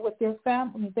wrong, you know, with their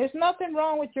family. There's nothing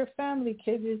wrong with your family,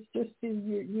 kids. It's just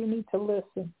you need to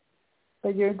listen.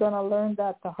 But you're going to learn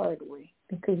that the hard way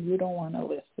because you don't want to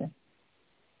listen.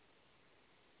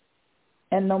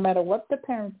 And no matter what the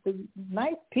parents do,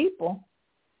 nice people,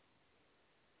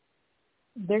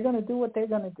 they're going to do what they're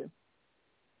going to do.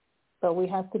 But we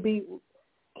have to be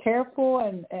careful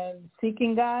and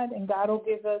seeking God, and God will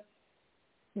give us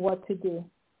what to do.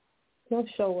 He'll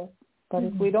show us. But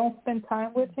if we don't spend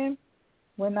time with him,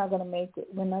 we're not going to make it.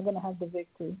 We're not going to have the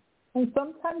victory. And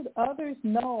sometimes others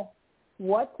know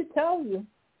what to tell you,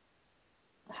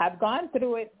 have gone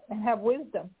through it, and have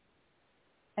wisdom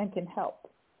and can help.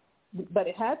 But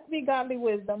it has to be godly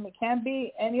wisdom. It can't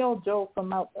be any old Joe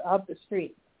from out the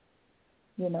street.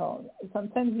 You know,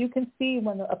 sometimes you can see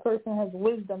when a person has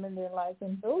wisdom in their life,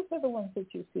 and those are the ones that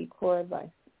you seek for advice.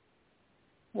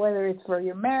 Whether it's for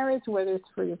your marriage, whether it's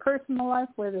for your personal life,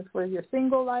 whether it's for your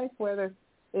single life, whether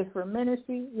it's for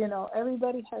ministry, you know,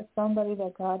 everybody has somebody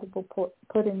that God will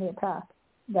put in their path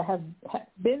that have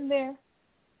been there,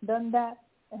 done that,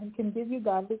 and can give you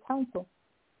godly counsel.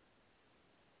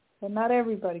 But not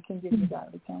everybody can give you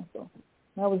godly counsel.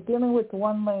 I was dealing with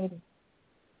one lady,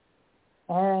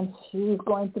 and she was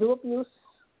going through abuse,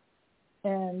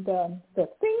 and the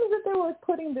things that they were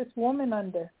putting this woman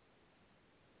under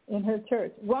in her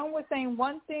church. One was saying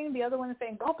one thing, the other one was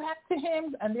saying, go back to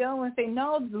him, and the other one was saying,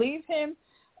 no, leave him.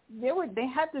 They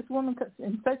had this woman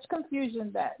in such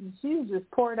confusion that she was just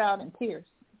poured out in tears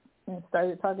and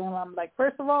started talking about, I'm like,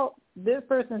 first of all, this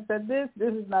person said this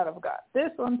is not of God. This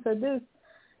one said this.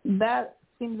 That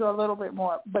seems a little bit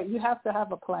more, but you have to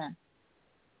have a plan,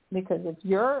 because if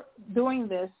you're doing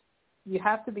this, you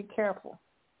have to be careful.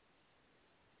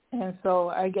 And so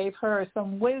I gave her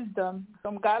some wisdom,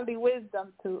 some godly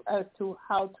wisdom as to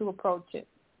how to approach it,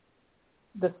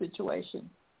 the situation.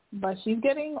 But she's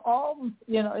getting all,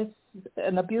 you know, it's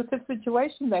an abusive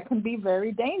situation that can be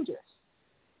very dangerous.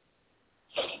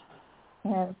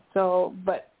 And so,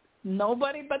 but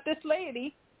nobody but this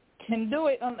lady can do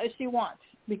it unless she wants.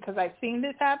 Because I've seen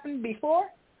this happen before,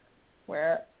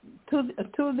 where two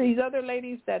of these other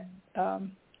ladies that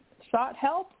sought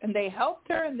help, and they helped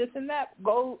her and this and that,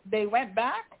 they went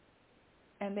back,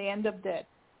 and they end up dead.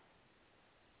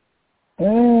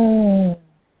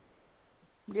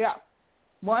 Yeah.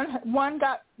 One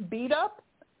got beat up,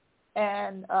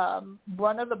 and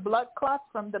one of the blood clots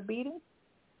from the beating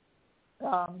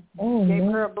gave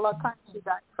her a blood clot. She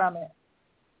died from it.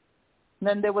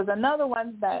 Then there was another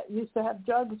one that used to have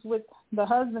drugs with the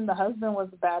husband. The husband was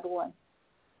a bad one.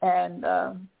 And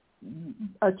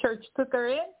a church took her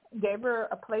in, gave her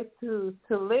a place to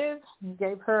live,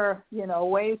 gave her, you know,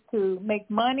 ways to make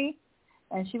money,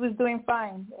 and she was doing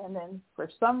fine. And then for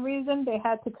some reason they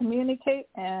had to communicate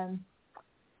and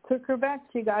took her back.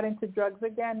 She got into drugs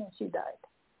again, and she died.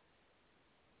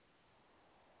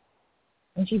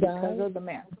 And she died? Because of the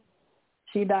man.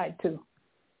 She died too.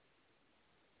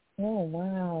 Oh,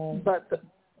 wow. But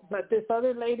this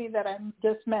other lady that I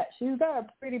just met, she's got a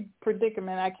pretty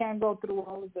predicament. I can't go through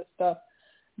all of this stuff,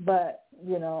 but,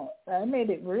 you know, I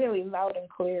made it really loud and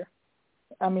clear.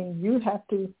 I mean, you have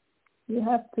to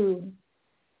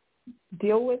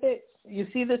deal with it. You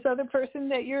see this other person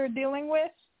that you're dealing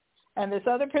with, and this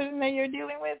other person that you're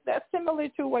dealing with, that's similar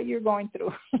to what you're going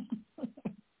through.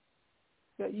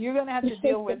 So you're going to have to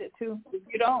deal with it too. If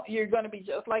you don't, you're going to be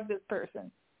just like this person.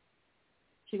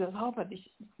 She goes, oh, but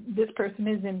this person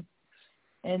is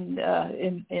in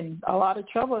a lot of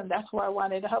trouble, and that's why I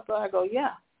wanted to help her. I go,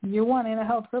 yeah, you're wanting to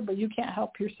help her, but you can't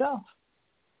help yourself.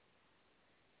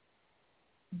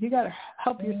 You got to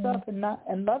help yourself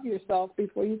and love yourself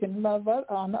before you can love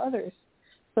on others,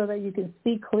 so that you can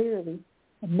see clearly,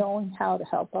 knowing how to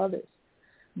help others.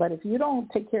 But if you don't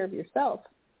take care of yourself,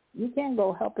 you can't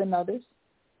go helping others.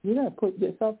 You're going to put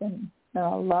yourself in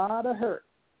a lot of hurt.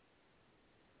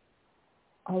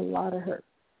 A lot of hurt.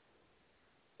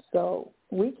 So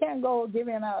we can't go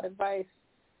giving out advice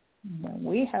when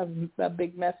we have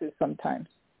big messes sometimes.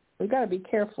 We got to be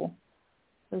careful.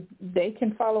 They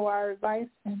can follow our advice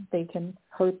and they can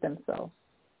hurt themselves.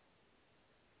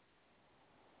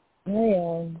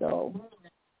 Yeah. So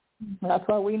that's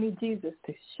why we need Jesus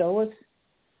to show us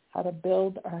how to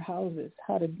build our houses,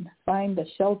 how to find the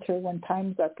shelter when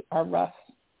times are rough.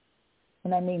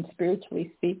 And I mean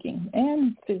spiritually speaking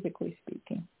and physically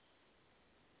speaking.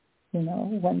 You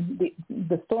know, when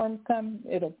the storms come,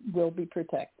 we'll be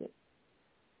protected.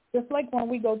 Just like when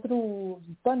we go through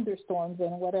thunderstorms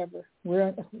and whatever,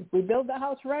 if we build the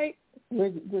house right, we're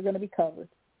going to be covered.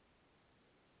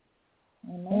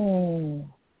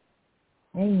 Amen.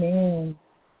 Amen.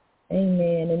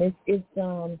 Amen. And it's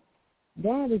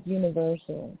God is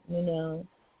universal. You know,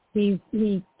 He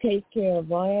takes care of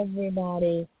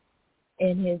everybody,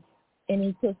 and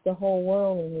He puts the whole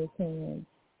world in His hands.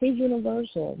 He's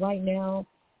universal. Right now,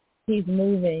 He's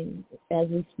moving as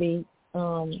we speak.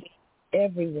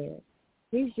 Everywhere.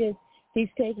 He's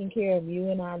taking care of you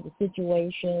and I, the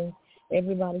situation,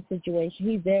 everybody's situation.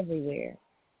 He's everywhere.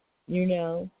 You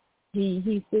know,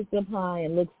 he sits up high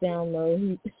and looks down low.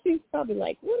 He's probably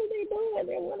like, what are they doing?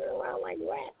 They're running around like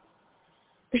rats.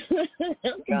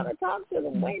 I'm trying to talk to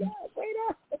them. Wait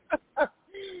up.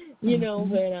 You know,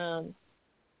 but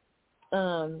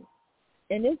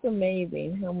and it's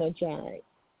amazing how much I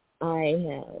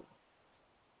have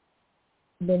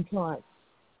been taught,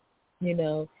 you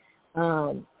know,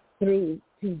 through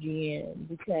TGN,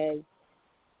 because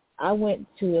I went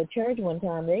to a church one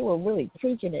time. They were really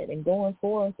preaching it and going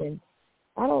forth, and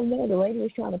I don't know, the lady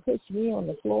was trying to push me on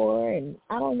the floor, and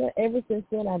I don't know, ever since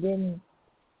then I didn't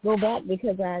go back,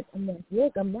 because I'm like,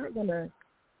 look, I'm not going to,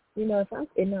 you know, if I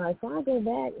go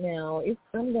back now,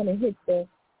 I'm going to hit the,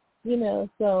 you know,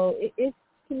 so it's,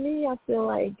 to me, I feel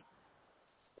like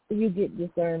you get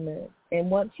discernment, and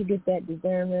once you get that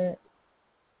discernment,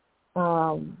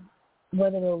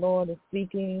 whether the Lord is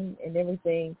speaking and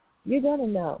everything, you're going to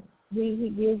know. He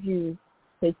gives you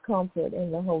His comfort in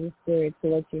the Holy Spirit to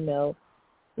let you know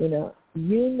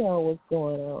what's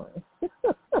going on.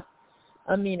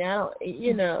 I mean,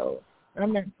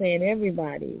 I'm not saying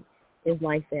everybody is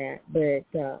like that, but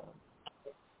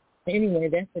anyway,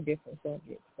 that's a different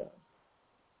subject. So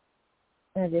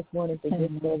I just wanted to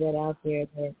just throw that out there,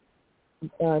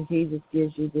 that Jesus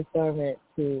gives you discernment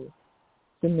to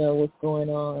know what's going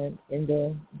on in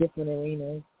the different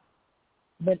arenas.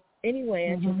 But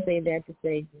anyway, I just say that to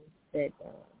say that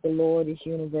the Lord is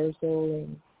universal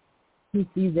and He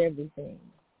sees everything,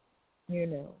 you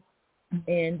know.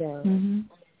 And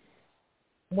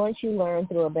once you learn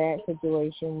through a bad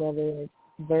situation, whether it's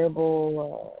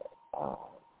verbal or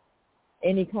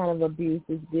any kind of abuse,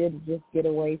 it's good to just get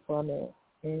away from it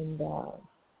and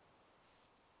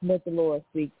let the Lord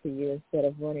speak to you instead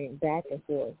of running back and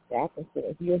forth.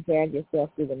 You'll drag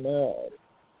yourself through the mud.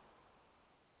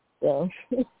 So.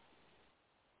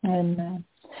 And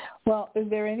well, is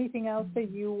there anything else that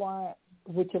you want?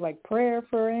 Would you like prayer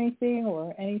for anything,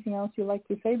 or anything else you'd like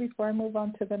to say before I move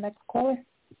on to the next caller?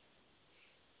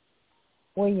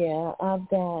 Well, yeah, I've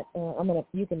got.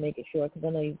 You can make it short because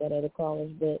I know you've got other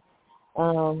callers, but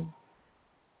I'm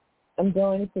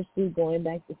going to pursue going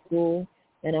back to school.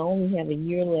 And I only have a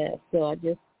year left, so I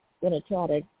just want to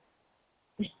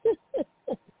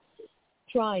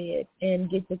try it and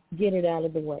get it out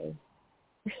of the way.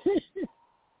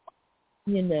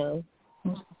 You know.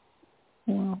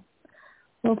 Well,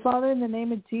 Father, in the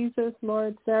name of Jesus,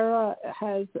 Lord, Sarah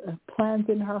has plans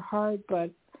in her heart, but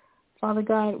Father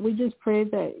God, we just pray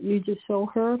that you just show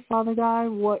her, Father God,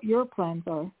 what your plans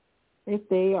are, if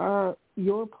they are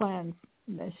your plans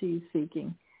that she's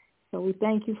seeking. So we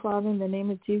thank you, Father, in the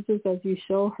name of Jesus, as you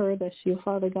show her that she,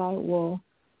 Father God, will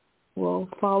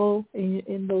follow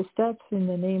in those steps in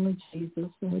the name of Jesus.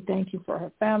 And we thank you for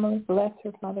her family. Bless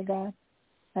her, Father God,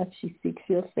 as she seeks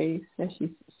your face, as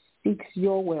she seeks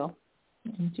your will.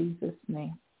 In Jesus'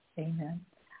 name, amen.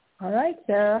 All right,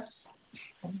 Sarah.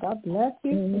 God bless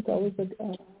you. It's always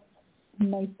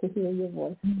nice to hear your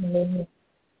voice. Amen.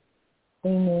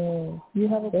 You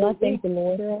have a good thank the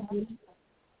Lord. Sarah.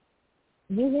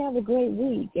 You have a great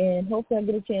week, and hopefully I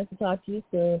get a chance to talk to you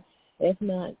soon. If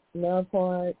not, love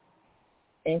hard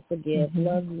and forgive.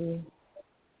 Love you.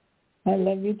 I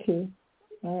love you too.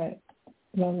 All right.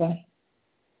 Bye-bye.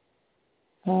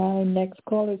 Next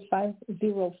call is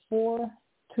 504-282.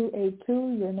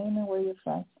 Your name and where you're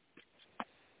from.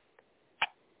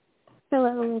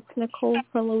 Hello, it's Nicole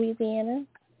from Louisiana.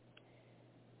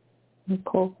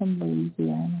 Nicole from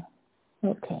Louisiana.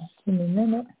 Okay, give me a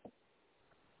minute.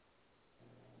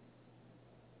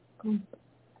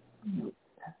 Nope,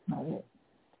 that's not it.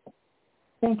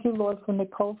 Thank you, Lord, for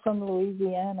Nicole from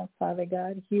Louisiana, Father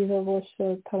God. You know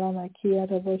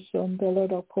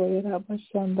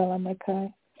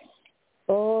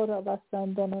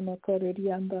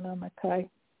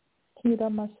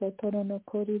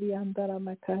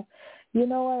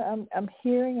what? I'm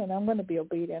hearing, and I'm going to be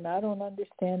obedient. I don't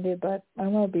understand it, but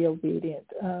I'm going to be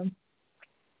obedient.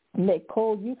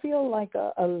 Nicole, you feel like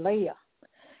a Leah.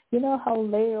 You know how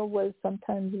Leah was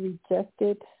sometimes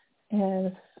rejected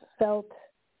and felt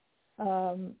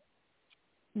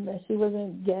that she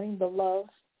wasn't getting the love,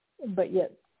 but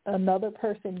yet another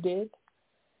person did,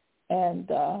 and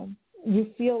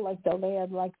you feel like the Leah,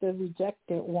 like the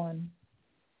rejected one.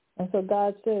 And so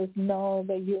God says, no,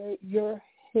 that you're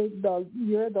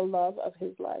the love of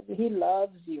his life. He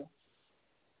loves you.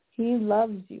 He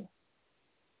loves you.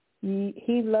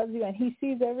 He loves you, and he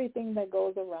sees everything that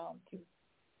goes around you.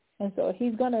 And so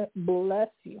he's going to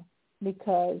bless you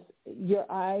because your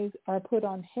eyes are put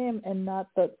on him and not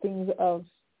the things of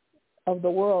the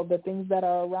world, the things that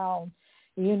are around.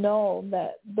 You know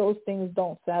that those things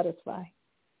don't satisfy.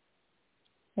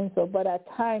 And so, but at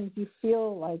times you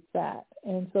feel like that.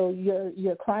 And so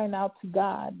you're crying out to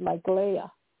God like Leah.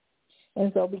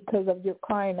 And so because of your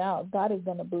crying out, God is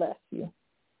going to bless you.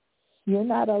 You're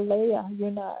not a Leah.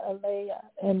 You're not a Leah.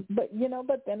 But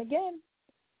then again,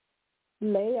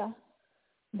 Leah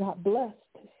got blessed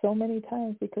so many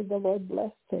times because the Lord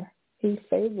blessed her. He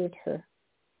favored her.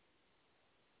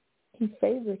 He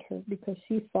favored her because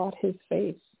she sought his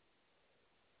face.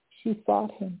 She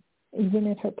sought him, even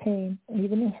in her pain,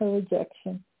 even in her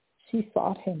rejection. She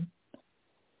sought him.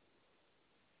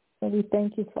 So we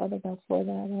thank you, Father God, for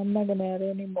that. I'm not going to add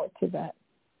any more to that.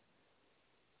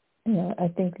 I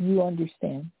think you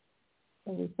understand.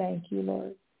 So we thank you,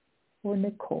 Lord, for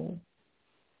Nicole.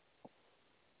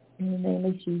 In the name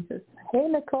of Jesus. Hey,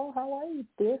 Nicole, how are you,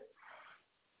 dear?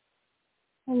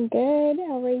 I'm good.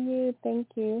 How are you?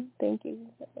 Thank you. Thank you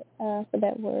for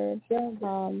that word. It's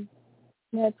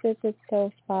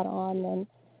so spot on. And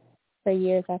for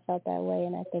years I felt that way,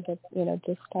 and I think it,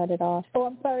 just started off. Oh,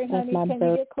 I'm sorry, honey. Can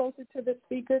you get closer to the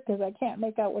speaker? Because I can't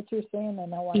make out what you're saying,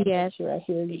 and I want to make sure I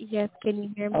hear you. Yes, can you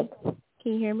hear me? Okay.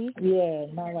 Can you hear me? Yeah,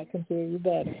 now I can hear you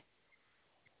better.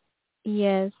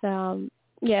 Yes, for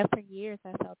years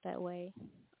I felt that way.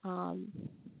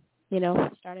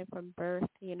 Starting from birth,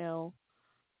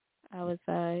 I was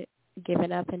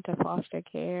given up into foster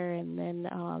care, and then,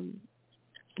 I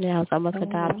was almost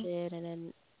adopted, and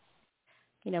then,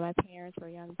 my parents were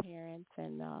young parents,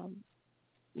 and,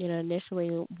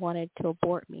 initially wanted to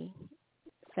abort me.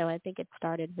 So I think it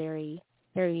started very,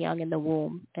 very young in the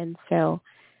womb. And so,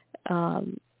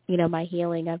 my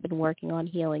healing, I've been working on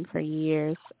healing for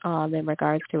years in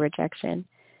regards to rejection.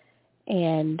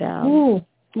 And, God,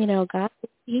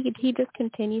 he just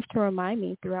continues to remind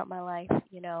me throughout my life,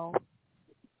 and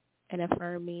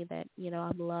affirm me that,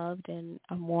 I'm loved and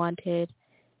I'm wanted.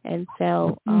 And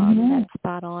so that's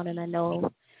spot on. And I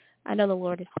know the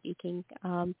Lord is speaking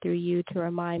through you to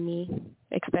remind me,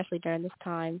 especially during this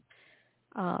time,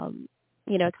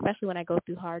 especially when I go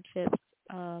through hardships.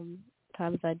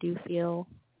 Times I do feel,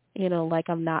 like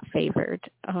I'm not favored.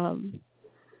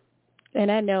 And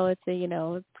I know it's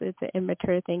an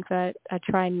immature thing, so I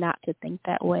try not to think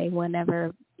that way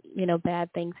whenever,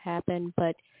 bad things happen.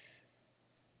 But,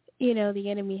 the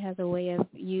enemy has a way of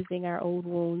using our old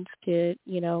wounds to,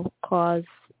 cause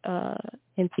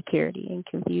insecurity and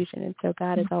confusion. And so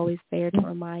God is always there to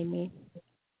remind me.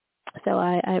 So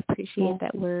I appreciate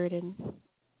that word, and,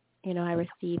 I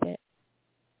receive it.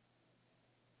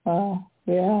 Oh,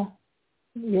 yeah.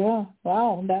 Yeah.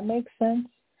 Wow, that makes sense.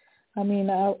 I mean,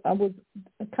 I was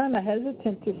kind of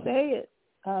hesitant to say it,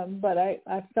 but I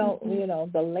felt,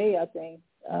 the Leah thing.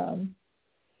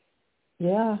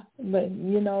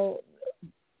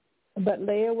 But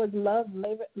Leah was loved.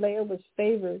 Leah was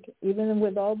favored, even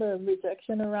with all the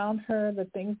rejection around her, the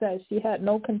things that she had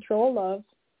no control of,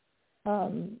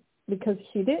 because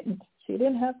she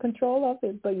didn't have control of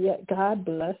it, but yet God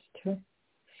blessed her.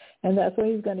 And that's what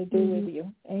he's going to do with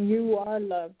you. And you are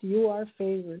loved. You are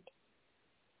favored.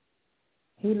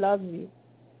 He loves you.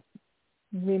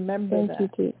 Remember that.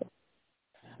 Thank you, Jesus.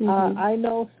 I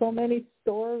know so many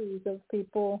stories of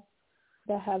people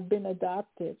that have been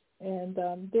adopted. And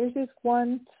there's this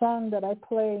one song that I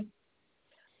play,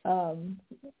 and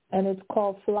it's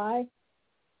called Fly.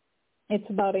 It's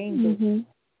about angels.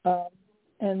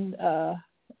 And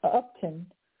Upton,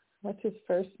 what's his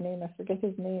first name? I forget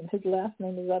his name. His last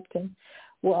name is Upton.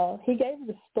 Well, he gave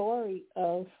the story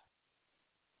of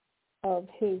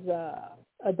his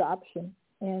adoption.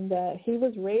 And he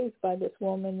was raised by this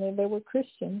woman, and they were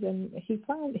Christians, and he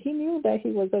knew that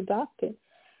he was adopted,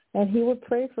 and he would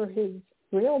pray for his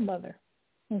real mother.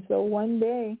 And so one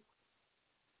day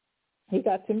he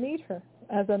got to meet her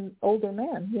as an older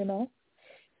man,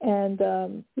 and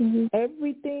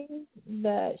everything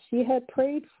that she had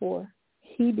prayed for,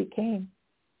 he became,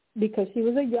 because she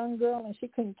was a young girl and she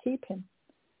couldn't keep him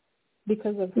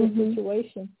because of her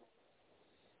situation.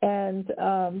 And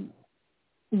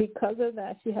because of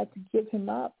that, she had to give him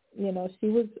up. She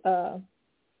was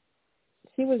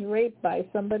raped by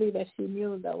somebody that she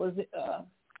knew that was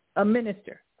a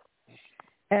minister.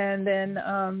 And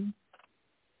then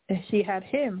she had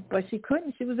him, but she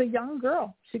couldn't. She was a young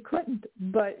girl. She couldn't.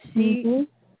 But she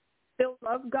still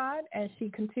loved God, and she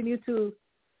continued to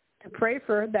pray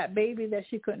for that baby that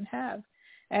she couldn't have.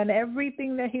 And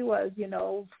everything that he was,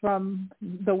 from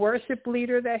the worship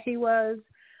leader that he was,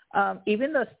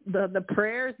 even the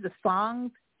prayers, the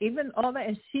songs, even all that.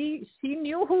 And she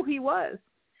knew who he was.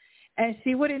 And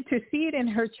she would intercede in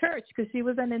her church because she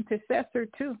was an intercessor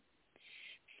too.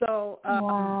 So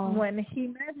when he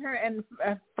met her and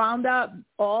found out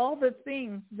all the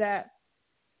things that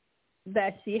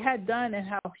she had done and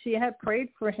how she had prayed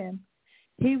for him,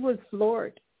 he was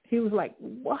floored. He was like,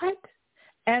 what?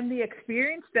 And the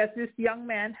experience that this young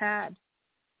man had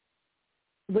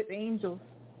with angels.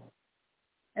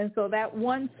 And so that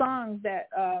one song that,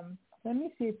 let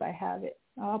me see if I have it.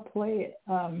 I'll play it.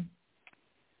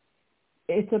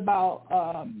 It's about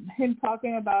him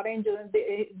talking about angels. And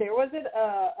there was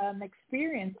an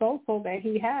experience also that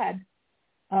he had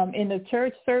in a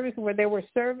church service where they were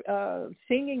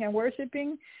singing and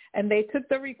worshiping, and they took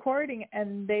the recording,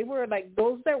 and they were like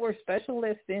those that were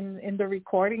specialists in the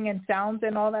recording and sounds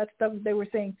and all that stuff. They were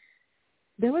saying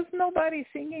there was nobody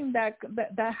singing that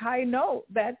high note.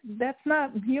 That's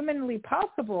not humanly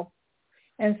possible.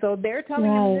 And so they're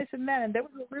telling him this and that. And there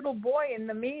was a little boy in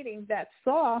the meeting that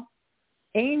saw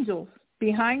angels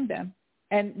behind them,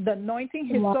 and the anointing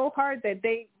hit so hard that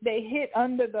they hit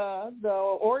under the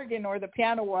organ or the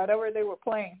piano, whatever they were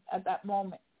playing at that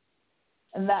moment.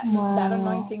 And that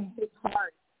anointing hit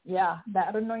hard. Yeah,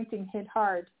 that anointing hit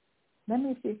hard. Let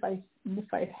me see if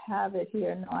I have it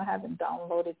here. No, I haven't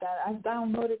downloaded that. I've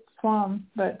downloaded some,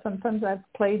 but sometimes I've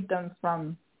played them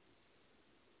from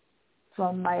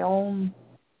my own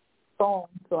phone.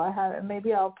 So I have.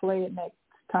 Maybe I'll play it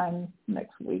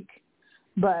next week.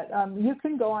 But you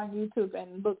can go on YouTube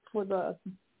and look for the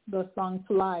song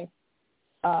 "Fly."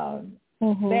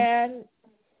 Then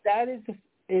that is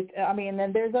it. I mean,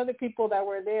 and there's other people that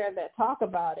were there that talk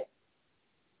about it,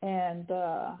 and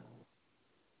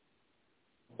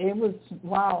it was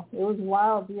wow. It was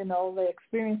wild, the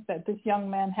experience that this young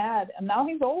man had. And now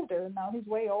he's older. Now he's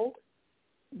way old,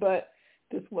 but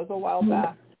this was a while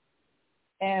back.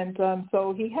 And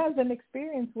so he has an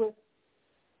experience with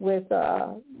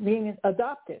being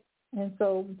adopted. And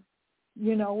so,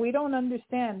 we don't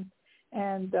understand.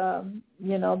 And,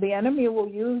 the enemy will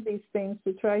use these things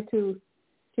to try to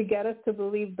get us to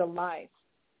believe the lies.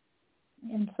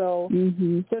 And so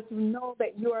just know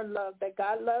that you are loved, that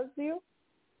God loves you.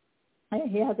 And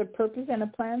he has a purpose and a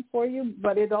plan for you,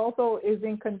 but it also is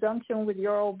in conjunction with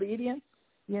your obedience,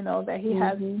 that he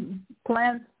has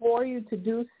plans for you to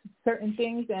do certain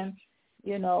things. And,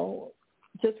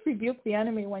 just rebuke the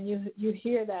enemy when you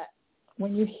hear that.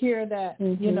 When you hear that,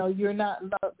 you're not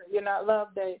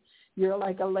loved, that you're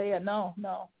like a Leah.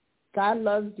 No. God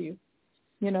loves you.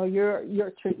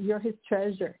 You're his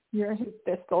treasure. You're his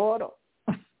tesoro.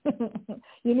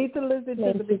 You need to listen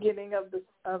to the beginning of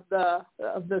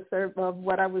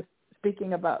what I was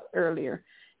speaking about earlier.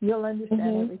 You'll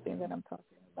understand everything that I'm talking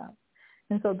about.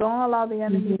 And so don't allow the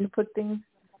enemy to put things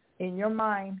in your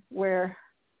mind where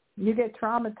you get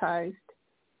traumatized.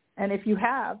 And if you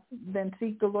have, then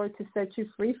seek the Lord to set you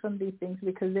free from these things,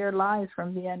 because they're lies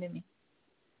from the enemy.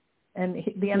 And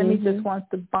the enemy just wants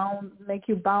to make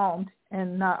you bound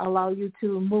and not allow you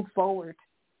to move forward.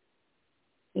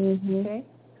 Okay?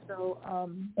 So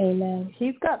Amen.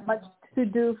 He's got much to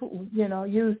do,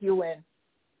 use you in.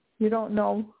 You don't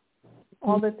know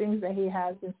all the things that he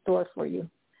has in store for you.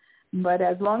 But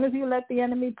as long as you let the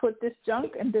enemy put this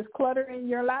junk and this clutter in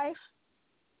your life,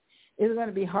 it's going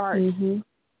to be hard.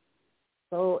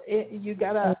 So you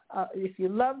gotta, if you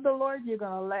love the Lord, you're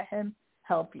gonna let him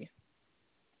help you.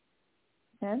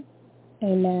 Okay?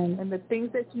 Amen. And the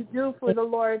things that you do for the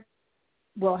Lord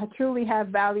will truly have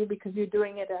value, because you're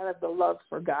doing it out of the love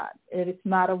for God. It's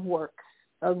not of works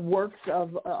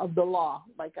of the law,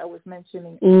 like I was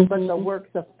mentioning, but the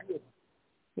works of faith.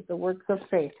 It's the works of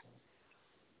faith.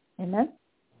 Amen.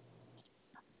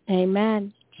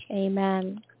 Amen.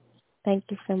 Amen. Thank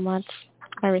you so much.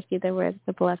 I receive the words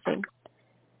of blessing.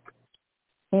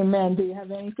 Amen. Do you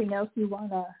have anything else you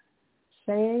want to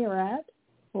say or add,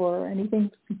 or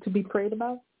anything to be prayed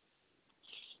about?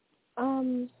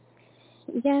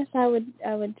 Yes, I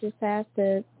would just ask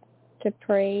to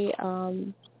pray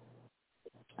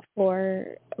for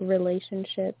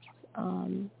relationships,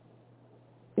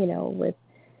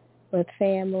 with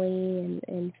family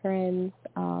and friends,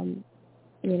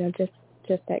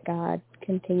 just that God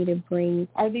continue to bring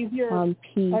Are these your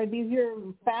peace. Are these your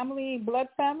family, blood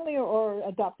family, or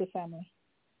adopted family?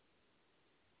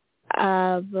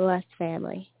 Blessed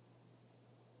family.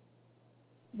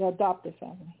 The adopted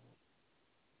family.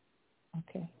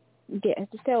 Okay. Yeah,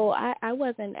 so I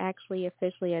wasn't actually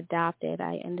officially adopted.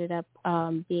 I ended up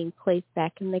being placed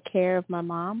back in the care of my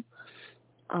mom.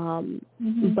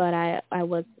 But I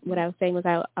was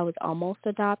almost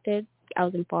adopted. I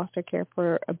was in foster care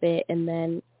for a bit, and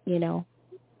then,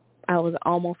 I was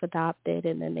almost adopted,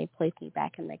 and then they placed me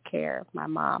back in the care of my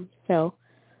mom. So,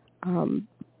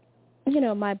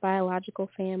 my biological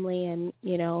family, and,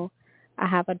 I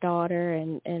have a daughter,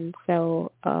 and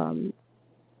so,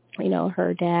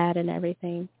 her dad and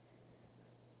everything.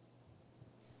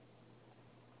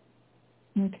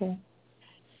 Okay.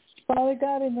 Father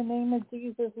God, in the name of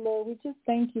Jesus, Lord, we just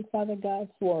thank you, Father God,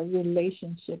 for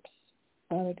relationships,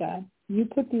 Father God. You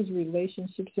put these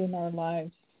relationships in our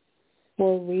lives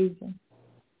for a reason.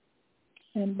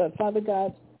 But Father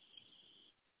God,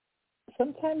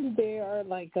 sometimes they are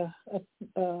like a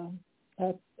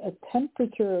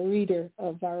temperature reader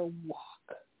of our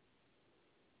walk.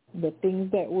 The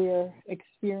things that we're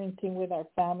experiencing with our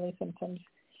family sometimes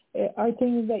are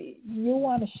things that you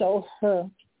want to show her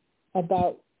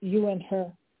about you and her.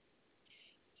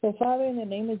 So, Father, in the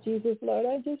name of Jesus, Lord,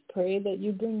 I just pray that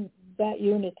you bring that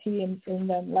unity in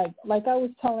them. Like I was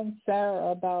telling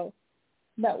Sarah about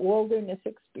that wilderness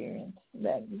experience,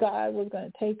 that God was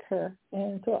going to take her.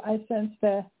 And so I sense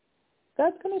that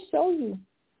God's going to show you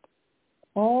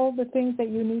all the things that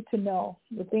you need to know,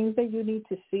 the things that you need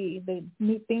to see, the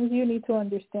things you need to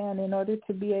understand in order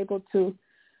to be able to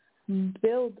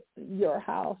build your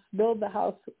house, build the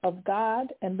house of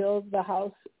God, and build the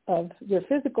house of your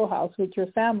physical house with your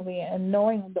family, and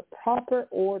knowing the proper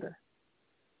order.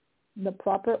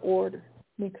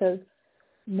 Because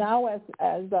now as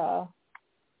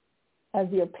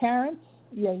your parents,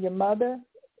 your mother,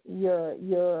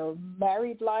 your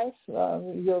married life,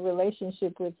 your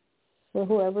relationship with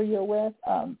whoever you're with,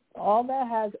 all that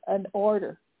has an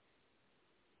order.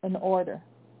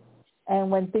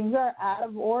 And when things are out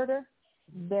of order,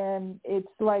 then it's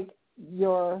like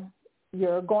you're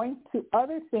going to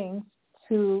other things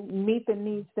to meet the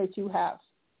needs that you have.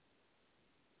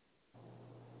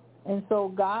 And so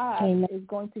God is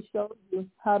going to show you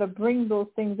how to bring those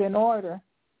things in order.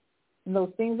 And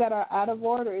those things that are out of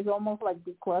order is almost like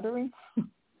decluttering.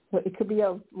 It could be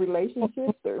a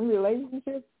relationship, certain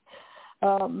relationships.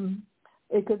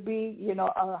 It could be,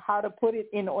 how to put it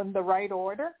in the right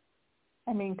order.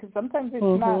 I mean, because sometimes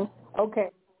it's not, okay,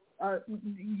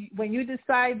 when you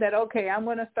decide that, okay, I'm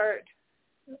going to start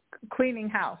cleaning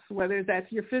house, whether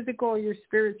that's your physical or your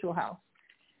spiritual house,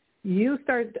 you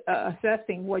start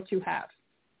assessing what you have.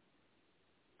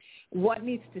 What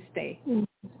needs to stay?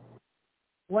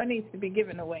 What needs to be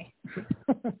given away?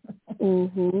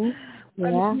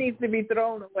 What needs to be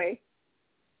thrown away?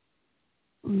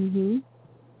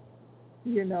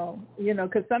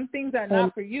 Because some things are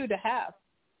not for you to have.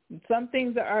 Some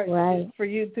things are for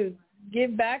you to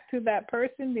give back to that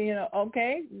person.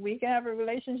 Okay, we can have a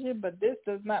relationship, but this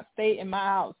does not stay in my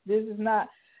house. This is not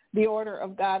the order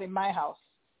of God in my house.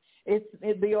 It's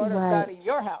the order of God in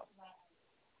your house.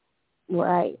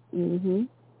 Right.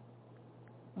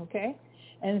 Okay?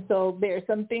 And so there are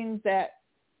some things that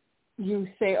you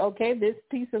say, okay, this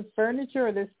piece of furniture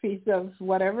or this piece of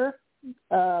whatever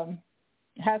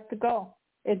has to go.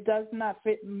 It does not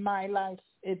fit my life.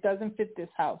 It doesn't fit this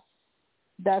house.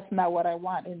 That's not what I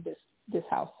want in this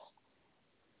house.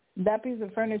 That piece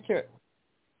of furniture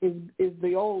is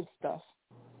the old stuff.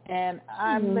 And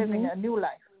I'm living a new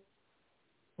life.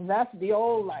 That's the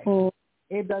old life.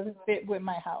 It doesn't fit with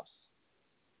my house.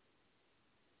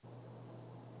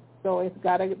 So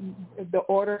the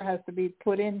order has to be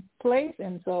put in place.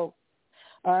 And so,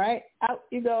 all right, out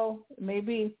you go.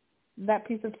 Maybe that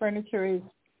piece of furniture is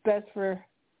best for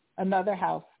another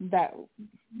house that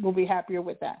will be happier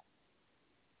with that.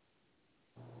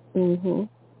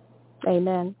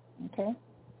 Amen. Okay.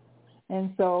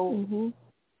 And so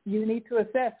you need to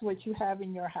assess what you have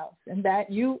in your house, and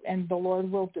that you and the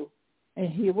Lord will do. And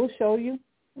he will show you.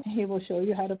 He will show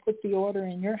you how to put the order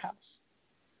in your house.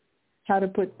 how to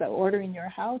put the order in your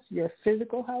house, your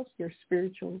physical house, your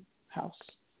spiritual house.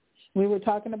 We were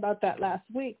talking about that last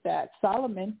week, that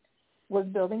Solomon was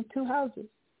building 2 houses,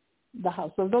 the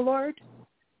house of the Lord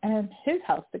and his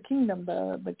house, the kingdom,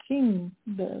 the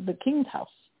king's house.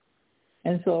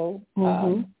 And so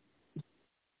God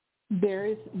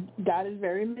is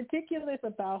very meticulous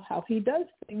about how he does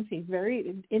things. He's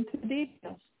very into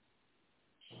details.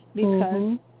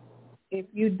 Because if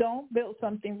you don't build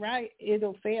something right,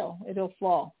 it'll fail. It'll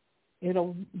fall.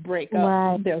 It'll break up.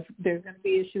 Right. There's going to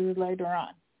be issues later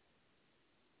on.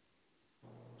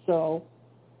 So,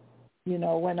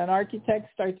 when an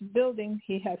architect starts building,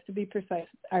 he has to be precise.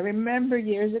 I remember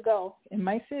years ago in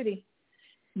my city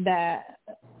that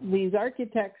these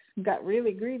architects got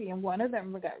really greedy, and one of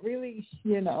them got really,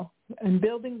 in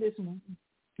building this,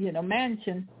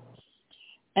 mansion.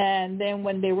 And then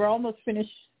when they were almost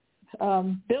finished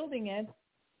building it,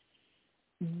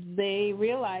 they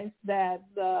realized that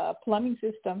the plumbing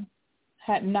system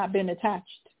had not been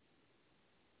attached.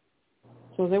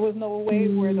 So there was no way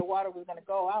where the water was going to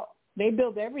go out. They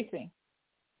built everything.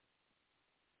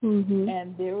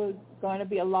 And there was going to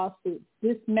be a lawsuit.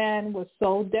 This man was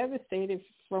so devastated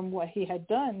from what he had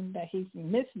done that he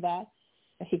missed that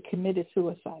he committed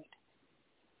suicide.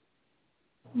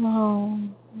 Oh,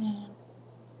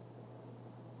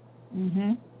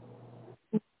 man.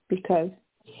 Because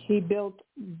he built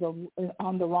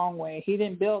on the wrong way. He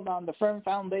didn't build on the firm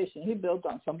foundation. He built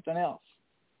on something else.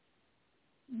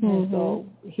 And so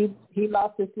he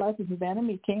lost his life. His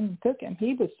enemy came and took him.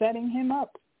 He was setting him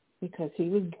up because he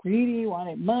was greedy,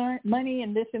 wanted money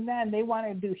and this and that, and they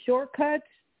wanted to do shortcuts,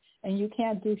 and you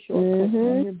can't do shortcuts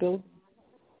when you're building.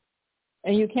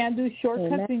 And you can't do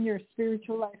shortcuts in your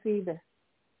spiritual life either.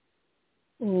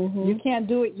 You can't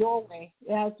do it your way.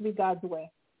 It has to be God's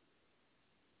way.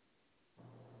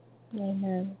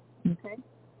 Amen. Okay?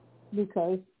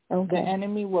 Because the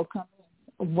enemy will come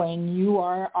in when you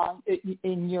are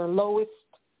in your lowest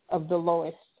of the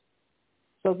lowest.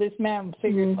 So this man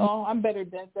figured, I'm better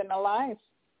dead than alive.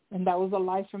 And that was a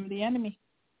lie from the enemy.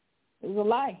 It was a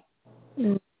lie.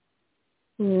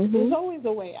 There's always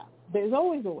a way out. There's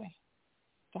always a way.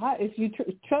 God, if you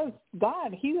trust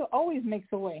God, he always makes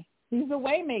a way. He's a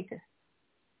way maker.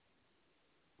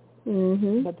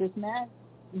 But this man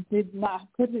did not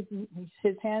put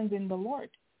his hands in the Lord.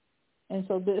 And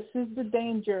so this is the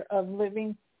danger of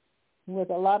living with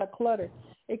a lot of clutter.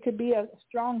 It could be a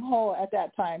stronghold at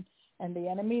that time, and the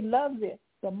enemy loves it.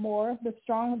 The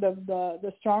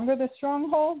stronger the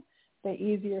stronghold, the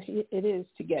easier it is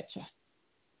to get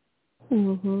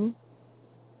you.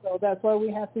 So that's why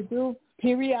we have to do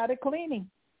periodic cleaning,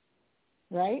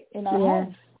 right, in our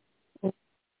homes.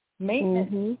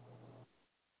 Maintenance.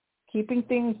 Keeping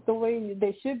things the way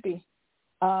they should be.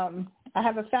 I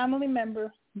have a family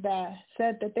member that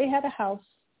said that they had a house,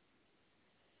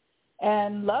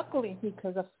 and luckily,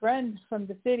 because a friend from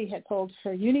the city had told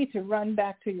her, you need to run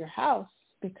back to your house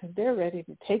because they're ready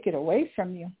to take it away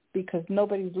from you because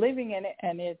nobody's living in it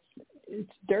and it's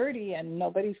dirty and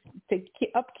nobody's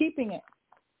upkeeping it.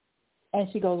 And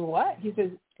she goes, what? He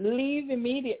says, leave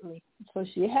immediately. So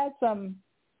she had some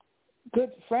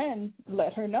good friends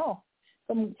let her know.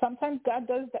 Sometimes God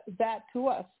does that to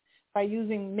us by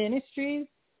using ministries,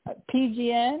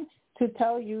 PGN, to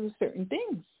tell you certain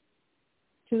things,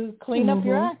 to clean up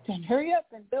your act and hurry up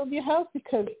and build your house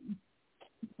because,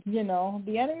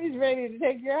 the enemy's ready to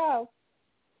take your house.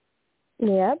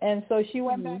 Yep. And so she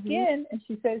went back in, and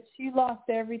she said she lost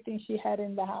everything she had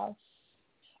in the house.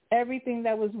 Everything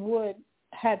that was wood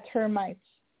had termites.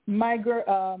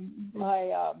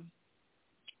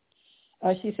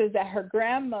 She says that her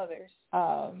grandmother's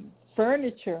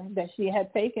furniture that she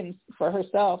had taken for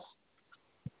herself,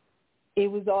 it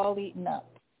was all eaten up.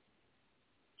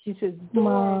 She says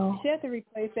she had to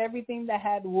replace everything that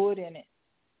had wood in it.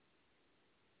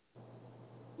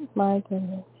 My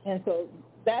goodness. And so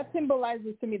that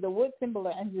symbolizes to me, the wood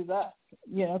symbolizes us,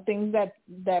 things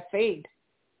that fade.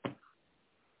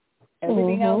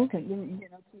 Everything else can,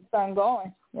 keeps on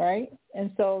going, right?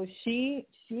 And so she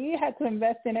had to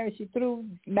invest in everything. She threw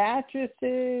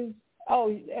mattresses,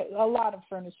 a lot of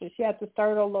furniture. She had to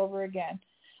start all over again.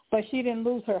 But she didn't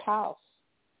lose her house.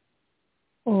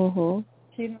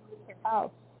 She didn't lose her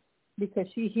house because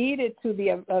she heeded to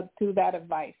that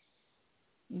advice.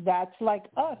 That's like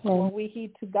us when we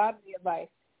heed to godly advice.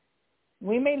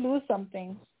 We may lose some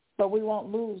things, but we won't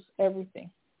lose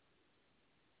everything.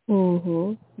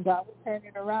 God will turn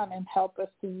it around and help us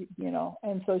to,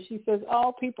 And so she says,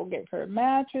 people gave her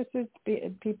mattresses.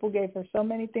 People gave her so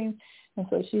many things. And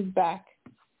so she's back.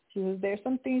 She was there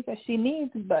some things that she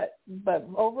needs, but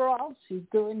overall, she's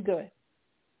doing good.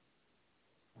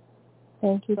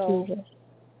 Thank you, Jesus.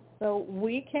 So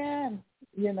we can,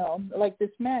 like this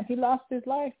man, he lost his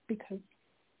life because,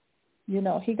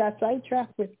 he got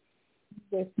sidetracked with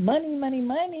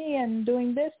money, and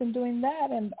doing this and doing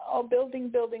that, and all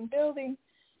building,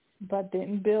 but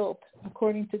didn't build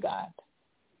according to God.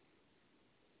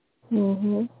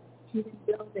 Mhm.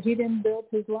 He didn't build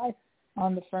his life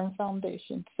on the firm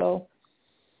foundation. So,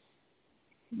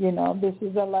 this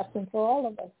is a lesson for all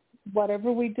of us.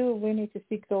 Whatever we do, we need to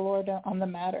seek the Lord on the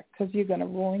matter, because you're going to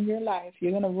ruin your life.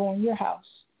 You're going to ruin your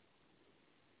house.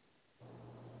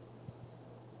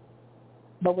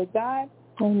 But with God,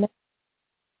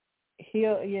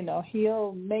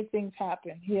 He'll make things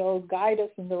happen. He'll guide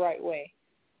us in the right way.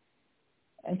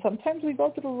 And sometimes we go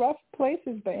through rough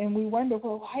places, and we wonder,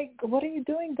 well, what are you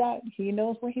doing, God? He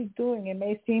knows what he's doing. It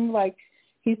may seem like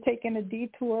he's taking a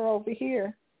detour over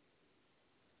here,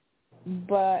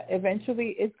 but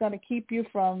eventually it's going to keep you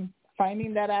from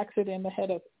finding that accident ahead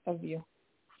of you.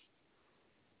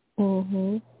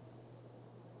 Mhm.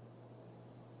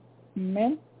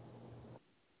 Amen.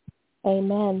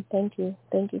 Amen. Thank you,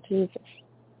 Jesus.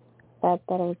 That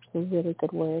was a really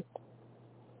good word.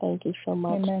 Thank you so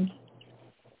much. Amen.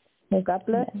 May God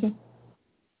bless you.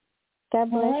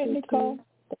 God bless All right, you, Nicole. too.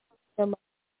 Thank you so much.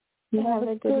 You have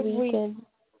a good weekend.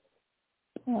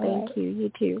 Thank you. You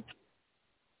too.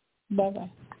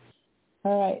 Bye-bye.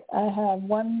 All right. I have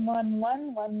 111.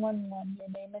 Your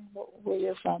name and where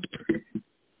you're from.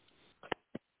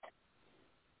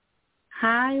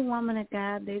 Hi, woman of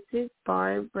God. This is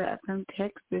Barbara from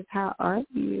Texas. How are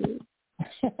you?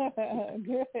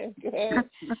 Good.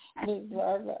 Miss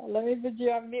Barbara. Let me put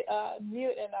you on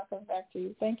mute and I'll come back to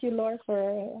you. Thank you, Lord,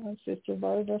 for Sister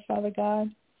Barbara, Father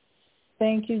God.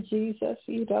 Thank you, Jesus. I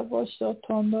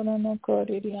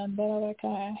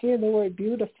hear the word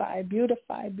beautify.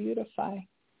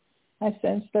 I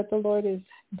sense that the Lord is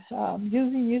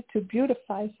using you to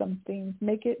beautify some things,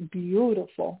 make it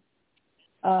beautiful.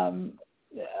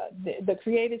 The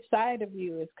creative side of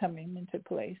you is coming into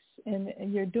place,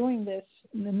 and you're doing this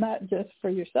not just for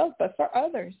yourself, but for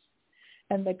others.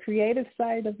 And the creative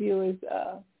side of you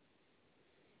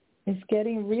is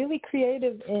getting really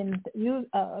creative in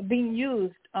being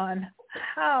used on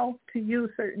how to use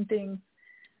certain things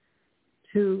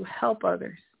to help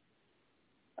others.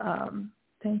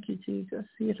 Thank you, Jesus.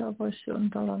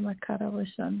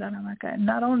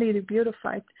 Not only to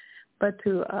beautify, but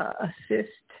to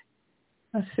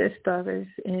assist others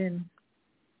in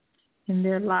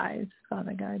their lives,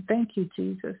 Father God. Thank you,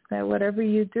 Jesus, that whatever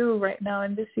you do right now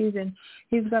in this season,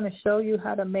 he's going to show you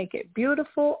how to make it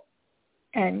beautiful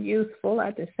and useful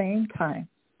at the same time.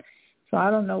 So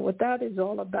I don't know what that is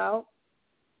all about.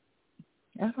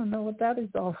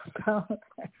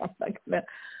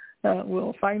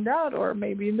 We'll find out, or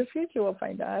maybe in the future we'll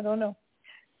find out. I don't know.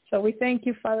 So we thank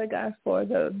you, Father God, for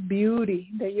the beauty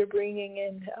that you're bringing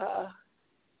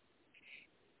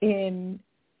in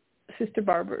Sister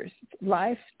Barbara's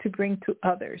life to bring to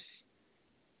others.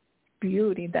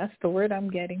 Beauty, that's the word I'm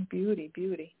getting,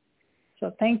 beauty.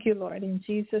 So thank you, Lord, in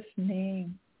Jesus'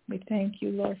 name. We thank you,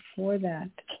 Lord, for that.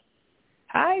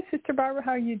 Hi, Sister Barbara,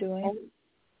 how are you doing?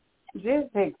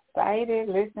 Just excited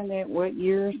listening to what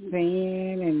you're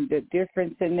saying and the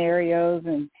different scenarios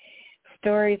and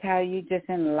stories, how you just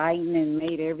enlightened and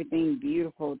made everything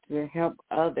beautiful to help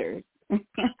others.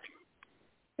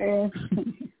 And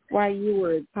while you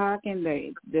were talking,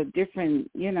 the different,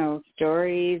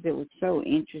 stories, it was so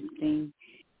interesting.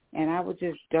 And I would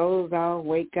just doze off,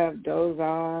 wake up, doze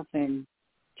off, and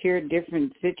hear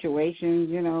different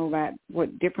situations, about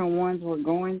what different ones were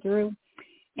going through.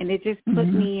 And it just put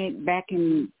me back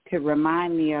in to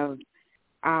remind me of,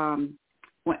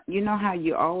 how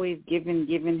you always giving,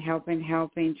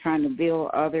 helping, trying to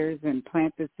build others and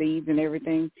plant the seeds and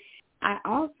everything. I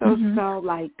also saw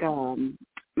like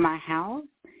my house.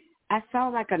 I saw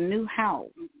like a new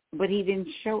house, but he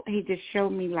just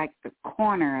showed me like the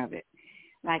corner of it,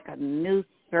 like a new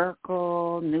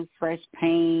circle, new fresh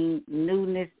paint,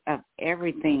 newness of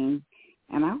everything.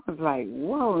 And I was like,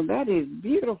 whoa, that is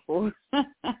beautiful.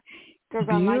 Because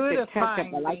I like to touch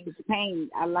up. I like to paint.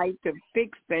 I like to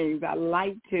fix things. I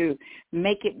like to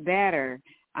make it better.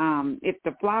 If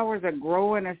the flowers are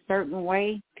growing a certain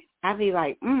way, I'd be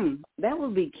like, that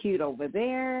would be cute over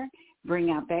there.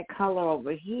 Bring out that color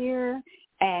over here.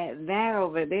 Add that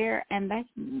over there. And that's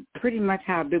pretty much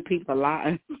how I do people's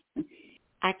lives.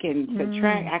 I can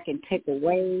subtract. I can take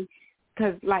away.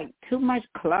 Because, like, too much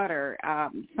clutter,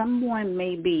 someone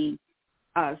may be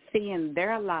seeing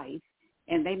their life,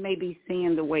 and they may be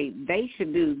seeing the way they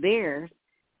should do theirs,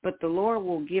 but the Lord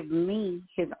will give me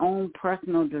his own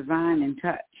personal design and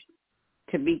touch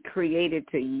to be created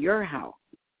to your house.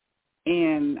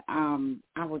 And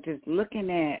I was just looking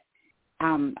at,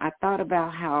 I thought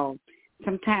about how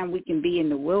sometimes we can be in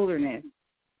the wilderness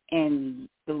and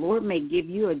the Lord may give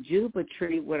you a juba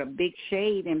tree with a big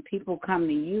shade, and people come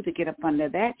to you to get up under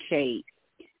that shade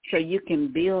so you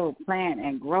can build, plant,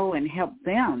 and grow and help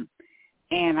them.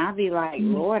 And I'll be like,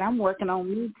 Lord, I'm working on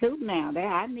me too now.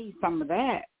 I need some of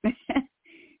that.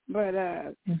 But,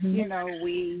 you know,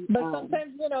 But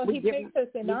sometimes, you know, he makes us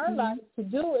in our lives to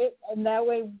do it, and that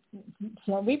way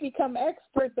when we become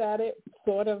experts at it,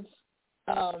 sort of,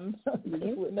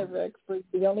 we're never experts.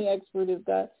 The only expert is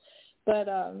God. But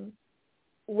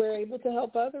we're able to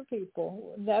help other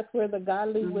people. That's where the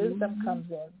godly wisdom comes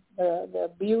in,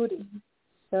 the beauty.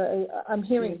 I'm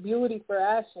hearing beauty for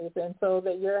ashes, and so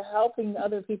that you're helping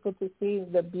other people to see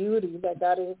the beauty that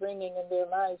God is bringing in their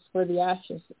lives for the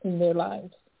ashes in their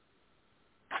lives.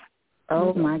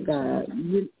 Oh, my God.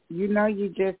 You know, you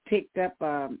just picked up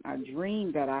a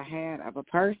dream that I had of a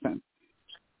person.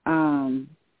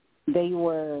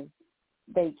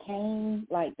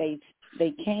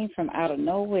 They came from out of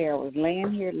nowhere. I was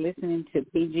laying here listening to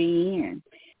PGN,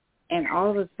 and all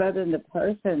of a sudden the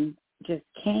person just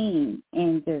came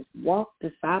and just walked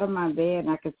the side of my bed, and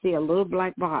I could see a little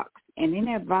black box. And in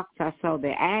that box I saw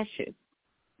the ashes,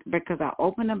 because I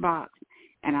opened the box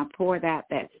and I poured out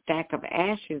that stack of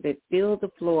ashes that filled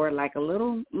the floor like a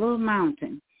little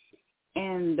mountain.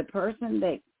 And the person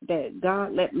that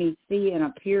God let me see and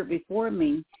appear before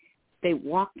me, they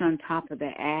walked on top of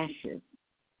the ashes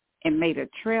and made a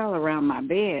trail around my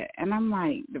bed. And I'm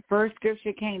like, the first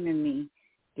scripture came to me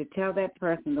to tell that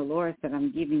person, the Lord said,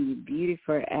 I'm giving you beauty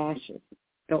for ashes,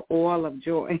 the oil of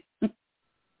joy.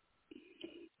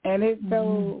 And it's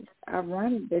so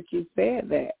ironic that you said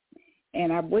that.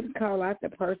 And I wouldn't call out the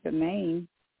person's name,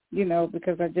 you know,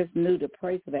 because I just knew to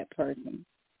pray for that person.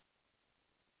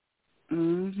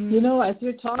 You know, as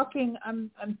you're talking,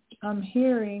 I'm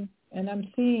hearing and I'm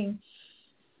seeing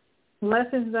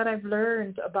lessons that I've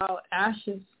learned about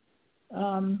ashes.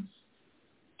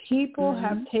 People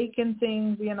have taken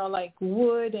things, you know, like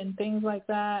wood and things like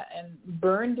that and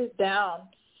burned it down,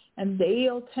 and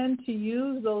they'll tend to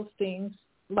use those things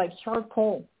like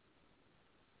charcoal.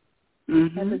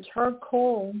 And the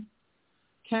charcoal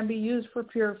can be used for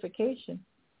purification.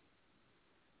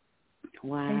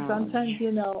 Wow. And sometimes,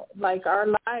 you know, like our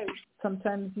lives,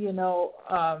 sometimes, you know,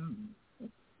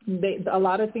 a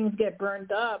lot of things get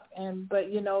burned up, but,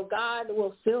 you know, God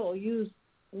will still use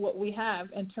what we have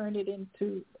and turn it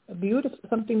into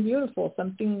something beautiful,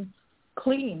 something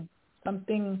clean,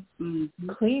 something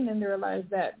clean in their lives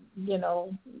that, you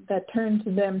know, that turns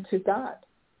them to God.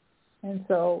 And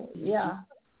so, yeah,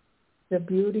 the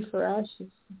beauty for ashes.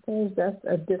 That's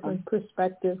a different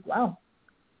perspective. Wow.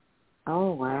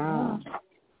 Oh, wow.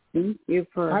 Thank you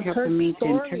for helping me to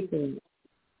interpret.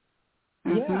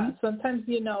 Yeah, sometimes,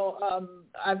 you know,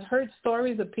 I've heard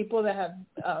stories of people that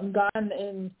have gone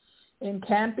in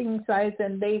camping sites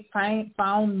and they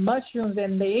found mushrooms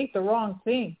and they ate the wrong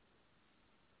thing.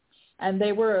 And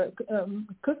they were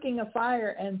cooking a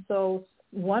fire, and so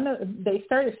they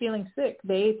started feeling sick.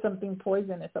 They ate something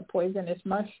poisonous, a poisonous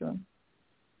mushroom.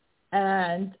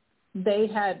 And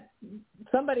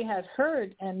somebody had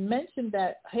heard and mentioned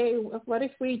that, hey, what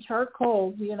if we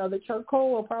charcoal? You know, the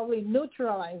charcoal will probably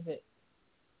neutralize it.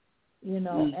 You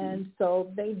know, and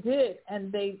so they did,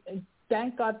 and they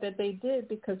thank God that they did,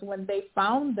 because when they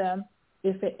found them,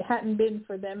 if it hadn't been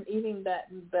for them eating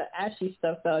the ashy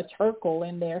stuff, the charcoal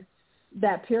in there,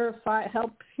 that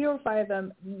helped purify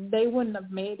them, they wouldn't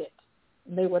have made it.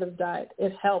 They would have died.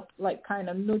 It helped, like, kind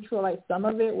of neutralize some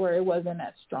of it where it wasn't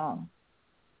as strong.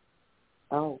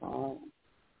 Oh, wow.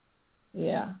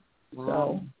 Yeah.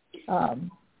 Wow. So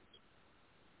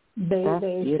they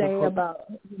say about,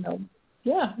 you know,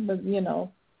 yeah, but, you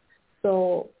know,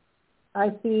 so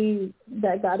I see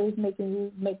that God is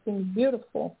making things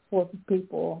beautiful for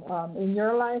people. In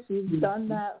your life, He's done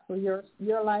that for your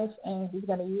life, and He's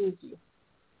going to use you.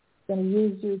 He's going to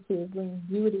use you to bring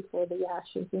beauty for the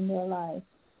ashes in their life,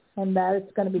 and that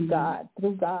it's going to be God,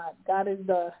 through God. God is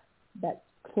that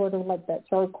sort of like that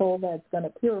charcoal that's going to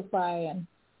purify and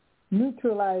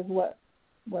neutralize what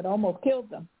almost killed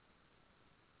them.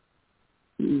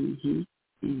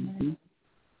 Amen.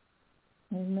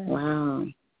 Wow.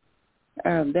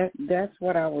 That's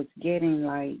what I was getting,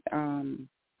 like,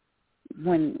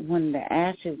 when the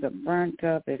ashes are burnt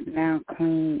up, it's now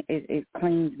clean. It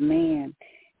cleans man.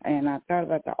 And I thought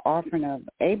about the offering of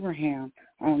Abraham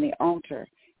on the altar,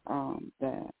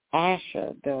 the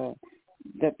asher, the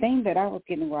thing that I was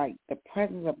getting, like the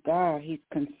presence of God. He's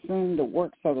consumed the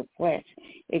works of the flesh,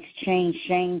 exchanged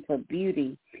shame for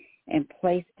beauty, and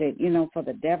placed it, for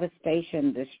the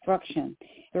devastation, destruction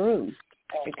through.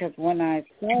 Because when I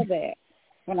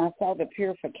saw the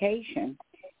purification,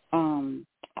 I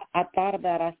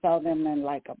saw them in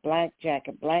like a black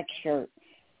jacket, black shirt,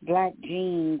 black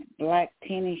jeans, black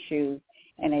tennis shoes,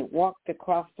 and they walked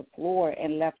across the floor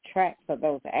and left tracks of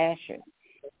those ashes.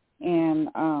 And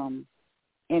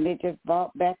it just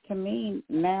brought back to me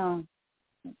now,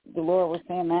 the Lord was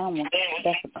saying, now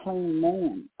that's a clean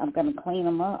man. I'm going to clean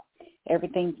them up.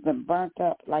 Everything's been burnt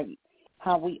up, like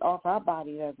how we offer our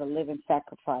bodies as a living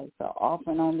sacrifice or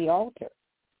offering on the altar.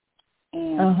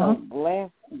 And so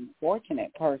blessed and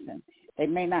fortunate person, they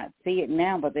may not see it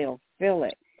now, but they'll feel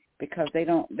it because they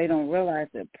don't realize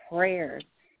the prayers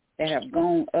that have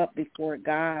gone up before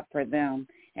God for them,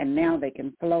 and now they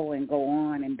can flow and go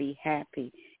on and be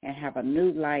happy and have a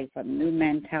new life, a new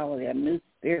mentality, a new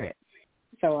spirit.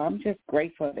 So I'm just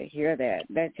grateful to hear that.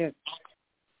 That just,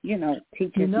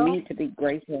 teaches me to be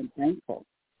grateful and thankful.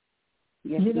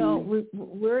 Yes,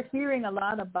 we're hearing a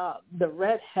lot about the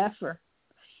red heifer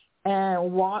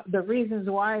and the reasons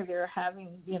why they're having,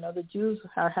 the Jews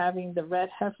are having the red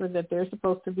heifer, that they're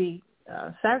supposed to be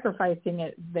sacrificing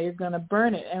it. They're going to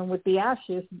burn it. And with the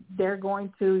ashes, they're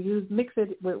going to mix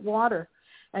it with water,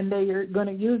 and they're going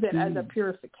to use it as a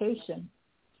purification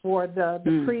for the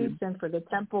priests and for the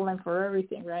temple and for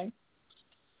everything, right?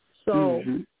 So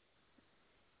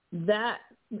that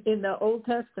in the Old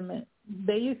Testament,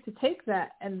 they used to take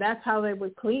that, and that's how they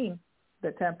would clean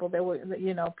the temple. They would,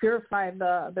 purify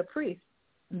the priests.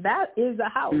 That is a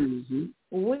house.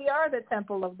 We are the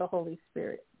temple of the Holy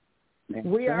Spirit.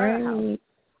 We are a house,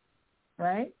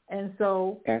 right? And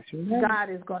so God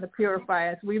is going to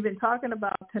purify us. We've been talking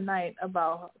about tonight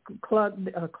about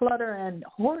clutter and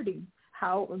hoarding,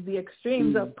 how the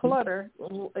extremes of clutter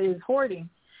is hoarding.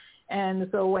 And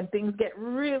so when things get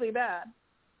really bad,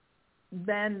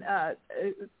 then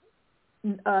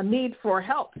a need for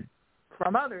help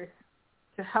from others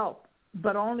to help,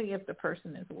 but only if the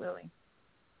person is willing.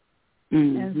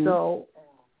 And so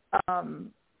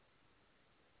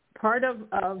part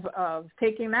of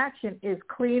taking action is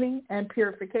cleaning and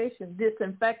purification,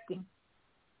 disinfecting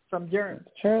from germs.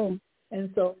 True. And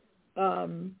so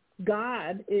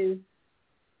God is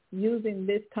using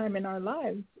this time in our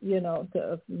lives,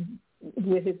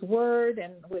 with His Word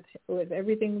and with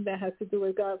everything that has to do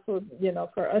with God,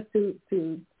 for us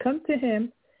to come to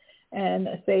Him and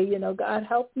say, God,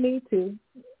 help me to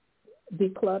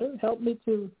declutter, help me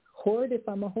to hoard if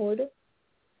I'm a hoarder,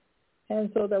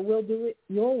 and so that we'll do it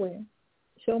your way.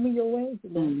 Show me your ways,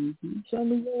 Lord. Show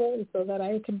me your ways so that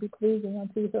I can be pleasing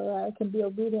unto you, so that I can be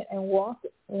obedient and walk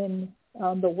in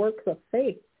the works of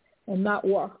faith and not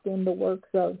walk in the works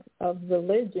of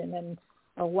religion and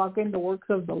walk in the works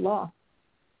of the law.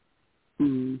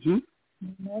 Amen.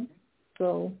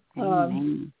 So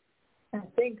I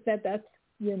think that's,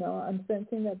 I'm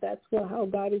sensing that's how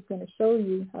God is going to show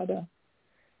you how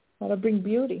to bring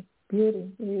beauty.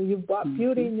 You brought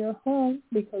beauty in your home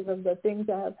because of the things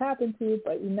that have happened to you,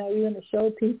 but now you're going to show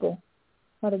people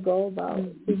how to go about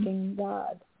seeking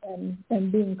God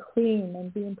and being clean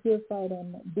and being purified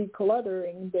and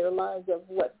decluttering their lives of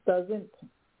what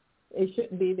it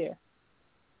shouldn't be there.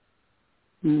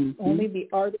 Only the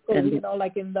articles,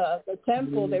 like in the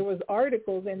temple, there was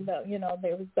articles in the,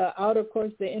 there was the outer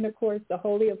course, the inner course, the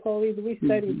Holy of Holies. We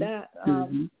studied that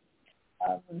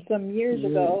some years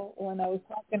ago when I was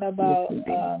talking about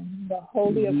the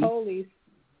Holy of Holies,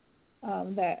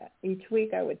 that each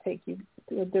week I would take you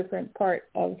to a different part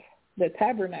of the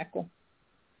tabernacle.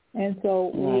 And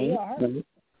so we are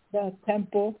the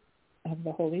temple of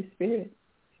the Holy Spirit.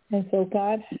 And so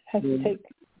God has to take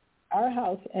our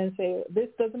house and say, this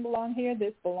doesn't belong here,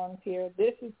 this belongs here,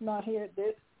 this is not here,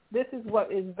 this is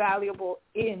what is valuable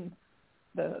in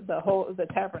the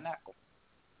tabernacle.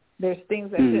 There's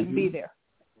things that shouldn't be there.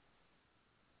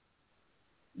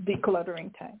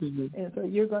 Decluttering time. And so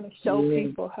you're going to show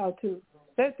people how to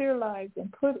set their lives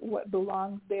and put what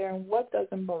belongs there and what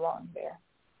doesn't belong there.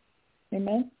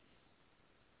 Amen?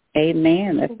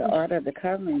 Amen. That's the art of the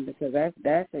covering, because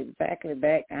that's exactly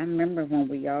that. I remember when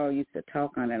we all used to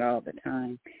talk on it all the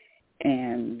time.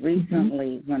 And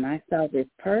recently, when I saw this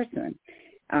person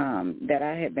that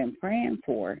I had been praying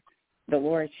for, the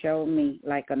Lord showed me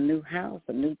like a new house,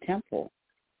 a new temple.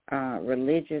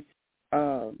 Religious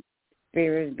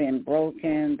spirit has been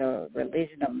broken, the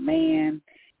religion of man,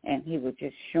 and He was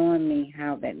just showing me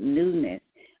how that newness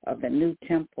of the new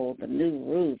temple, the new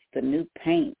roof, the new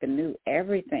paint, the new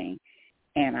everything.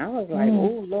 And I was like,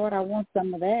 oh, Lord, I want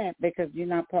some of that, because you're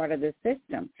not part of the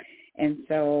system. And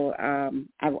so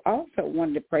I also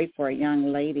wanted to pray for a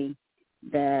young lady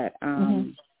that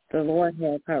the Lord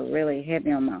has her really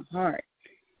heavy on my heart.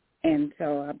 And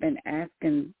so I've been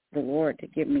asking the Lord to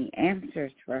give me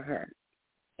answers for her.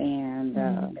 And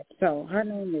so her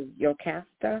name is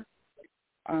Yocasta,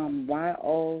 Yocasta.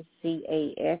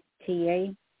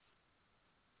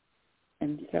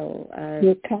 And so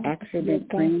I've actually been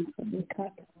praying for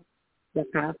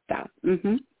Yocasta.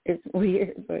 It's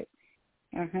weird, but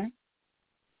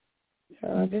So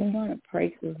I just want to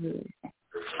pray for her,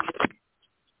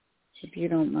 if you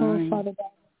don't mind. Oh, Father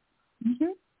God.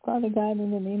 Father God,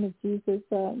 in the name of Jesus,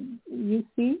 you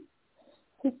see,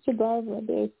 Sister Barbara,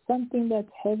 there's something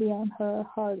that's heavy on her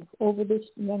heart over this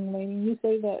young lady. You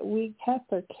say that we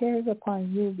cast our cares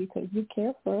upon you because you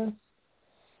care for us.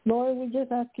 Lord, we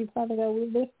just ask you, Father God, we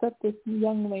lift up this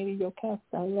young lady, Yocasta,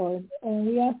 Lord, and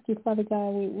we ask you, Father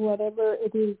God, whatever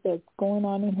it is that's going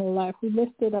on in her life, we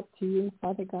lift it up to you,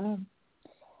 Father God,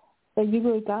 that you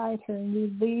will guide her and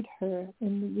you lead her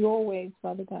in your ways,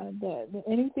 Father God, that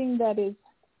anything that is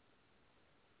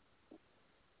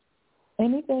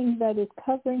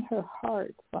covering her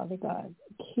heart, Father God,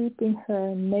 keeping her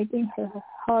and making her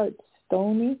heart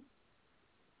stony,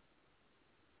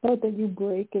 Lord, that you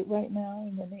break it right now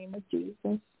in the name of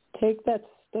Jesus. Take that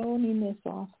stoniness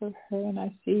off of her, and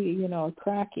I see, a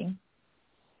cracking.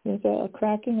 There's a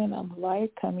cracking and a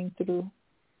light coming through.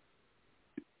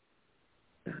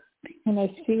 And I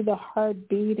see the heart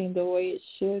beating the way it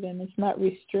should, and it's not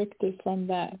restricted from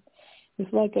that.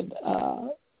 It's like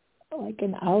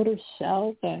an outer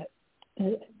shell that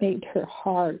made her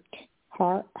hearted.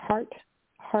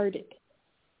 Hard-hearted.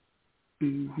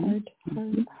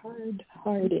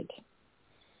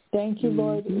 Thank you,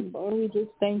 Lord. Lord, we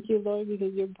just thank you, Lord,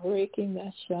 because you're breaking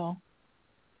that shell.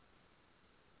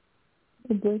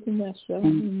 You're breaking that shell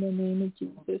in the name of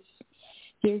Jesus.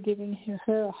 You're giving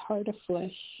her a heart of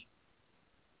flesh.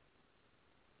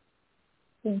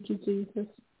 Thank you, Jesus.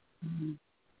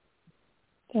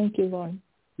 Thank you, Lord.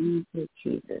 Thank you,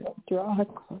 Jesus. Draw her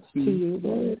close to you,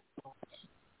 Lord.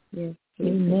 Yes,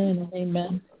 amen.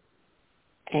 Amen.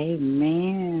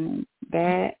 Amen.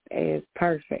 That is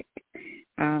perfect.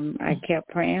 I kept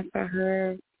praying for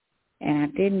her, and I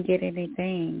didn't get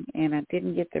anything, and I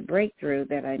didn't get the breakthrough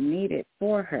that I needed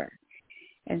for her.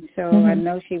 And so I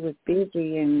know she was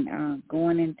busy and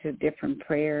going into different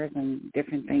prayers and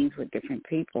different things with different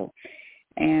people.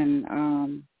 And,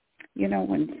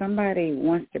 when somebody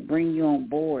wants to bring you on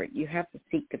board, you have to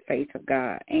seek the face of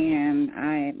God. And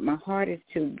my heart is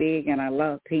too big, and I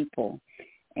love people.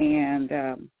 And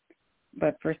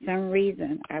but for some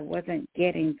reason, I wasn't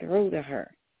getting through to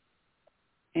her.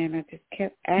 And I just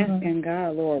kept asking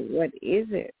God, Lord, what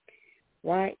is it?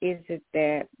 Why is it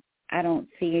that I don't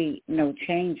see no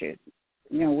changes?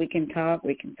 We can talk,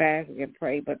 we can fast, we can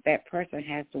pray, but that person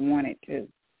has to want it too.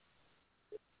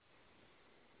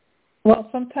 Well,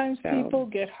 sometimes people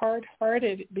get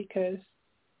hard-hearted because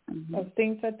of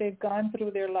things that they've gone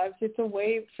through their lives. It's a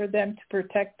way for them to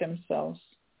protect themselves,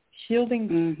 shielding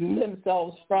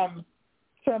themselves from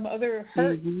other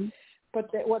hurt. But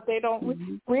what they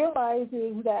don't realize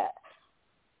is that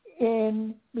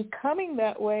in becoming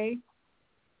that way,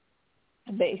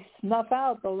 they snuff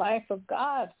out the life of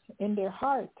God in their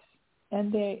hearts,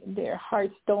 and their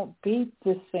hearts don't beat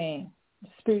the same,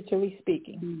 spiritually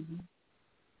speaking.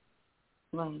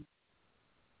 Right.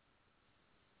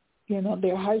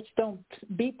 Their hearts don't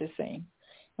beat the same.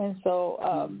 And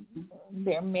so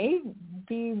there may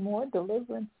be more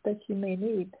deliverance that you may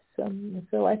need.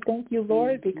 So I thank you,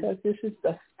 Lord, because this is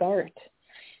the start.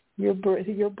 You're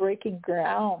breaking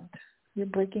ground. You're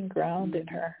breaking ground in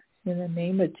her in the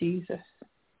name of Jesus.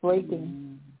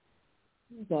 Breaking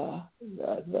the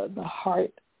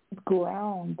hard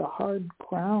ground, the hard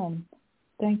ground.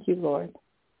 Thank you, Lord.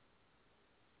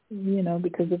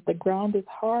 Because if the ground is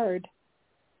hard,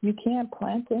 you can't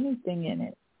plant anything in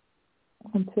it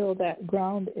until that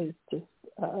ground is just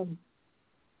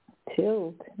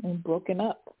tilled and broken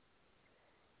up.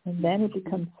 And then it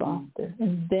becomes softer.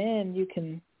 And then you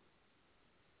can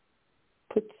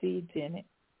put seeds in it.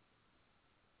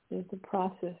 There's a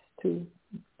process to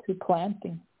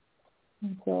planting.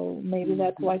 And so maybe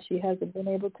that's why she hasn't been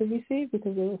able to receive,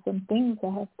 because there were some things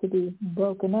that have to be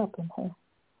broken up in her.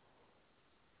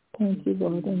 Thank you,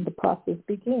 Lord. And the process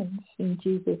begins in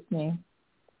Jesus' name.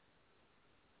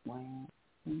 Wow.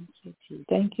 Thank you, Jesus.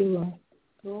 Thank you, Lord.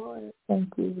 Lord.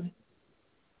 Thank you,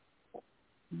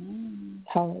 Lord.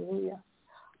 Hallelujah.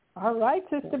 All right,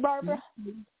 Sister Barbara.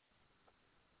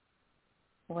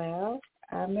 Well,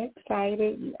 I'm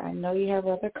excited. I know you have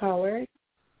other colors,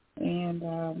 and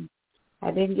I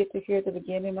didn't get to hear the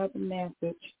beginning of the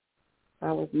message.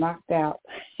 I was knocked out,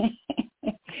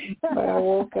 but I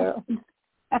woke up.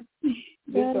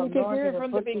 Yeah, you can hear it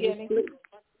from the beginning.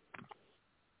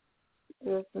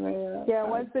 Yes, ma'am. Yeah,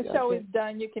 once the show is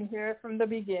done, you can hear it from the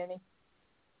beginning.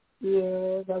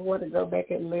 Yes, I want to go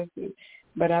back and listen.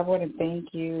 But I want to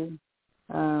thank you.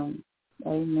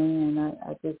 Amen.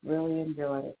 I just really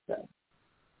enjoyed it. So.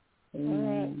 All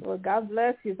right. Well, God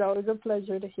bless you. It's always a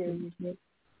pleasure to hear you.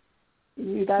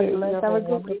 God bless. Have a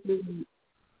good week.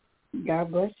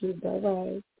 God bless you.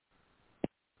 Bye-bye.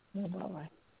 Bye-bye.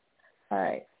 All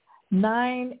right.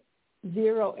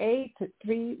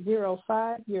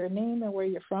 908-305, your name and where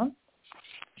you're from.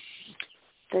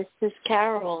 This is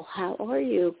Carol. How are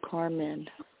you, Carmen?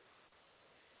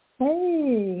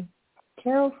 Hey,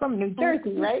 Carol from New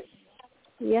Jersey, right?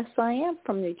 Yes, I am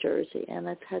from New Jersey, and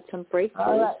I've had some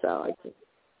breakthroughs, right. so I just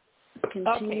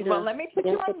continue Okay, well, let me put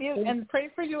you on mute and pray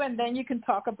for you, and then you can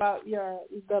talk about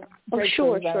the breakthroughs.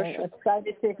 Sure. I'm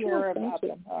excited to hear about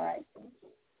them. All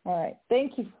right.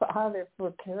 Thank you, Father,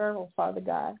 for Carol, Father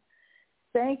God.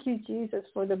 Thank you, Jesus,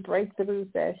 for the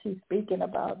breakthroughs that she's speaking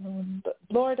about.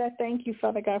 Lord, I thank you,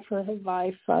 Father God, for her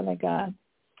life, Father God.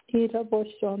 Hira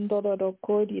boshondoro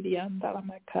kodiri andara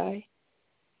makai.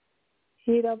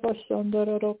 Hira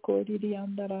boshondoro kodiri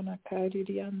andara nakai,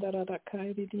 diri andara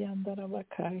nakai, diri andara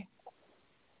makai.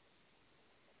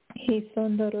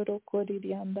 Hisondoro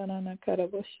kodiri andara nakara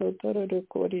boshondoro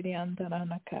kodiri andara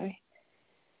nakai.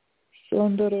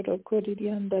 Sondoro kodiri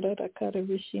andara nakara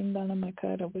bishindana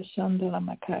makara boshandana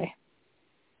makai.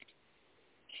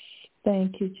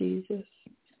 Thank you, Jesus.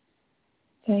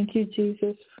 Thank you,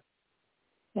 Jesus.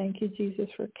 Thank you, Jesus,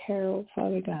 for Carol,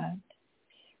 Father God.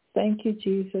 Thank you,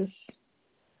 Jesus.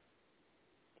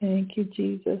 Thank you,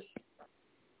 Jesus.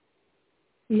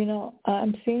 You know,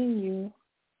 I'm seeing you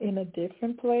in a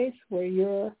different place where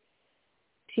you're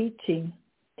teaching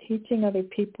other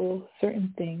people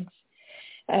certain things.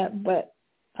 But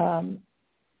I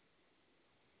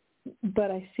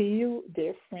see you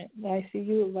different. I see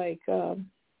you like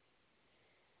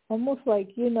almost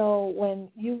like, you know, when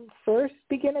you first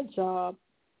begin a job,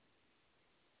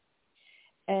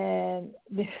 and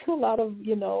there's a lot of,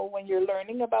 you know, when you're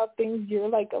learning about things, you're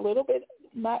like a little bit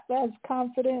not as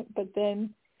confident, but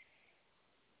then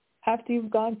after you've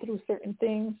gone through certain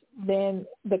things, then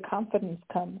the confidence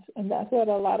comes. And that's what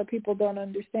a lot of people don't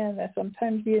understand, that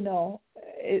sometimes, you know,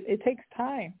 it takes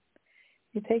time.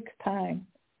 It takes time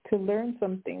to learn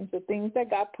some things. The things that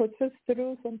God puts us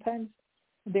through, sometimes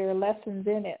there are lessons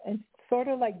in it. And sort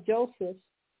of like Joseph.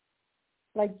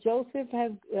 Like Joseph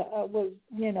was,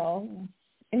 you know,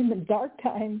 in the dark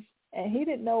times, and he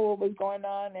didn't know what was going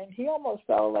on, and he almost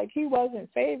felt like he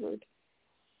wasn't favored.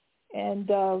 And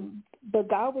but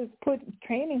God was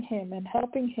training him and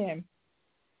helping him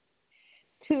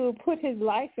to put his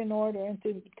life in order and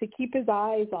to keep his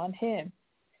eyes on him,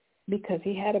 because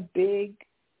he had a big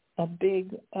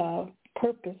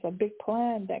purpose, a big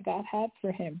plan that God had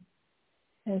for him.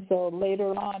 And so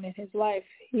later on in his life,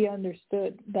 he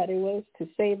understood that it was to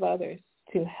save others,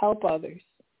 to help others.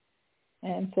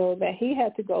 And so that he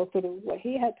had to go through what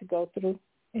he had to go through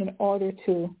in order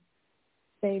to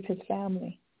save his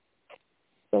family.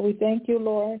 So we thank you,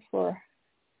 Lord, for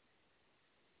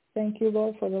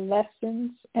the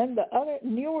lessons and the other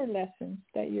newer lessons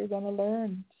that you're going to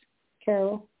learn,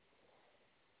 Carol.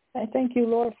 I thank you,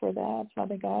 Lord, for that,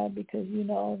 Father God, because you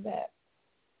know that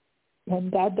when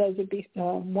God does it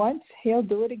once, he'll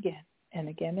do it again and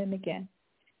again and again.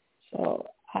 So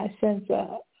I sense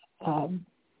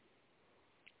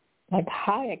like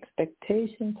high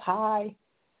expectations, high,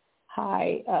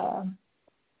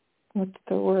 what's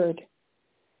the word?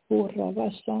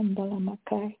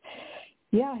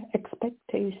 Yeah,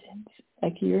 expectations.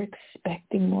 Like you're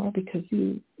expecting more because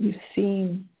you've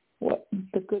seen what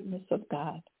the goodness of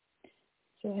God.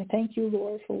 So I thank you,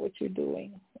 Lord, for what you're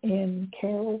doing in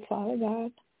Carol, Father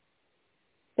God.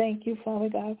 Thank you, Father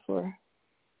God, for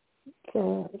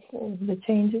the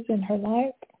changes in her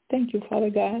life. Thank you, Father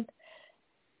God,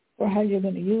 for how you're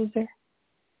going to use her.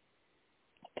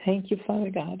 Thank you,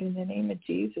 Father God, in the name of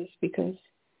Jesus, because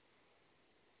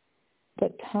the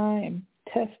time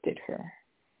tested her.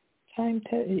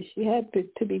 She had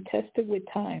to be tested with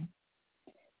time.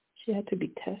 She had to be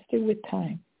tested with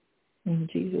time. In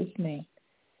Jesus' name.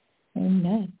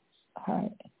 Amen. All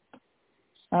right.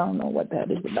 I don't know what that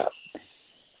is about.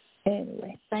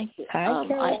 Anyway. Thank you. Hi,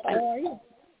 Carol. How are you?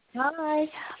 Hi.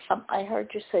 I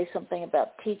heard you say something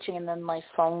about teaching, and then my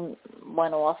phone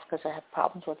went off because I had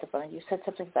problems with it. But you said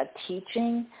something about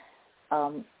teaching,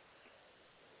 something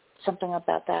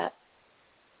about that.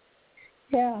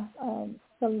 Yeah,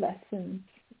 the lessons,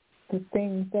 the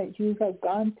things that you have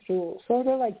gone through, sort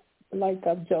of like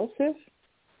Joseph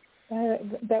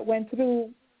that went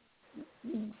through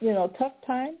tough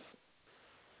times.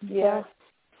 Yeah.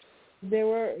 But there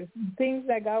were things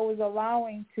that God was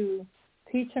allowing to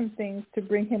teach him things to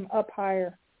bring him up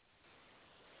higher.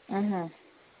 Mhm.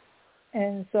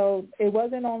 And so it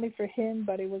wasn't only for him,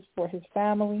 but it was for his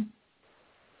family.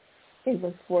 It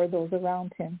was for those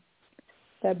around him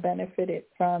that benefited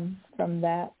from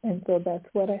that. And so that's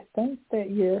what I think that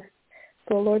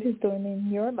the Lord is doing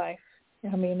in your life.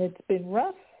 I mean, it's been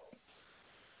rough.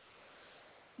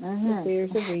 But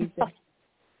there's a reason.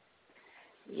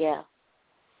 Yeah.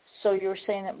 So you're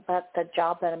saying about the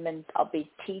job that I'm in, I'll be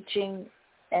teaching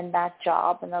in that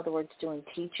job, in other words, doing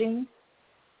teaching?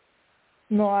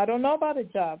 No, I don't know about a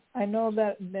job. I know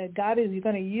that God is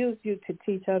going to use you to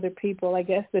teach other people. I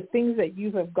guess the things that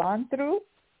you have gone through.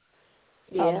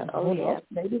 Yeah.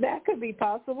 Maybe that could be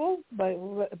possible, but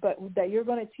that you're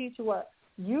going to teach what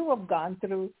you have gone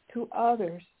through to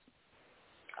others.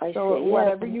 I so see.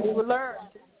 Whatever you've learned,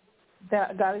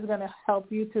 that God is going to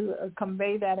help you to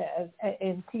convey that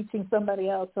in teaching somebody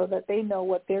else, so that they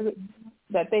know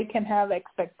that they can have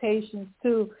expectations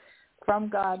too from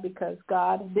God, because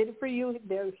God did it for you.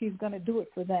 He's going to do it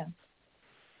for them.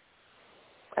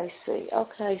 I see.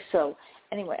 Okay. So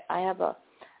anyway, I was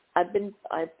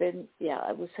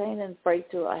saying in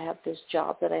Breakthrough, I have this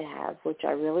job that I have, which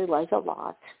I really like a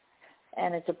lot,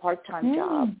 and it's a part-time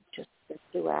job, just for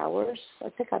 2 hours. I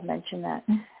think I mentioned that,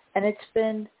 and it's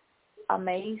been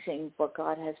amazing what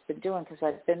God has been doing, because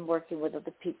I've been working with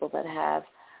other people that have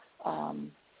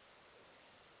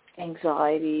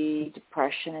anxiety,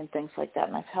 depression, and things like that,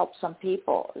 and I've helped some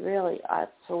people, really,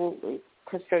 absolutely,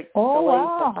 because they're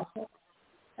wow.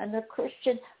 And they're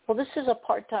Christian. Well, this is a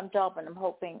part-time job, and I'm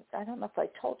hoping, I don't know if I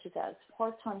told you that, it's a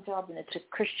part-time job, and it's a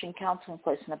Christian counseling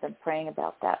place, and I've been praying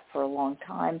about that for a long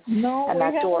time. No, and we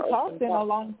that haven't talked in a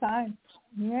long time.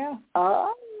 Yeah.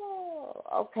 Oh,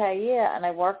 okay, yeah, and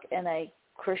I work in a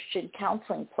Christian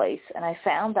counseling place, and I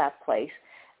found that place,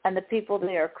 and the people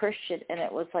there are Christian, and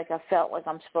it was like I felt like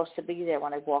I'm supposed to be there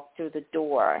when I walked through the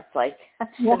door. It's like,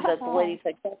 the lady's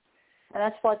like, and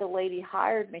that's why the lady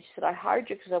hired me. She said, I hired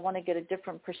you because I want to get a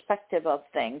different perspective of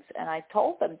things, and I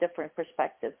told them different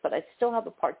perspectives, but I still have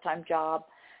a part-time job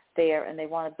there, and they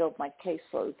want to build my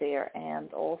caseload there,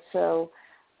 and also,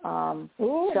 nice.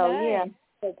 yeah,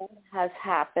 so that has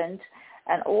happened.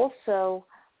 And also,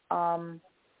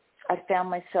 I found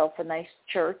myself a nice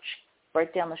church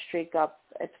right down the street.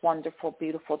 It's wonderful,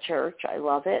 beautiful church. I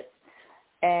love it.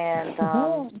 And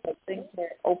things are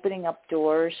opening up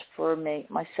doors for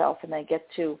myself, and I get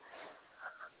to,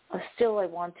 still I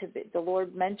want to be, the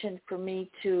Lord mentioned for me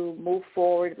to move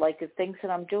forward, like the things that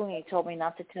I'm doing. He told me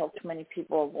not to tell too many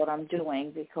people what I'm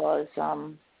doing, because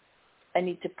I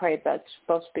need to pray about it. It's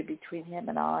supposed to be between him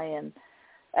and I and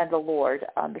the Lord,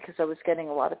 because I was getting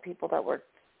a lot of people that were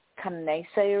kind of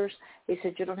naysayers. He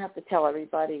said, you don't have to tell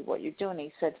everybody what you're doing.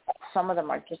 He said, some of them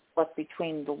are just what's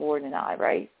between the Lord and I,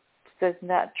 right? Isn't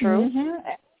that true? Mm-hmm.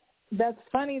 That's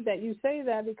funny that you say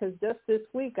that, because just this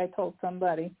week I told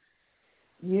somebody,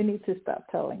 you need to stop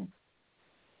telling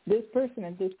this person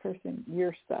and this person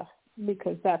your stuff,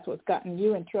 because that's what's gotten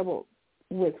you in trouble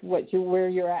with where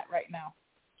you're at right now.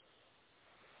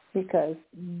 Because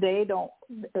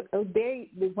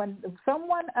when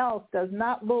someone else does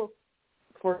not look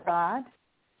for God,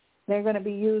 they're going to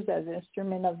be used as an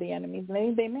instrument of the enemy.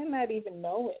 They may not even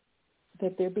know it,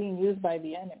 that they're being used by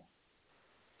the enemy.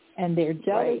 And their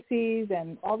jealousies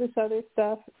and all this other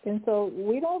stuff. And so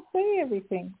we don't say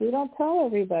everything. We don't tell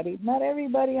everybody. Not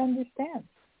everybody understands.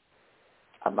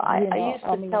 I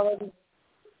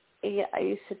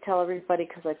used to tell everybody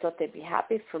because I thought they'd be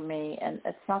happy for me. And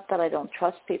it's not that I don't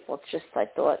trust people. It's just I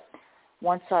thought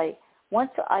once I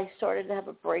started to have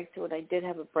a breakthrough, and I did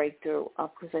have a breakthrough,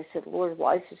 because I said, Lord,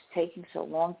 why is this taking so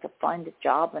long to find a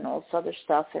job and all this other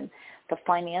stuff and the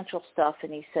financial stuff?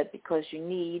 And he said, because you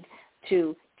need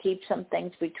to keep some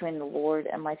things between the Lord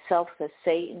and myself, because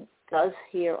Satan does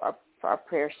hear our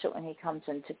prayers too, and he comes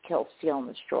in to kill, steal, and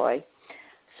destroy.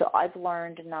 So I've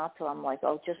learned not to. I'm like,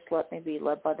 just let me be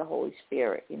led by the Holy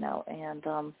Spirit, And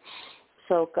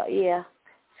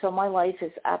so my life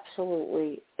is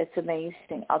absolutely, it's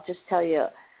amazing. I'll just tell you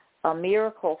a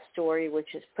miracle story,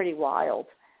 which is pretty wild.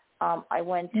 I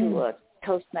went to a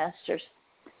Toastmasters.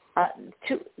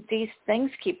 These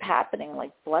things keep happening,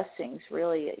 like blessings,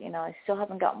 really. I still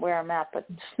haven't gotten where I'm at, but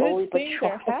slowly but surely. Good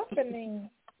things are happening.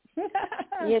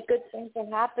 Yeah, good things are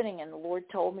happening, and the Lord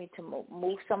told me to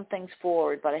move some things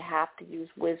forward, but I have to use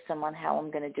wisdom on how I'm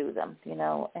going to do them, And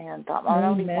I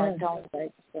don't even want to tell anybody. I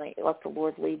just want to let the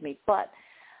Lord lead me. But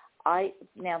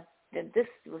this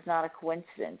was not a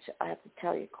coincidence. I have to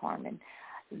tell you, Carmen.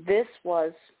 This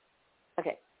was,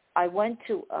 okay, I went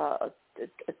to a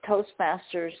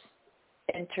Toastmasters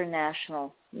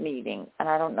International meeting, and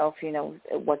I don't know if you know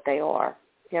what they are.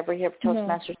 You ever hear of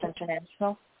Toastmasters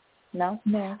International? No?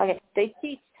 No. Okay. They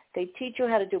teach you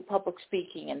how to do public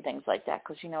speaking and things like that,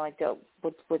 because I do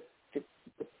with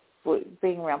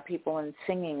being around people and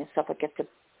singing and stuff.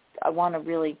 I want to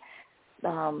really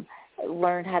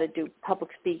learn how to do public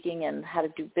speaking and how to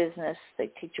do business. They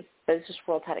teach you business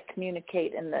world how to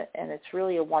communicate, and it's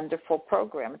really a wonderful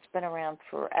program. It's been around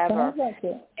forever,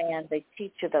 and they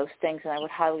teach you those things. And I would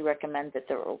highly recommend that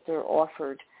they're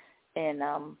offered in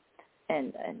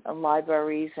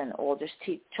libraries and all. Just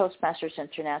Toastmasters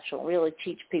International really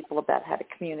teach people about how to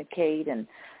communicate and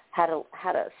how to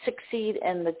succeed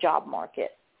in the job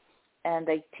market. And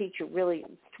they teach you really,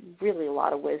 really a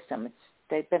lot of wisdom.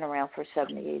 They've been around for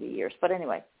 70, 80 years. But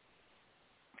anyway,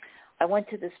 I went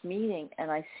to this meeting,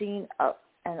 and I seen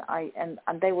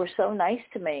and they were so nice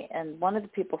to me. And one of the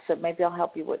people said, maybe I'll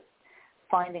help you with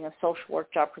finding a social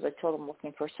work job, because I told them I'm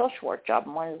looking for a social work job.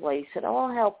 And one of the ladies said, oh,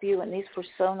 I'll help you. And these were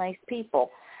so nice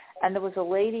people. And there was a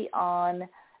lady on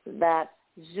that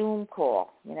Zoom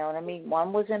call, you know what I mean?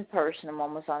 One was in person and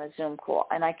one was on a Zoom call.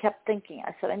 And I kept thinking,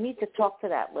 I said, I need to talk to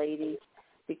that lady,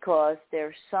 because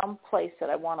there's some place that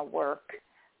I want to work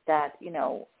that,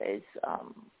 is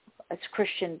it's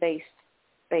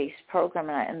Christian-based program.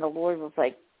 And the Lord was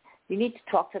like, you need to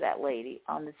talk to that lady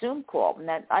on the Zoom call. And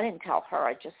that, I didn't tell her.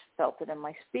 I just felt it in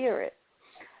my spirit.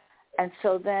 And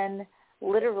so then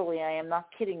literally, I am not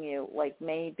kidding you,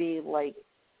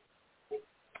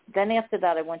 then after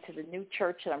that, I went to the new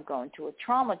church that I'm going to, a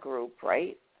trauma group,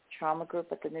 right? Trauma group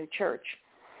at the new church.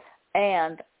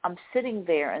 And I'm sitting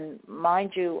there, and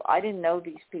mind you, I didn't know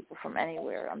these people from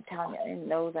anywhere. I'm telling you, I didn't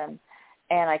know them.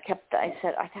 And I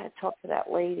said, I got to talk to that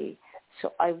lady.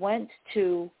 So I went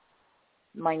to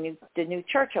the new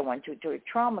church I went to a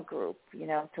trauma group,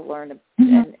 to learn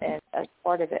and as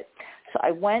part of it. So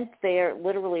I went there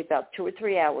literally about 2 or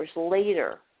 3 hours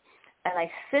later, and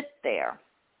I sit there,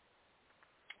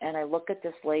 and I look at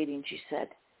this lady, and she said,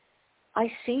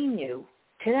 I seen you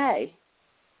today.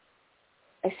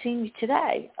 I seen you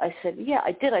today. I said, yeah,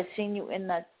 I did. I seen you in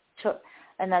that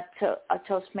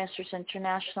Toastmasters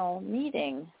International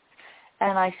meeting.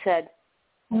 And I said,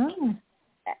 and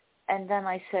then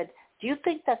I said, do you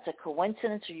think that's a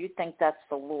coincidence, or you think that's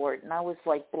the Lord? And I was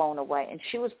blown away, and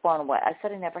she was blown away. I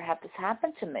said, I never had this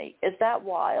happen to me. Is that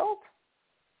wild?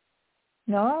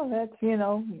 No, that's,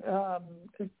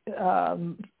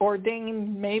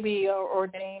 ordained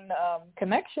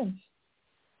connections.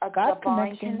 A God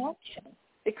divine connection.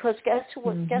 Because guess who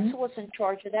was in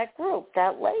charge of that group?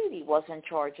 That lady was in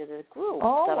charge of the group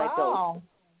I go to.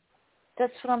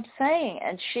 That's what I'm saying.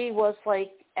 And she was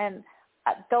and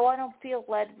though I don't feel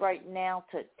led right now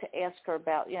to ask her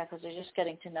about, because I'm just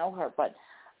getting to know her, but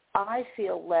I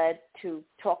feel led to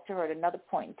talk to her at another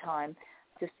point in time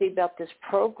to see about this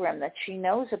program that she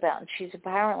knows about. And she's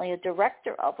apparently a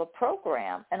director of a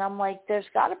program. And I'm like, there's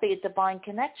got to be a divine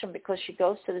connection, because she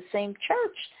goes to the same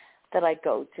church that I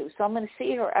go to. So I'm going to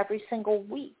see her every single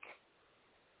week.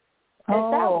 Is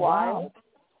that wild?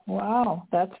 Wow,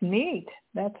 that's neat.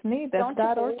 That's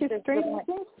God orchestrating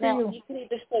things for you. You can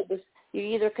either say you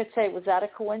either could say, was that a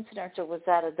coincidence, or was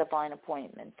that a divine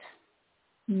appointment?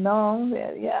 No,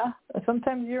 yeah.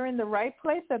 Sometimes you're in the right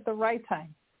place at the right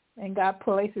time, and God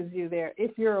places you there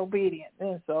if you're obedient.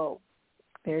 And so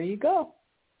there you go.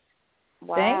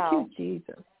 Wow. Thank you,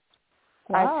 Jesus.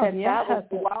 Wow, I said yes.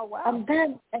 that was wow.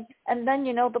 And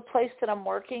then the place that I'm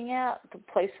working at,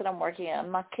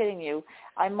 I'm not kidding you,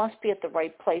 I must be at the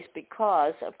right place,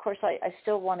 because of course I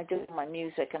still want to do my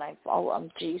music, and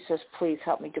Jesus, please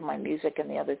help me do my music and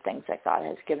the other things that God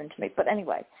has given to me. But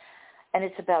anyway, and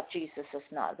it's about Jesus,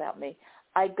 it's not about me.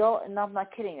 I go, and I'm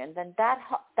not kidding you, and then that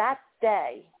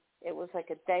day, it was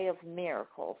like a day of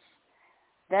miracles.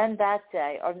 Then that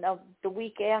day, or no, the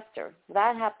week after,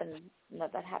 that happened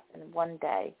one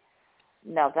day.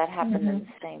 No, that happened in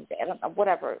the same day. I don't know,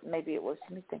 whatever, maybe it was,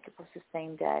 let me think, it was the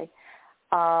same day.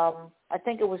 I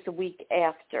think it was the week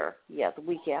after. Yeah, the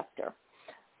week after.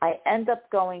 I end up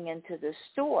going into the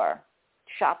store,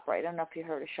 ShopRite. I don't know if you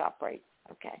heard of ShopRite.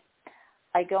 Okay.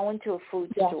 I go into a food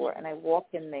store, and I walk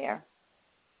in there,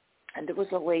 and there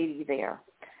was a lady there.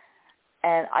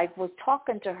 And I was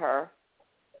talking to her,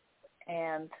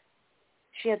 and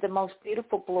she had the most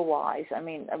beautiful blue eyes. I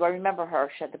mean, I remember her.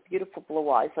 She had the beautiful blue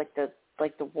eyes, like the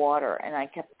water. And I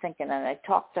kept thinking, and I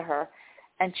talked to her,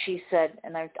 and she said,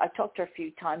 and I talked to her a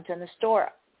few times in the store,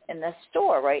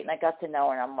 right? And I got to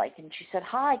know her, and and she said,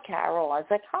 hi, Carol. I was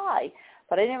like, hi.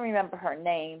 But I didn't remember her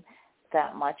name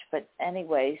that much. But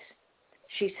anyways,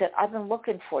 she said, I've been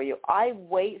looking for you. I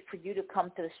wait for you to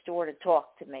come to the store to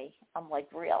talk to me. I'm like,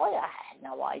 really? I had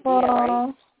no idea,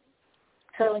 right?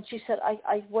 So, and she said,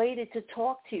 I waited to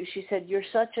talk to you. She said,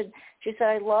 she said,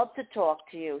 I love to talk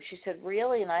to you. She said,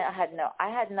 really? And I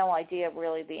had no idea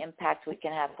really the impact we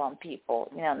can have on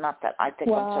people. Not that I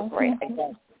think I'm so great. I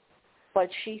don't. But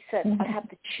she said, I have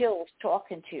the chills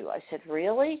talking to you. I said,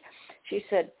 really? She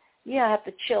said, yeah, I have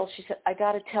the chills. She said, I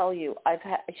got to tell you,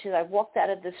 she said, I walked out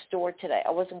of the store today.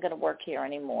 I wasn't going to work here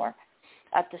anymore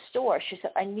at the store. She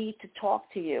said, I need to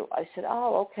talk to you. I said,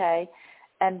 oh, okay.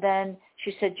 And then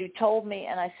she said, you told me.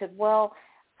 And I said, well,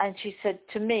 and she said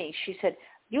to me, she said,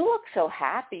 you look so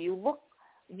happy. You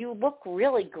look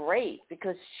really great,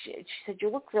 because she said, you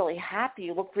look really happy.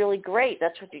 You look really great.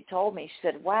 That's what you told me. She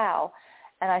said, wow.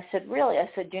 And I said, really? I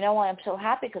said, you know why I'm so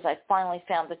happy? Because I finally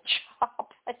found a job.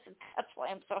 I said, that's why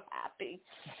I'm so happy.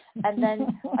 And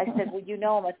then I said, well,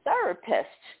 I'm a therapist.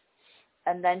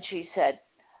 And then she said,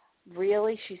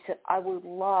 really? She said, I would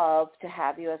love to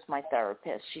have you as my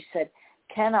therapist. She said,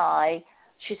 can I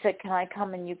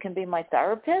come and you can be my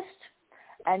therapist?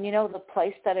 And the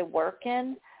place that I work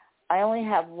in, I only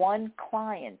have one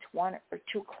or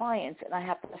two clients, and they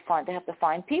have to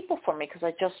find people for me, because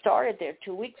I just started there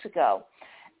 2 weeks ago,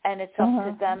 and it's up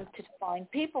to them to find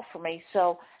people for me.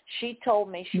 So she told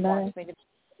me she wants me to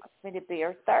be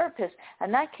her therapist,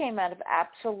 and that came out of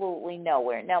absolutely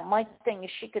nowhere. Now, my thing is,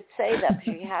 she could say that, but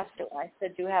she has to. I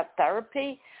said, do you have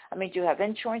therapy? Do you have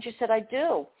insurance? She said, I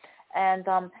do. And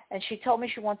she told me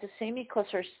she wanted to see me because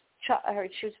she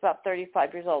was about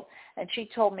 35 years old, and she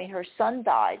told me her son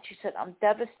died. She said, I'm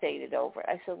devastated over it.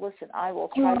 I said, listen, I will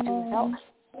try to help,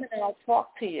 and I'll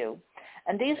talk to you.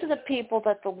 And these are the people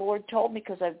that the Lord told me,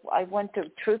 because I went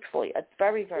through, truthfully, a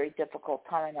very, very difficult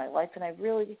time in my life, and I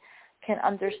really can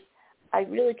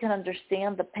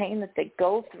understand the pain that they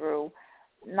go through.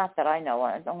 Not that I know,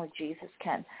 only Jesus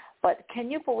can. But can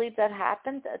you believe that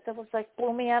happened? That was like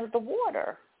blew me out of the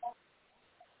water.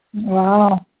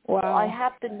 Wow. I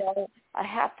have to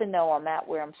know I'm at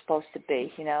where I'm supposed to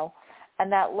be,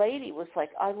 And that lady was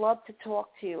like, I love to talk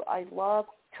to you. I love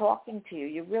talking to you.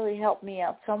 You really helped me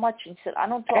out so much. And she said, I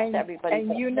don't talk to everybody. And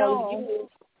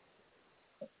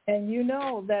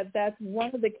that's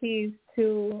one of the keys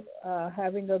to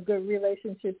having a good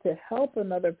relationship, to help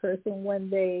another person when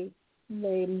they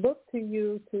look to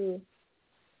you to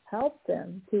help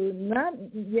them, to not,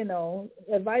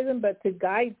 advise them, but to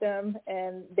guide them,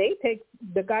 and they take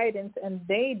the guidance and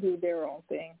they do their own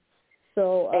thing.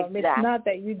 So exactly. It's not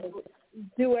that you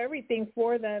do everything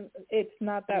for them. It's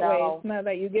not that way. It's not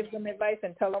that you give them advice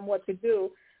and tell them what to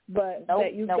do, but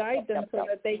that you guide them so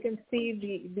that they can see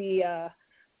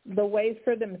the ways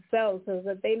for themselves, so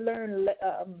that they learn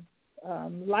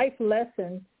life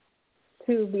lessons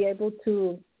to be able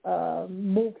to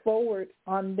move forward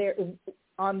on their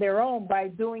own by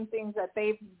doing things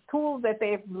tools that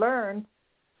they've learned,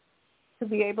 to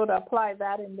be able to apply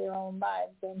that in their own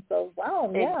lives. And so,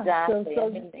 wow, yeah. Exactly. So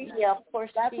of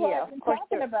course. That's what I've been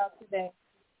talking about today.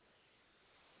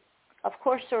 Of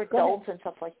course, there are adults and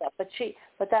stuff like that. But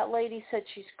that lady said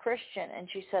she's Christian, and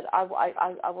she said,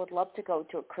 I would love to go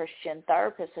to a Christian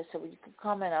therapist. I said, well, you can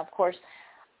come in. Of course,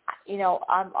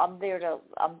 I'm there to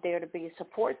be a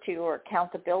support to you, or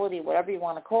accountability, whatever you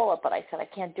want to call it. But I said, I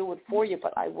can't do it for you,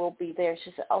 but I will be there.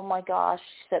 She said, oh my gosh,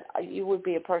 she said, you would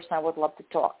be a person I would love to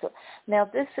talk to. Now,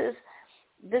 this is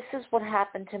what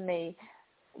happened to me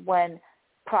when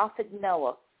Prophet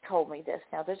Noah told me this.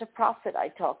 Now, there's a prophet I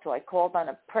talked to. I called on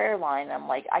a prayer line. And I'm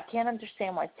like, I can't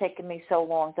understand why it's taken me so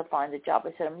long to find a job.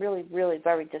 I said, I'm really, really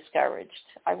very discouraged.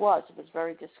 I was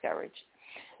very discouraged.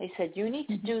 He said, you need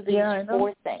to do these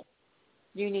 4 things.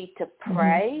 You need to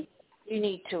pray. You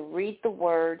need to read the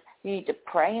word. You need to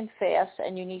pray and fast.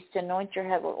 And you need to anoint your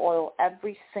head with oil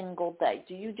every single day.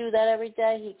 Do you do that every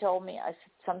day? He told me. I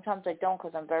said, sometimes I don't,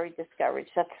 because I'm very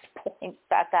discouraged at this point.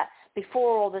 That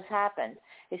before all this happened,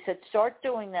 he said, start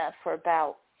doing that for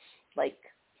about,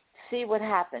 see what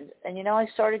happens. And, I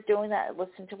started doing that. I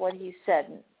listened to what he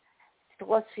said.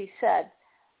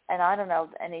 And I don't know.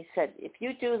 And he said, if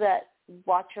you do that,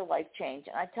 watch your life change.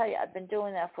 And I tell you, I've been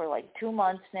doing that for 2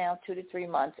 months now, 2 to 3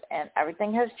 months, and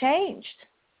everything has changed.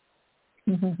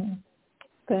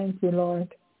 Thank you,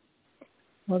 Lord.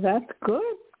 Well, that's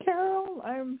good, Carol.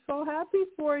 I'm so happy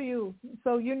for you.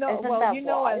 So as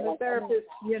a therapist,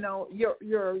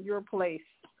 your place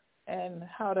and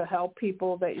how to help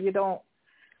people that you don't.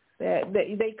 That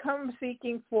they come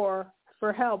seeking for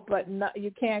help, but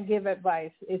you can't give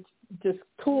advice. It's just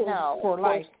tools for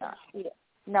life.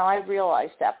 No, I realize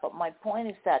that, but my point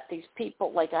is that these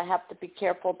people, like, I have to be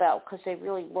careful about because they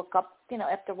really look up,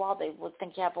 after a while they would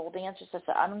think you have all the answers. I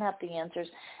said, I don't have the answers,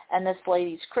 and this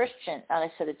lady's Christian, and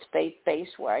I said, it's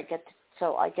faith-based where I get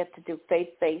to do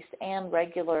faith-based and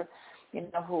regular,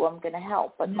 who I'm going to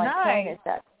help. But my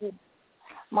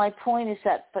point is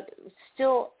that, but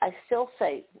still, I still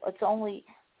say it's only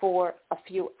for a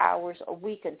few hours a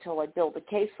week until I build a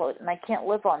caseload, and I can't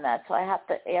live on that, so I have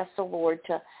to ask the Lord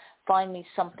to find me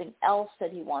something else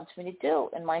that he wants me to do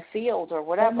in my field or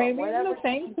whatever. Or maybe whatever. in the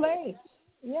same place.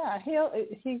 Yeah,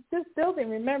 he's just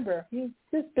building. Remember, he's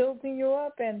just building you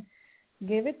up, and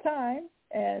give it time.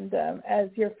 And as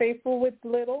you're faithful with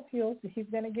little, he's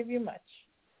going to give you much.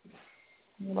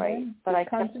 Right, but I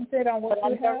concentrate on what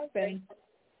you have.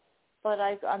 But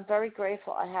I'm very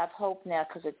grateful. I have hope now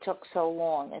because it took so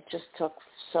long. It just took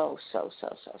so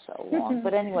long.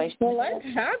 But anyway. Well, I'm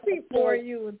happy for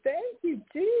you. Thank you,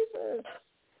 Jesus.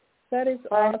 That is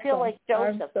awesome. I feel like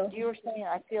Joseph. You were saying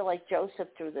I feel like Joseph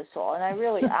through this all, and I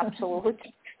really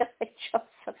absolutely feel like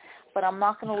Joseph. But I'm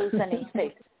not going to lose any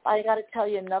faith. I got to tell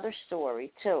you another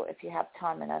story too, if you have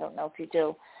time, and I don't know if you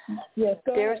do. Yes,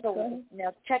 go ahead.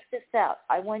 Now check this out.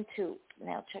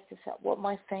 Check this out. What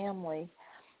my family.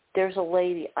 There's a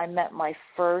lady, I met my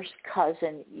first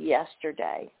cousin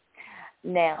yesterday.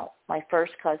 Now, my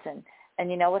first cousin, and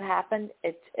you know what happened?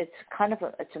 It's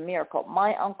a miracle.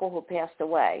 My uncle who passed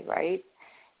away, right?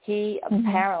 He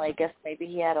apparently, I guess maybe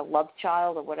he had a love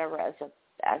child or whatever as a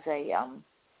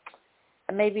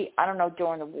maybe, I don't know,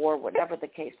 during the war, whatever the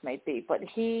case may be, but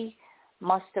he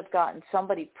must have gotten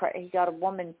he got a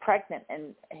woman pregnant,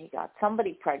 and he got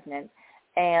somebody pregnant,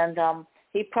 and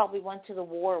he probably went to the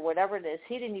war, whatever it is.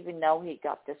 He didn't even know he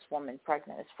got this woman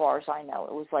pregnant, as far as I know.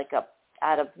 It was like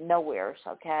out of nowhere,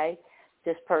 okay,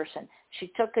 this person. She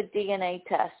took a DNA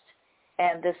test,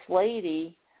 and this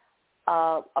lady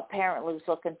apparently was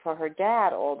looking for her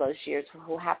dad all those years,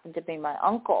 who happened to be my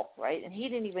uncle, right? And he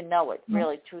didn't even know it,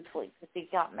 really, truthfully, because he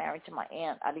got married to my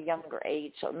aunt at a younger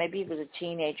age. So maybe he was a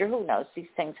teenager. Who knows?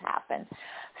 These things happen.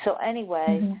 So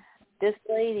anyway, this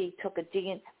lady took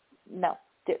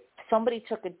somebody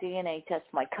took a DNA test.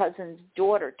 My cousin's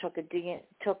daughter took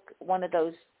one of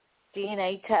those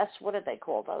DNA tests. What do they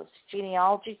call those?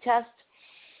 Genealogy tests.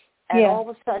 And all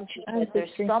of a sudden she said,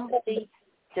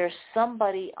 there's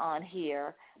somebody on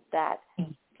here that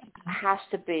has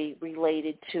to be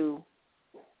related to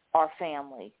our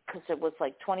family, because it was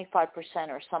like 25%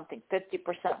 or something,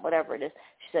 50%, whatever it is.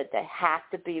 She said they have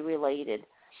to be related.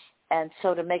 And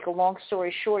so to make a long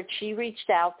story short, she reached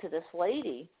out to this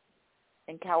lady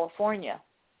in California,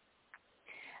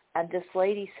 and this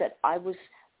lady said, I was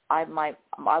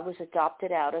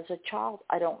adopted out as a child.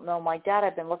 I don't know my dad.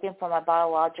 I've been looking for my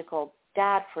biological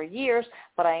dad for years,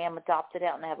 but I am adopted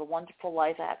out, and I have a wonderful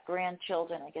life. I have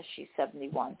grandchildren. I guess she's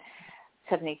 72,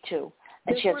 and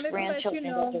she has grandchildren. Just wanted to let you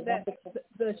know that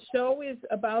the show is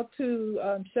about to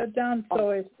shut down, so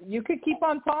if you could keep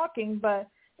on talking, but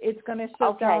it's going to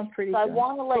shut down pretty soon. So I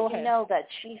want to let you know that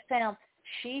she found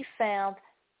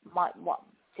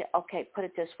put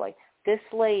it this way. This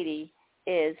lady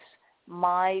is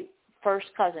my first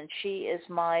cousin. She is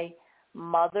my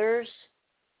mother's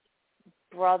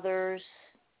brother's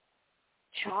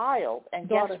child. And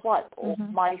guess what?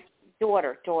 My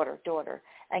daughter.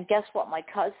 And guess what? My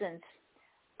cousins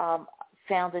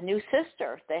found a new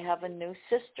sister. They have a new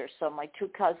sister. So my two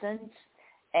cousins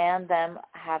and them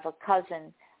have a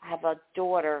cousin, have a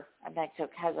daughter,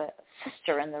 has a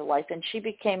sister in their life, and she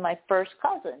became my first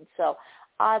cousin. So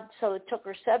it took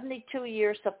her 72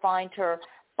 years to find her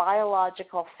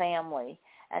biological family,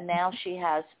 and now she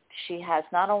has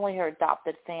not only her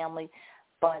adopted family,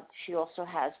 but she also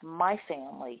has my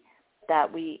family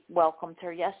that we welcomed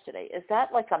her yesterday. Is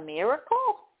that like a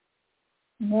miracle?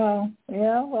 Well,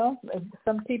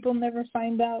 some people never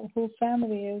find out who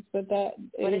family is, but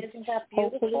isn't that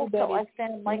beautiful? So I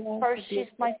found she's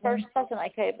my first cousin. I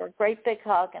gave her a great big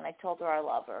hug, and I told her I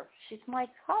love her. She's my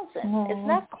cousin. Aww. Isn't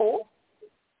that cool?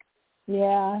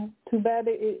 Yeah, too bad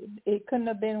it couldn't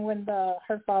have been when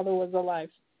her father was alive.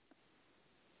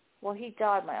 Well, he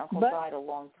died. My uncle died a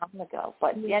long time ago.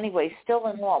 But anyway, still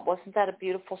in all, wasn't that a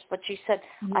beautiful? But she said,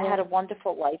 I had a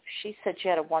wonderful life. She said she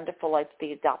had a wonderful life,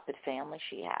 the adopted family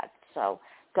she had. So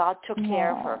God took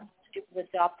care of her. She was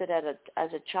adopted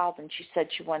as a child, and she said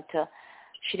she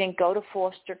didn't go to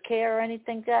foster care or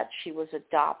anything like that. She was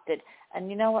adopted.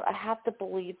 And you know what? I have to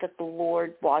believe that the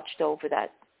Lord watched over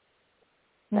that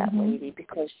lady,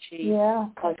 because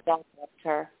God loved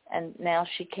her, and now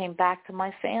she came back to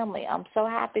my family. I'm so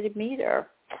happy to meet her.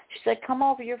 She said, come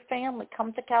over, your family.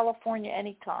 Come to California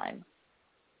anytime.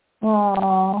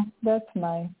 Oh, that's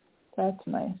nice. That's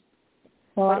nice.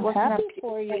 Well, I'm happy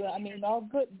for you. I mean,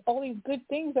 all these good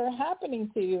things are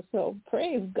happening to you. So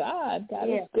praise God. God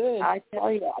is good. I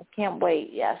tell you, I can't wait.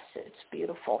 Yes, it's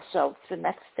beautiful. So the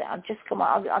next day,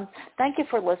 thank you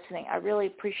for listening. I really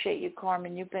appreciate you,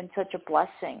 Carmen. You've been such a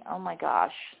blessing. Oh my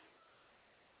gosh.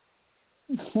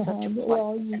 Such a blessing.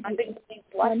 Well, I've been getting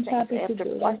blessings after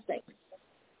blessings.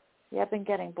 Yeah, I've been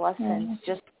getting blessings.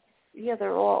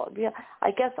 They're all. Yeah,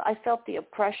 I guess I felt the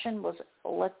oppression was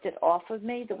lifted off of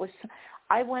me.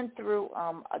 I went through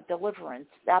a deliverance.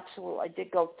 Absolutely, I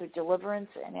did go through deliverance,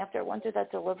 and after I went through that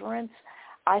deliverance,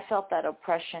 I felt that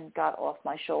oppression got off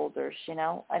my shoulders. And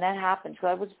that happened because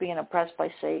I was being oppressed by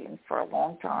Satan for a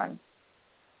long time.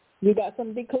 You got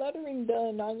some decluttering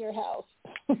done on your house.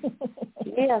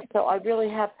 Yeah, so I really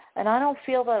have, and I don't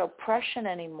feel that oppression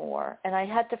anymore. And I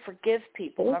had to forgive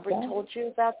people. Remember I told you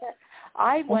about that?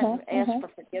 I went and asked for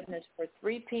forgiveness for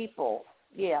 3 people.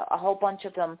 Yeah, a whole bunch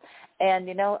of them. And,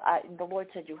 the Lord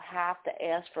said you have to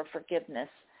ask for forgiveness.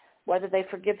 Whether they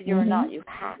forgive you or not, you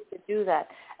have to do that.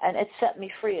 And it set me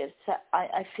free.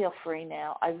 I feel free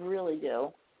now. I really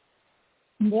do.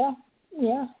 Yeah.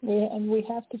 Yeah, we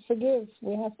have to forgive.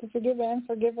 We have to forgive and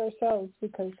forgive ourselves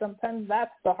because sometimes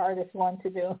that's the hardest one to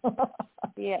do.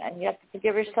 Yeah, and you have to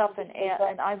forgive yourself.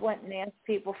 And I went and asked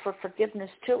people for forgiveness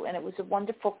too, and it was a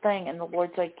wonderful thing. And the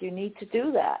Lord's like, you need to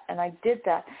do that. And I did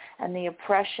that, and the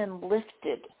oppression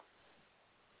lifted.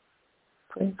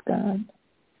 Praise God.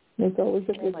 It's always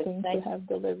a good thing to have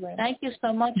deliverance. Thank you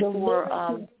so much for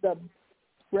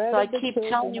so I keep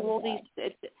telling you all these.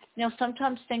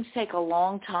 Sometimes things take a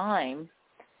long time,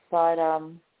 but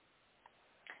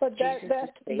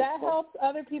that helps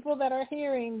other people that are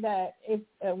hearing that if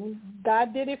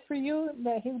God did it for you,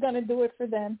 that He's going to do it for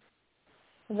them.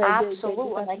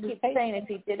 Absolutely, and I keep saying if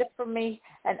He did it for me,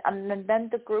 and then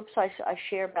the groups I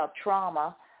share about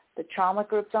trauma, the trauma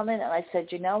groups I'm in, and I said,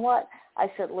 you know what? I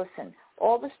said, listen.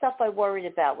 All the stuff I worried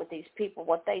about with these people,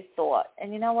 what they thought.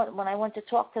 And you know what? When I went to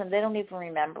talk to them, they don't even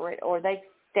remember it, or they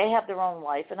have their own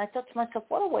life. And I thought to myself,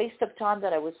 what a waste of time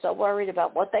that I was so worried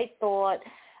about what they thought.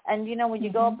 And, when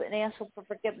you go up and ask them for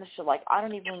forgiveness, you're like, I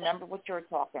don't even remember what you were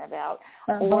talking about.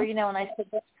 Or, and I said,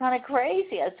 that's kind of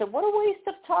crazy. I said, what a waste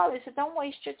of time. I said, don't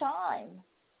waste your time.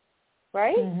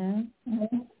 Right?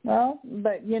 Well,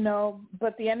 but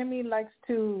the enemy likes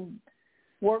to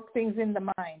work things in the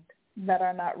mind that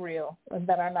are not real,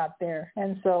 that are not there.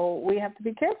 And so we have to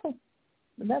be careful.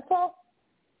 That's all.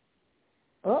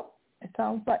 Oh, it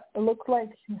looks like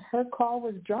her call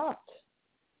was dropped.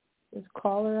 This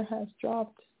caller has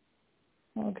dropped.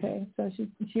 Okay, so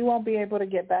she won't be able to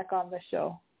get back on the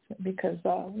show because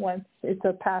once it's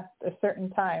past a certain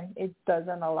time, it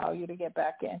doesn't allow you to get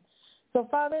back in. So,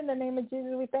 Father, in the name of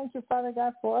Jesus, we thank you, Father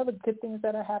God, for all the good things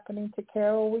that are happening to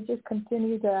Carol. We just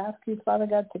continue to ask you, Father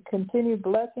God, to continue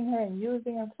blessing her and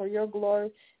using her for your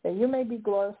glory, that you may be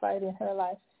glorified in her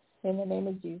life, in the name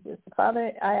of Jesus.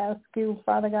 Father, I ask you,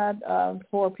 Father God,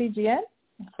 for PGN,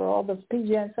 for all the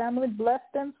PGN family. Bless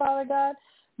them, Father God.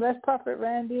 Bless Prophet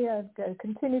Randy.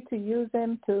 Continue to use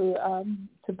him to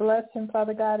bless him,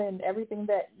 Father God, in everything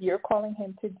that you're calling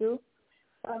him to do.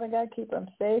 Father God, keep them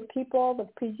safe. Keep all the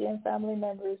PGN family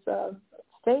members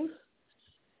safe.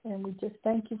 And we just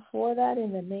thank you for that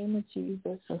in the name of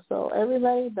Jesus. So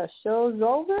everybody, the show's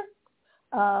over.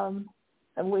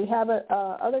 And we have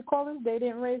other callers. They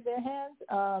didn't raise their hands.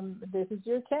 This is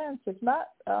your chance. If not,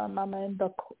 I'm going to end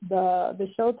the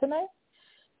show tonight.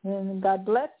 And God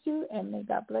bless you, and may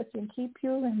God bless you and keep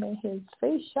you, and may His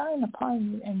face shine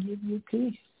upon you and give you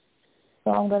peace.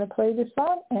 So I'm going to play this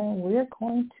song, and we're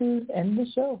going to end the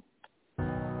show.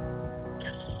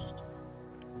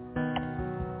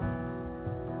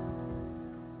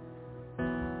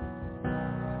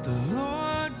 The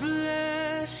Lord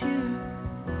bless you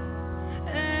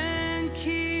and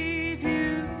keep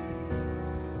you.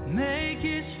 Make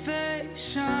His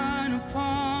face shine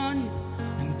upon you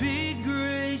and be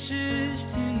gracious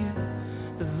to you.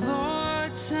 The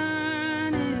Lord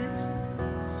turn His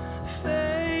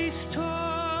face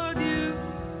toward you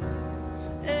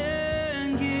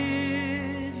and give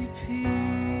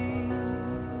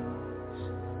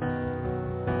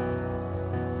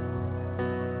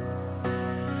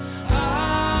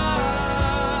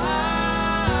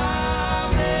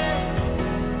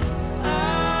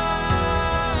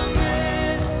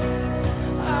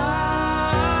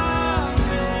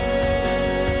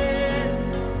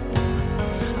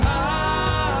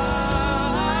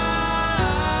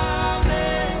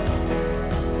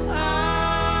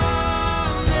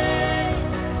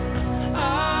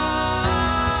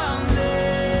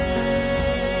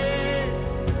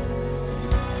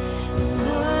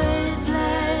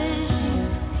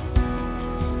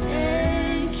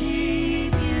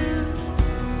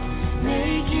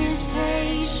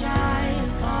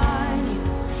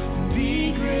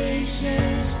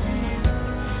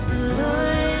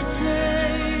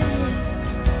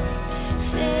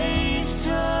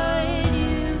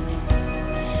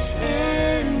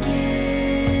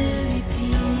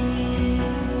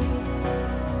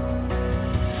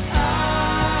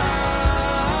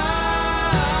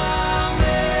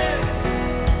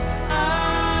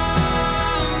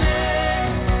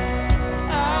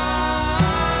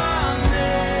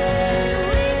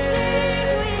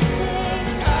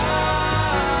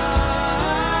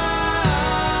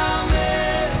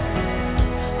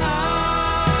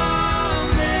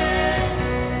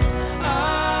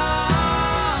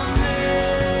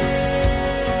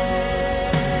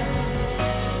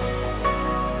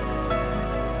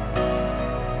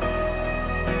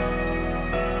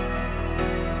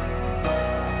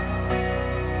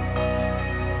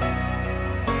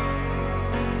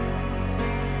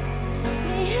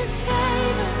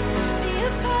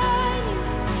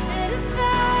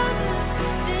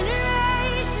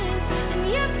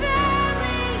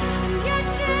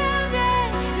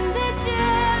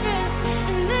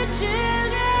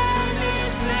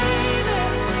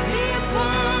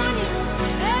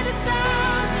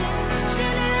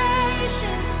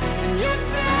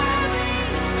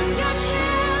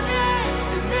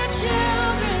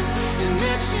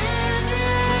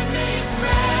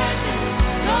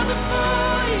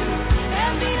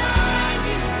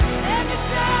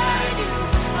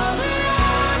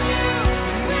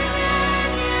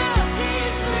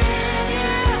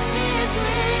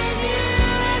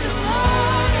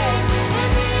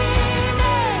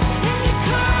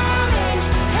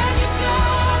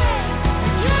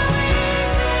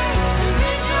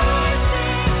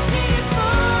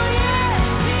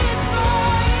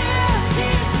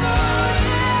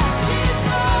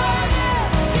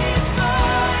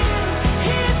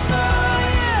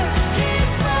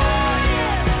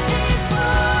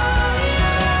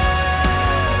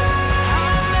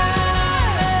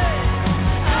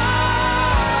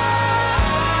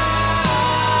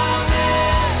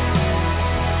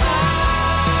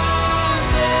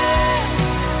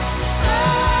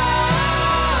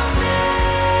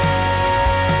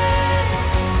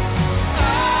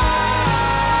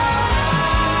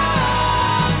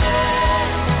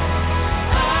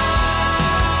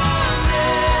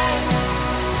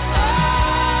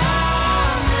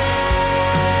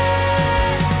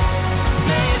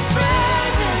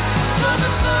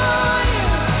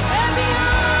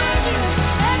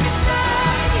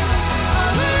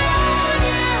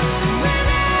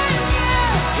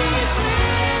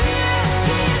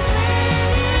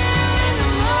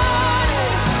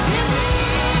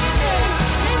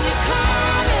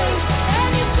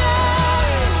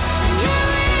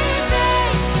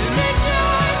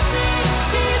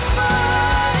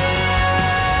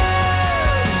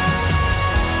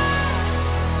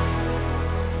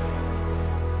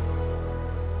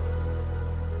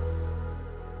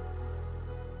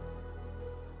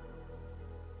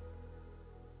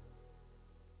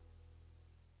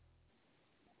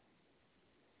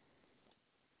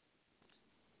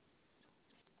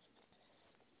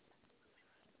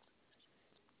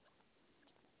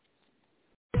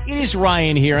It is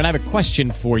Ryan here, and I have a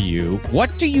question for you. What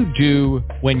do you do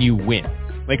when you win?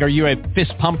 Like, are you a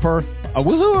fist pumper, a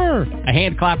woohooer, a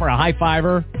hand clapper, a high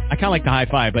fiver? I kind of like the high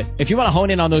five, but if you want to hone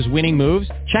in on those winning moves,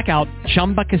 check out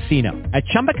Chumba Casino. At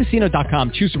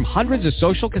ChumbaCasino.com, choose from hundreds of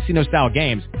social casino-style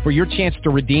games for your chance to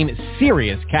redeem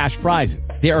serious cash prizes.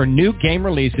 There are new game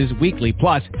releases weekly,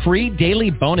 plus free daily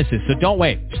bonuses, so don't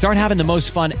wait. Start having the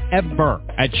most fun ever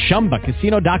at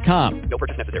ChumbaCasino.com. No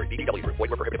purchase necessary. VGW Group. Void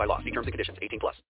where prohibited by law. See terms and conditions. 18+.